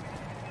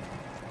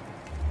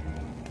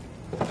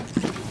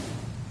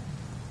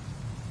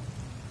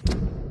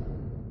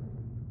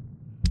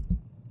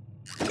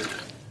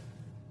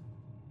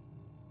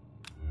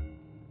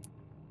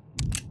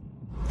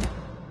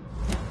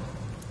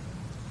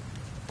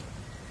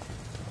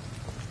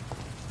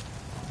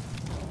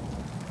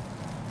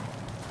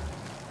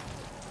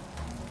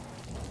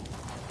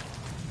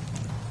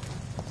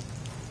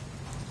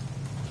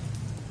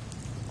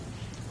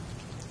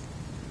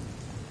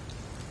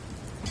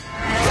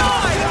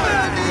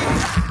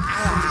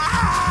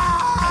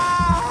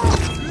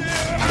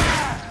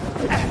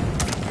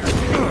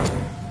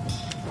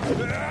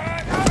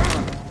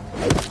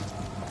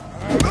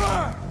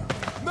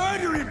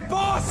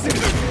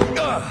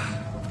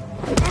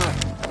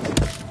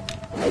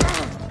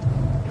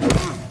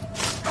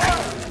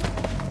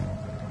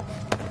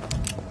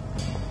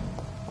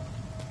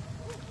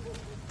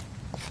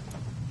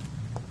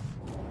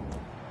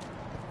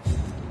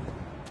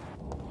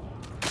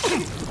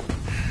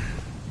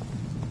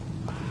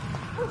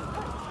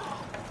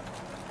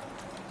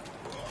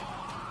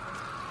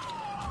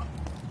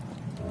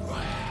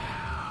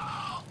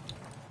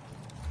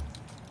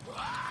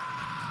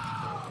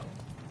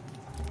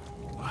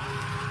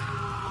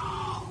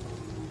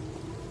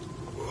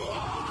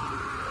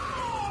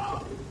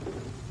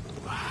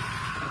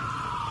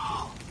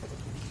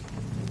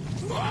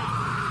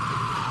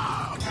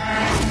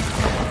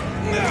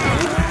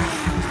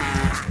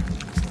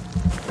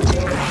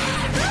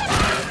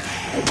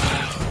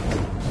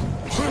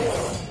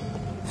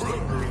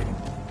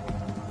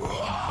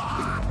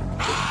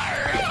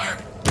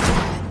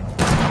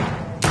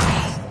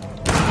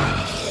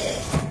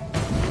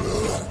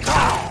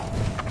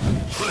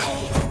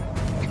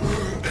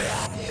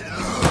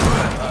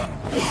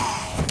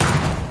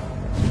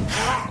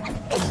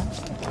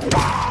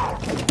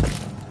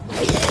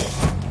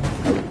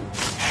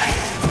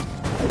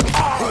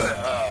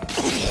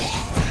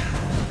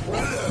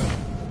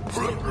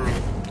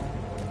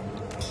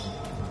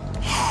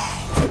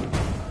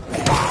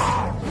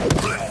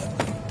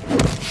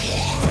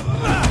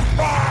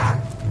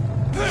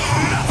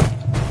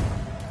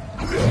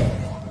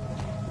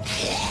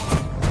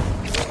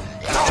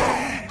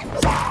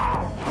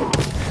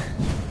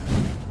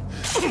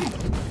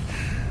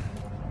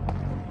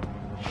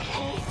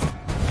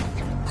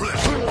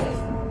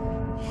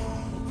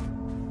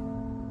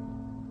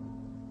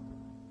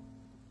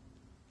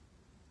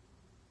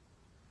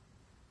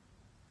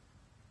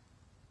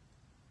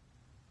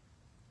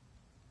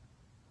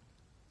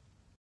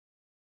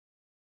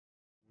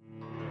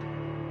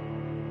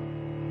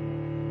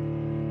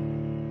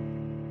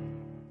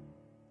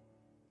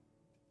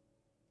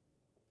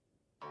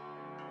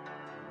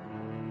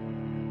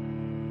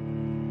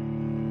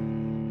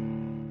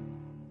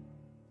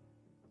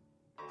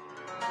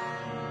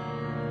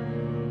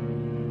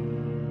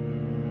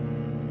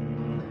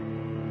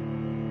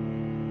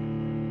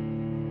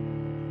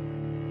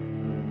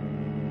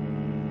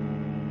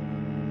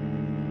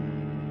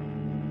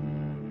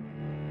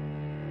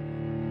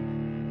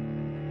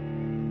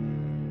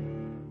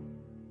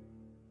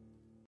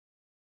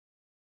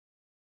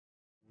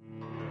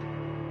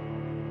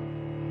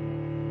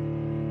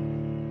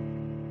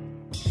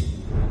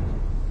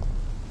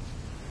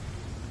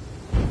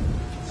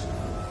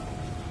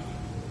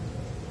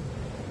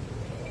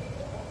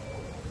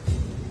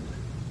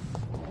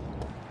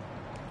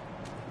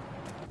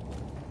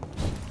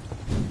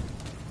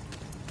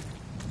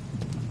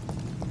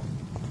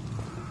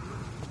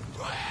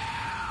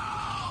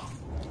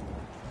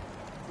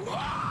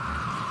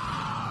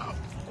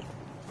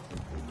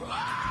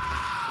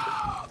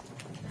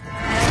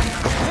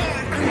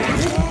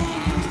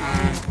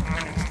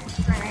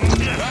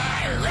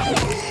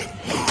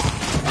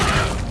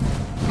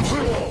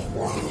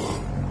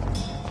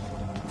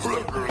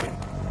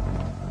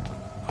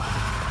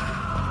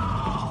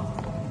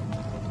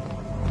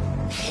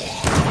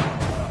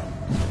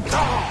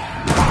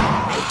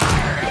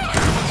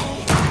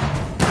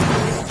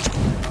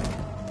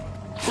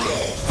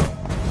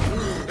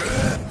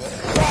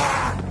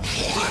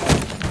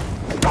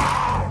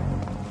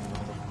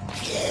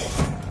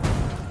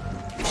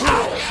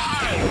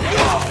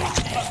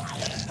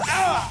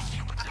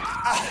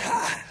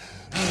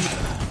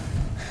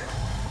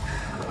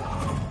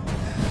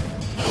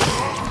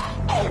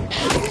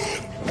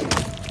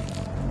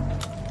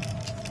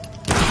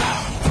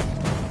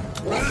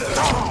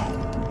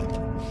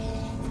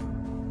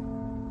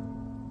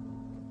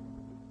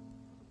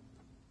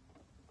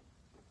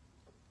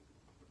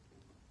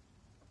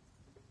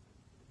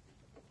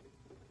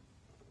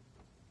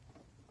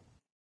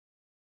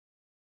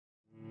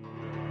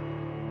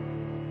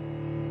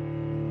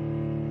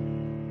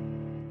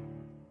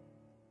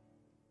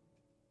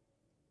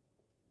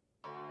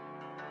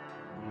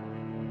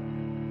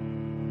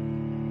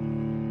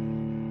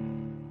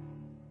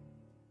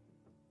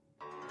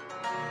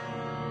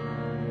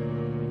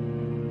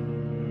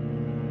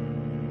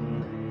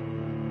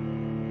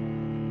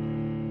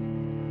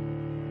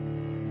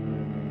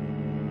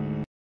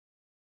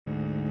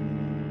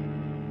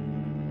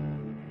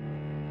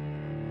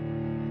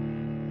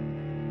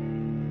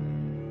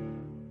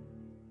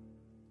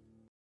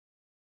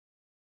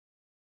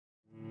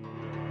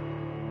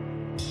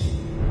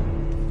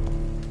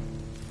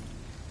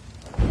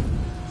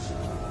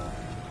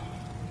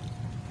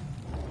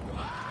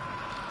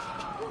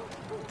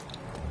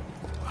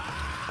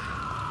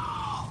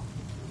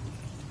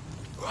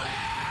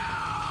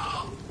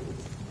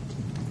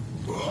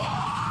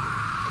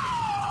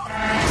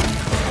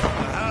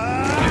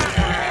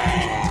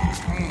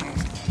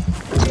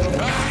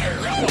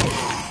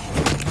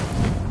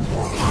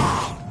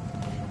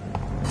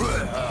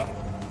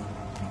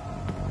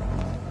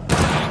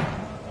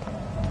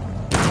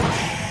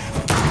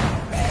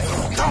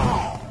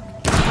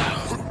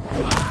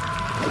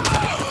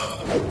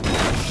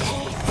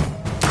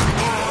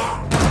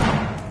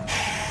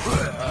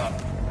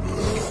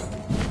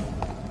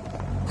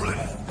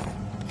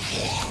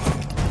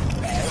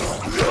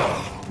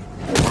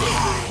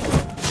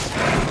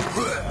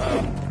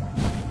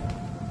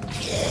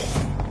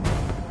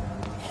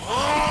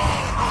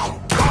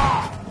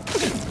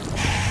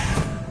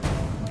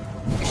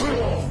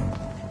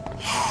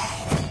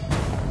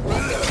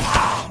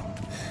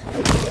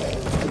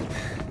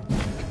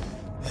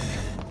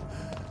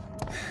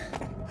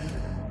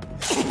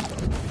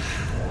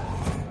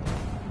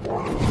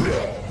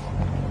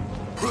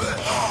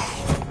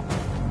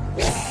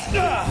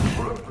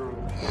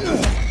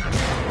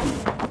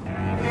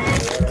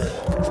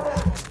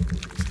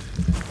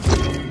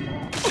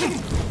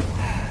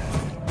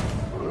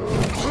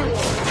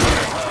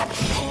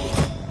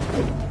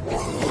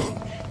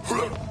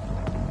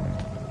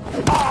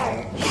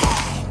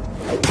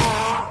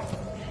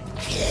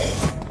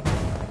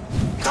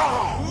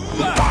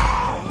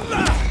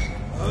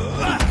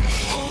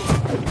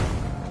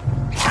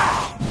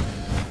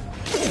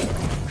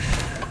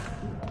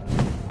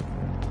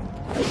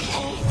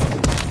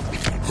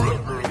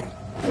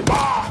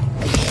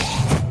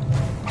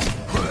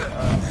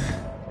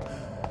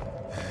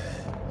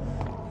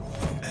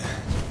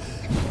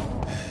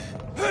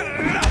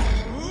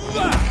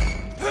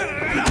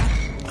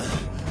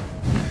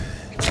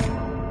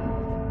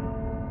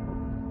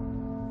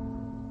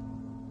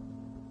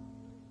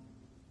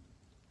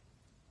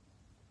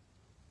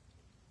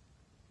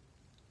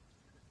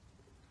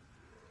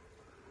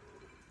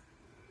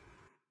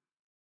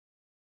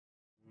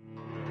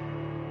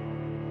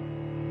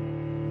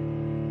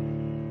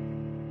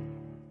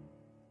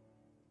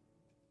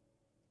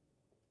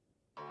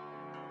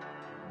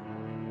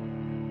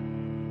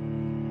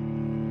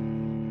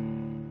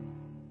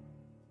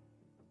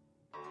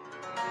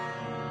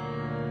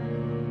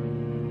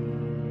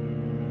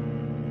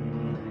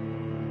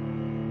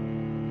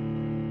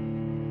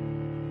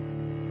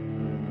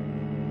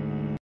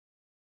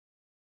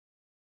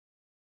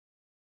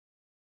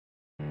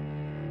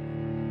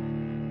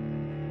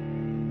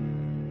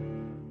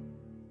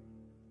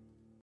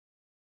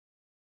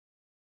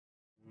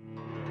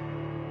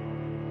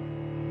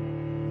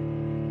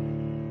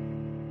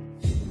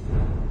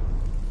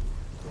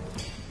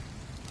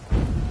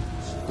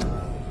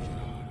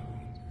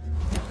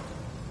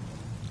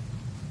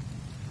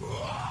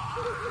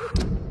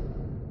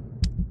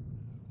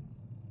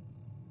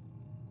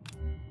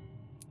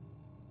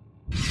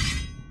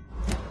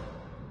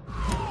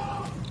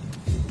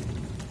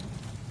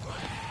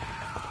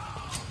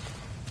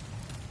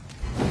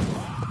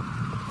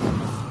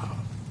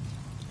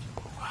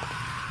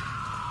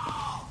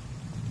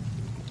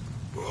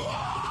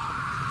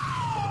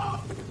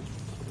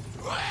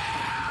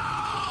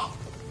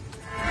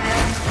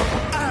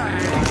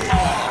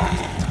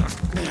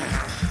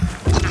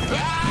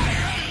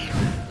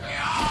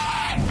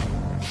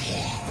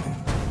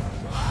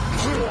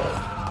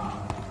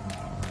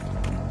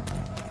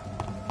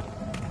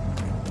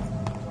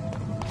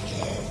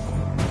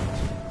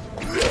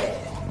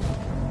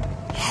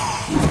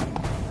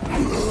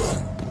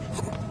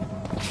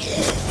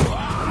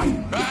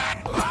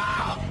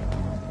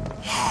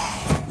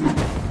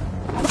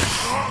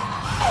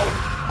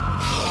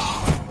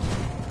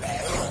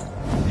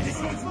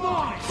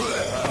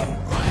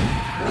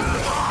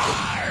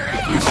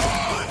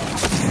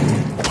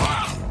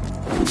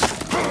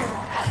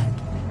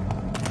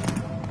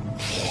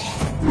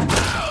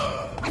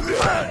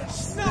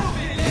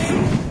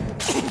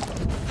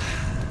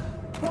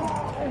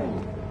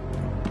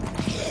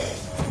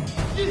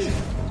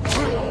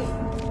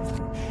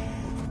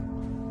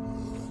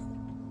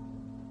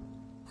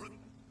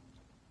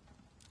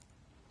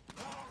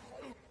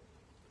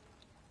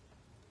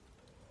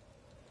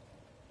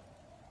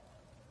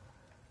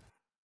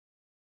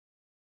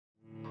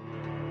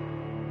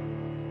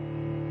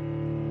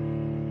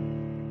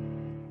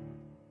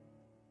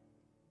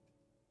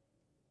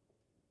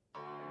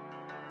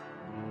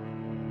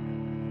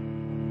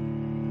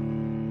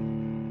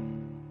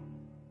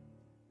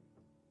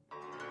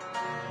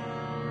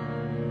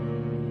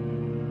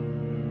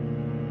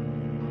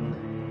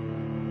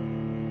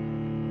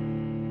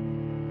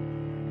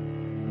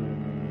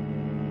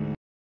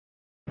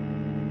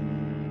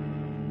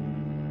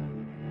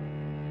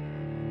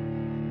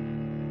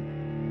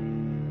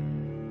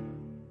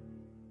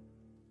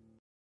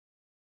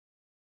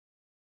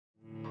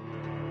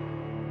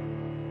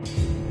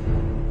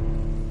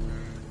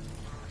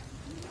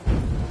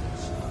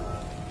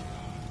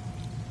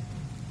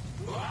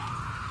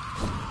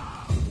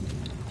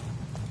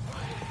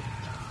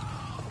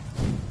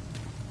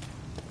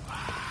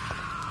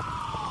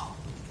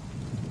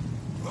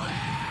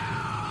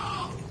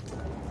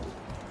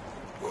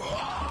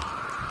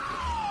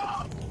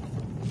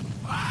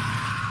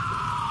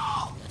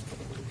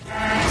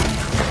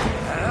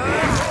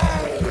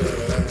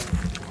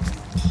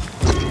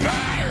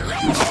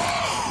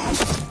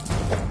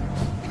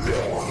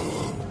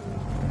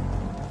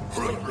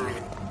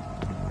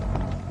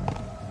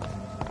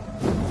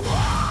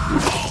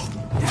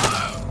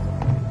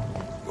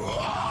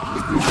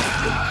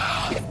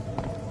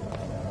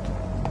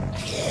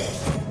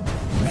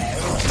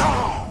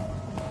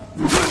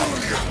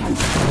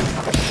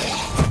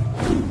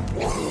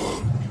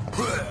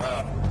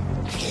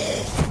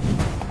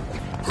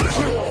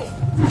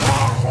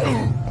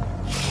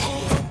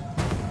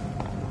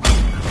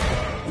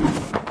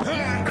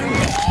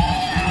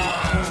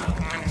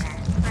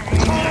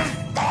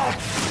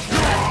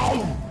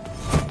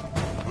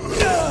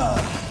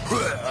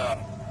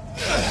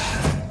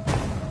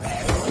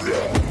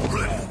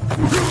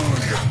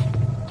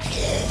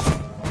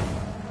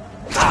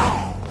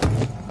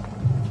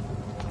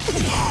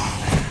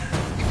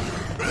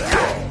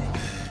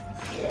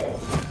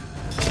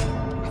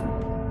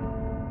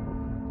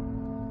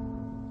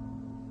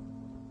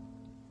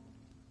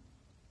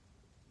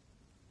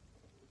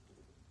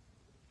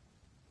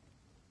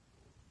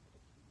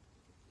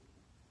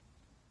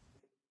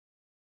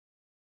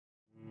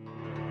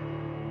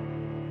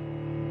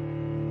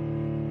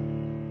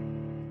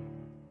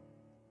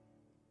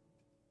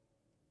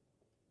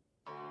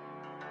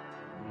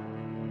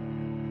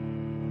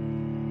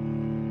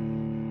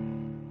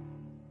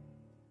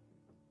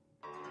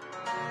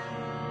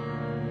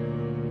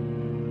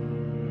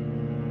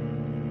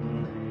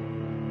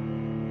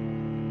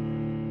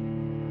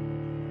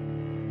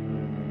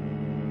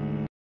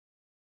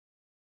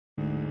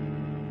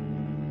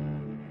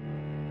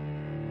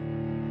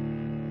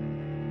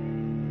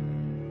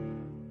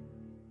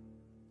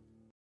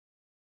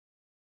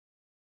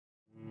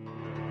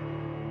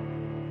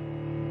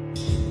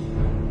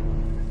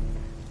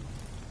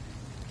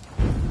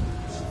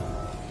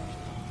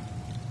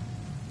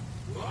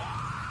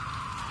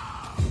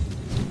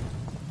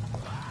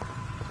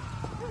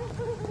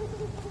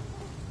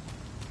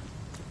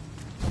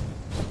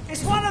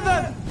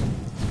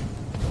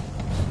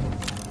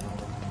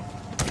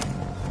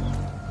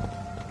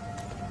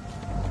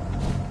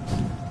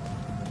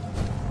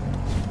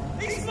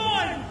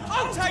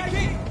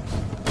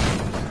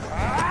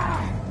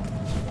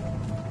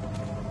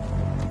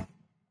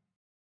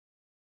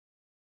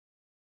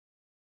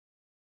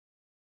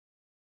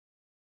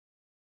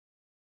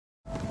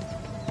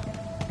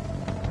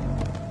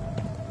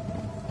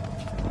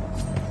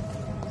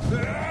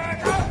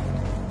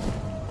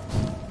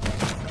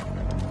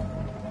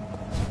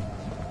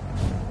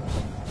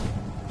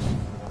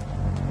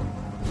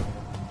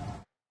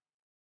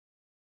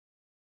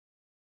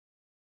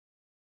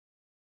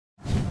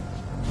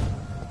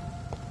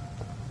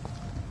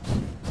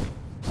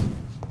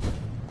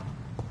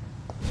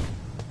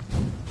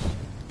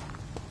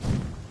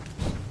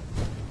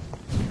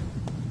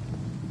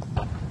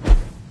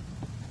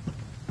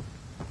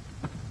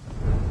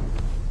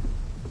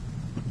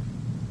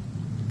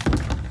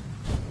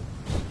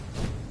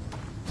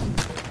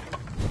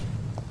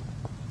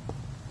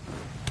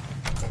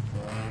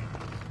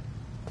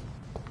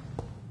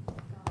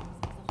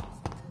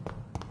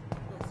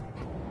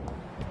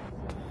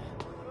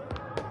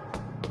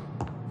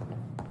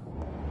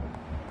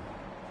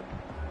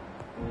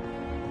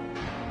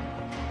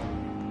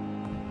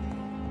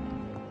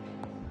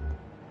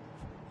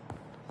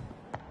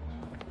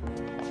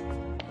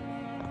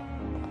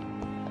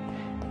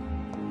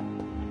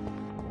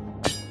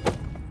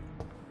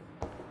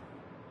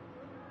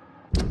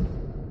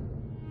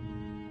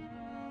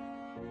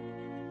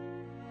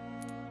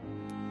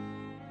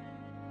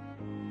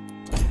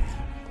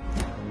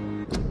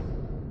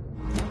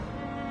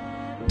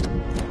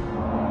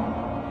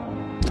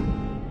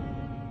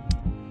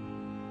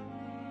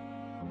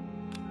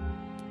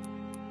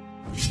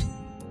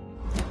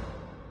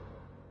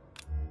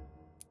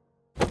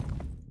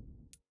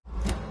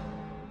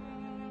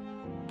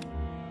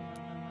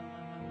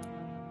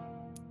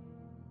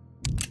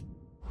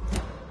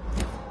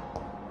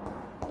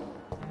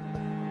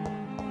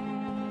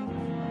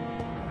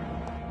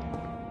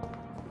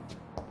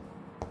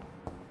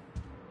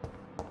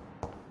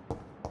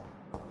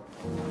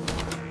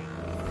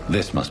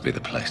 This must be the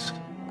place.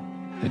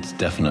 It's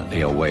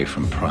definitely away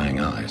from prying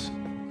eyes.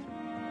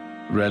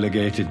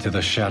 Relegated to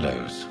the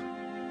shadows.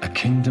 A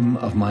kingdom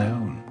of my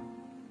own.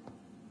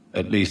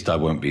 At least I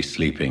won't be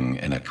sleeping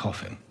in a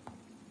coffin.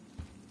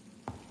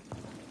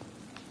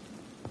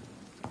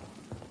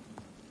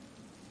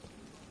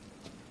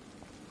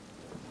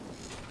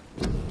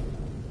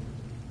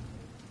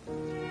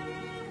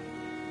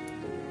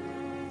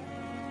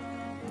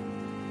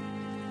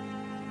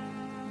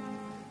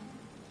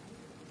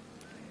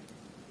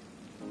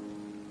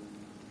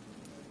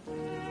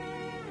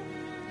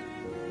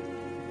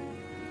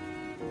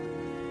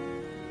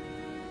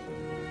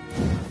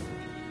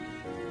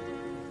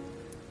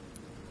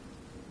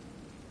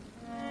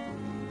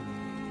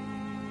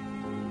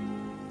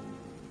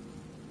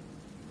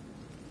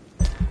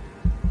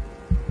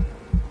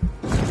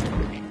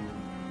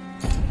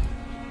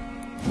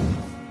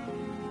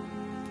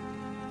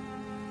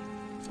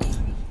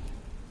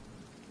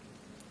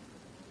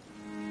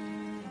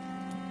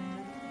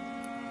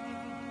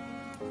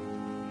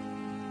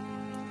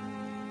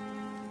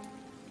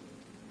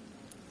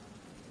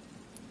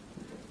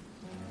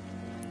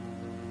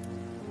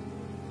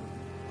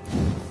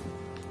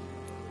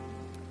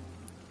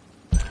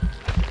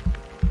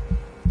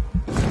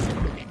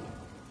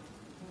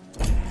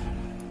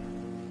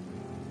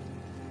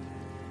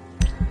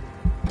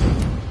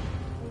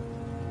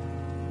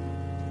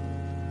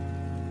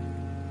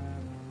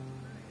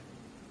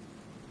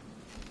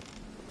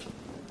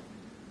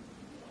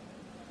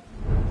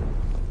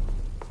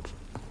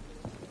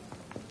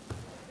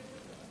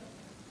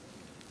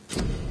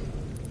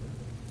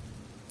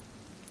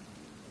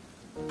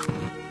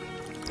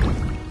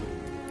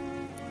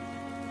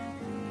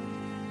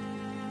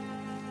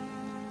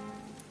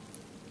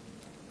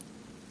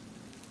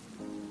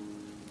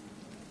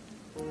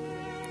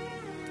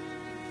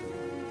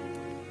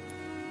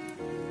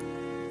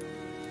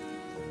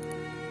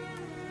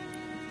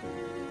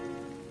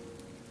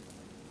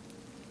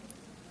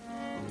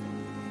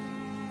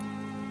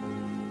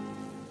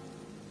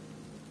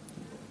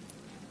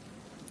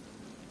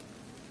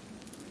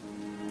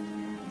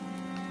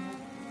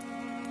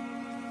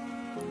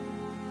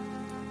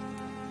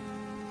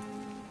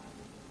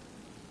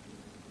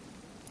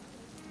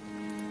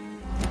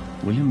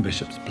 William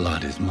Bishop's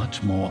blood is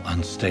much more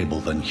unstable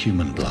than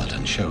human blood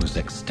and shows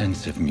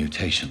extensive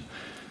mutation.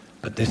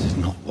 But this is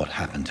not what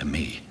happened to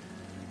me.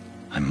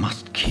 I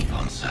must keep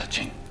on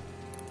searching.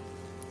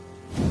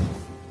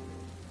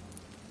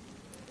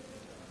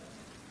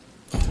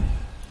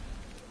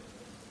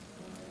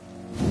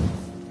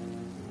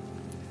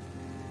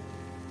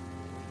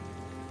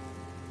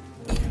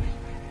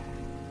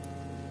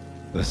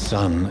 The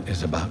sun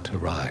is about to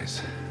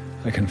rise.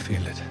 I can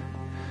feel it.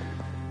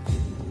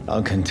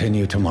 I'll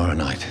continue tomorrow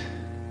night.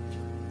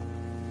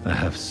 I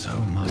have so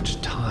much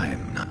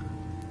time now.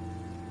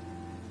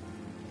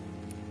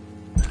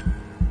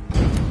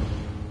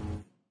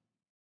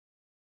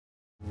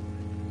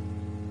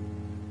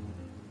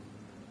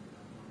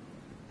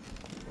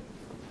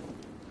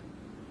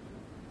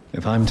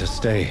 If I'm to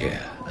stay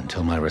here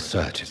until my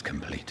research is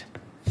complete.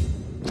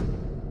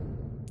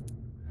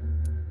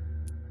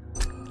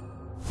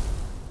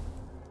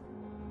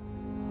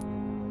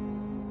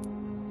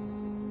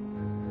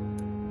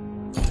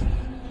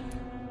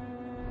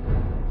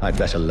 I'd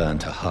better learn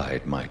to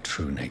hide my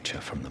true nature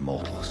from the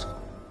mortals.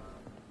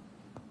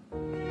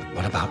 But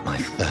what about my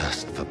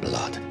thirst for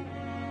blood?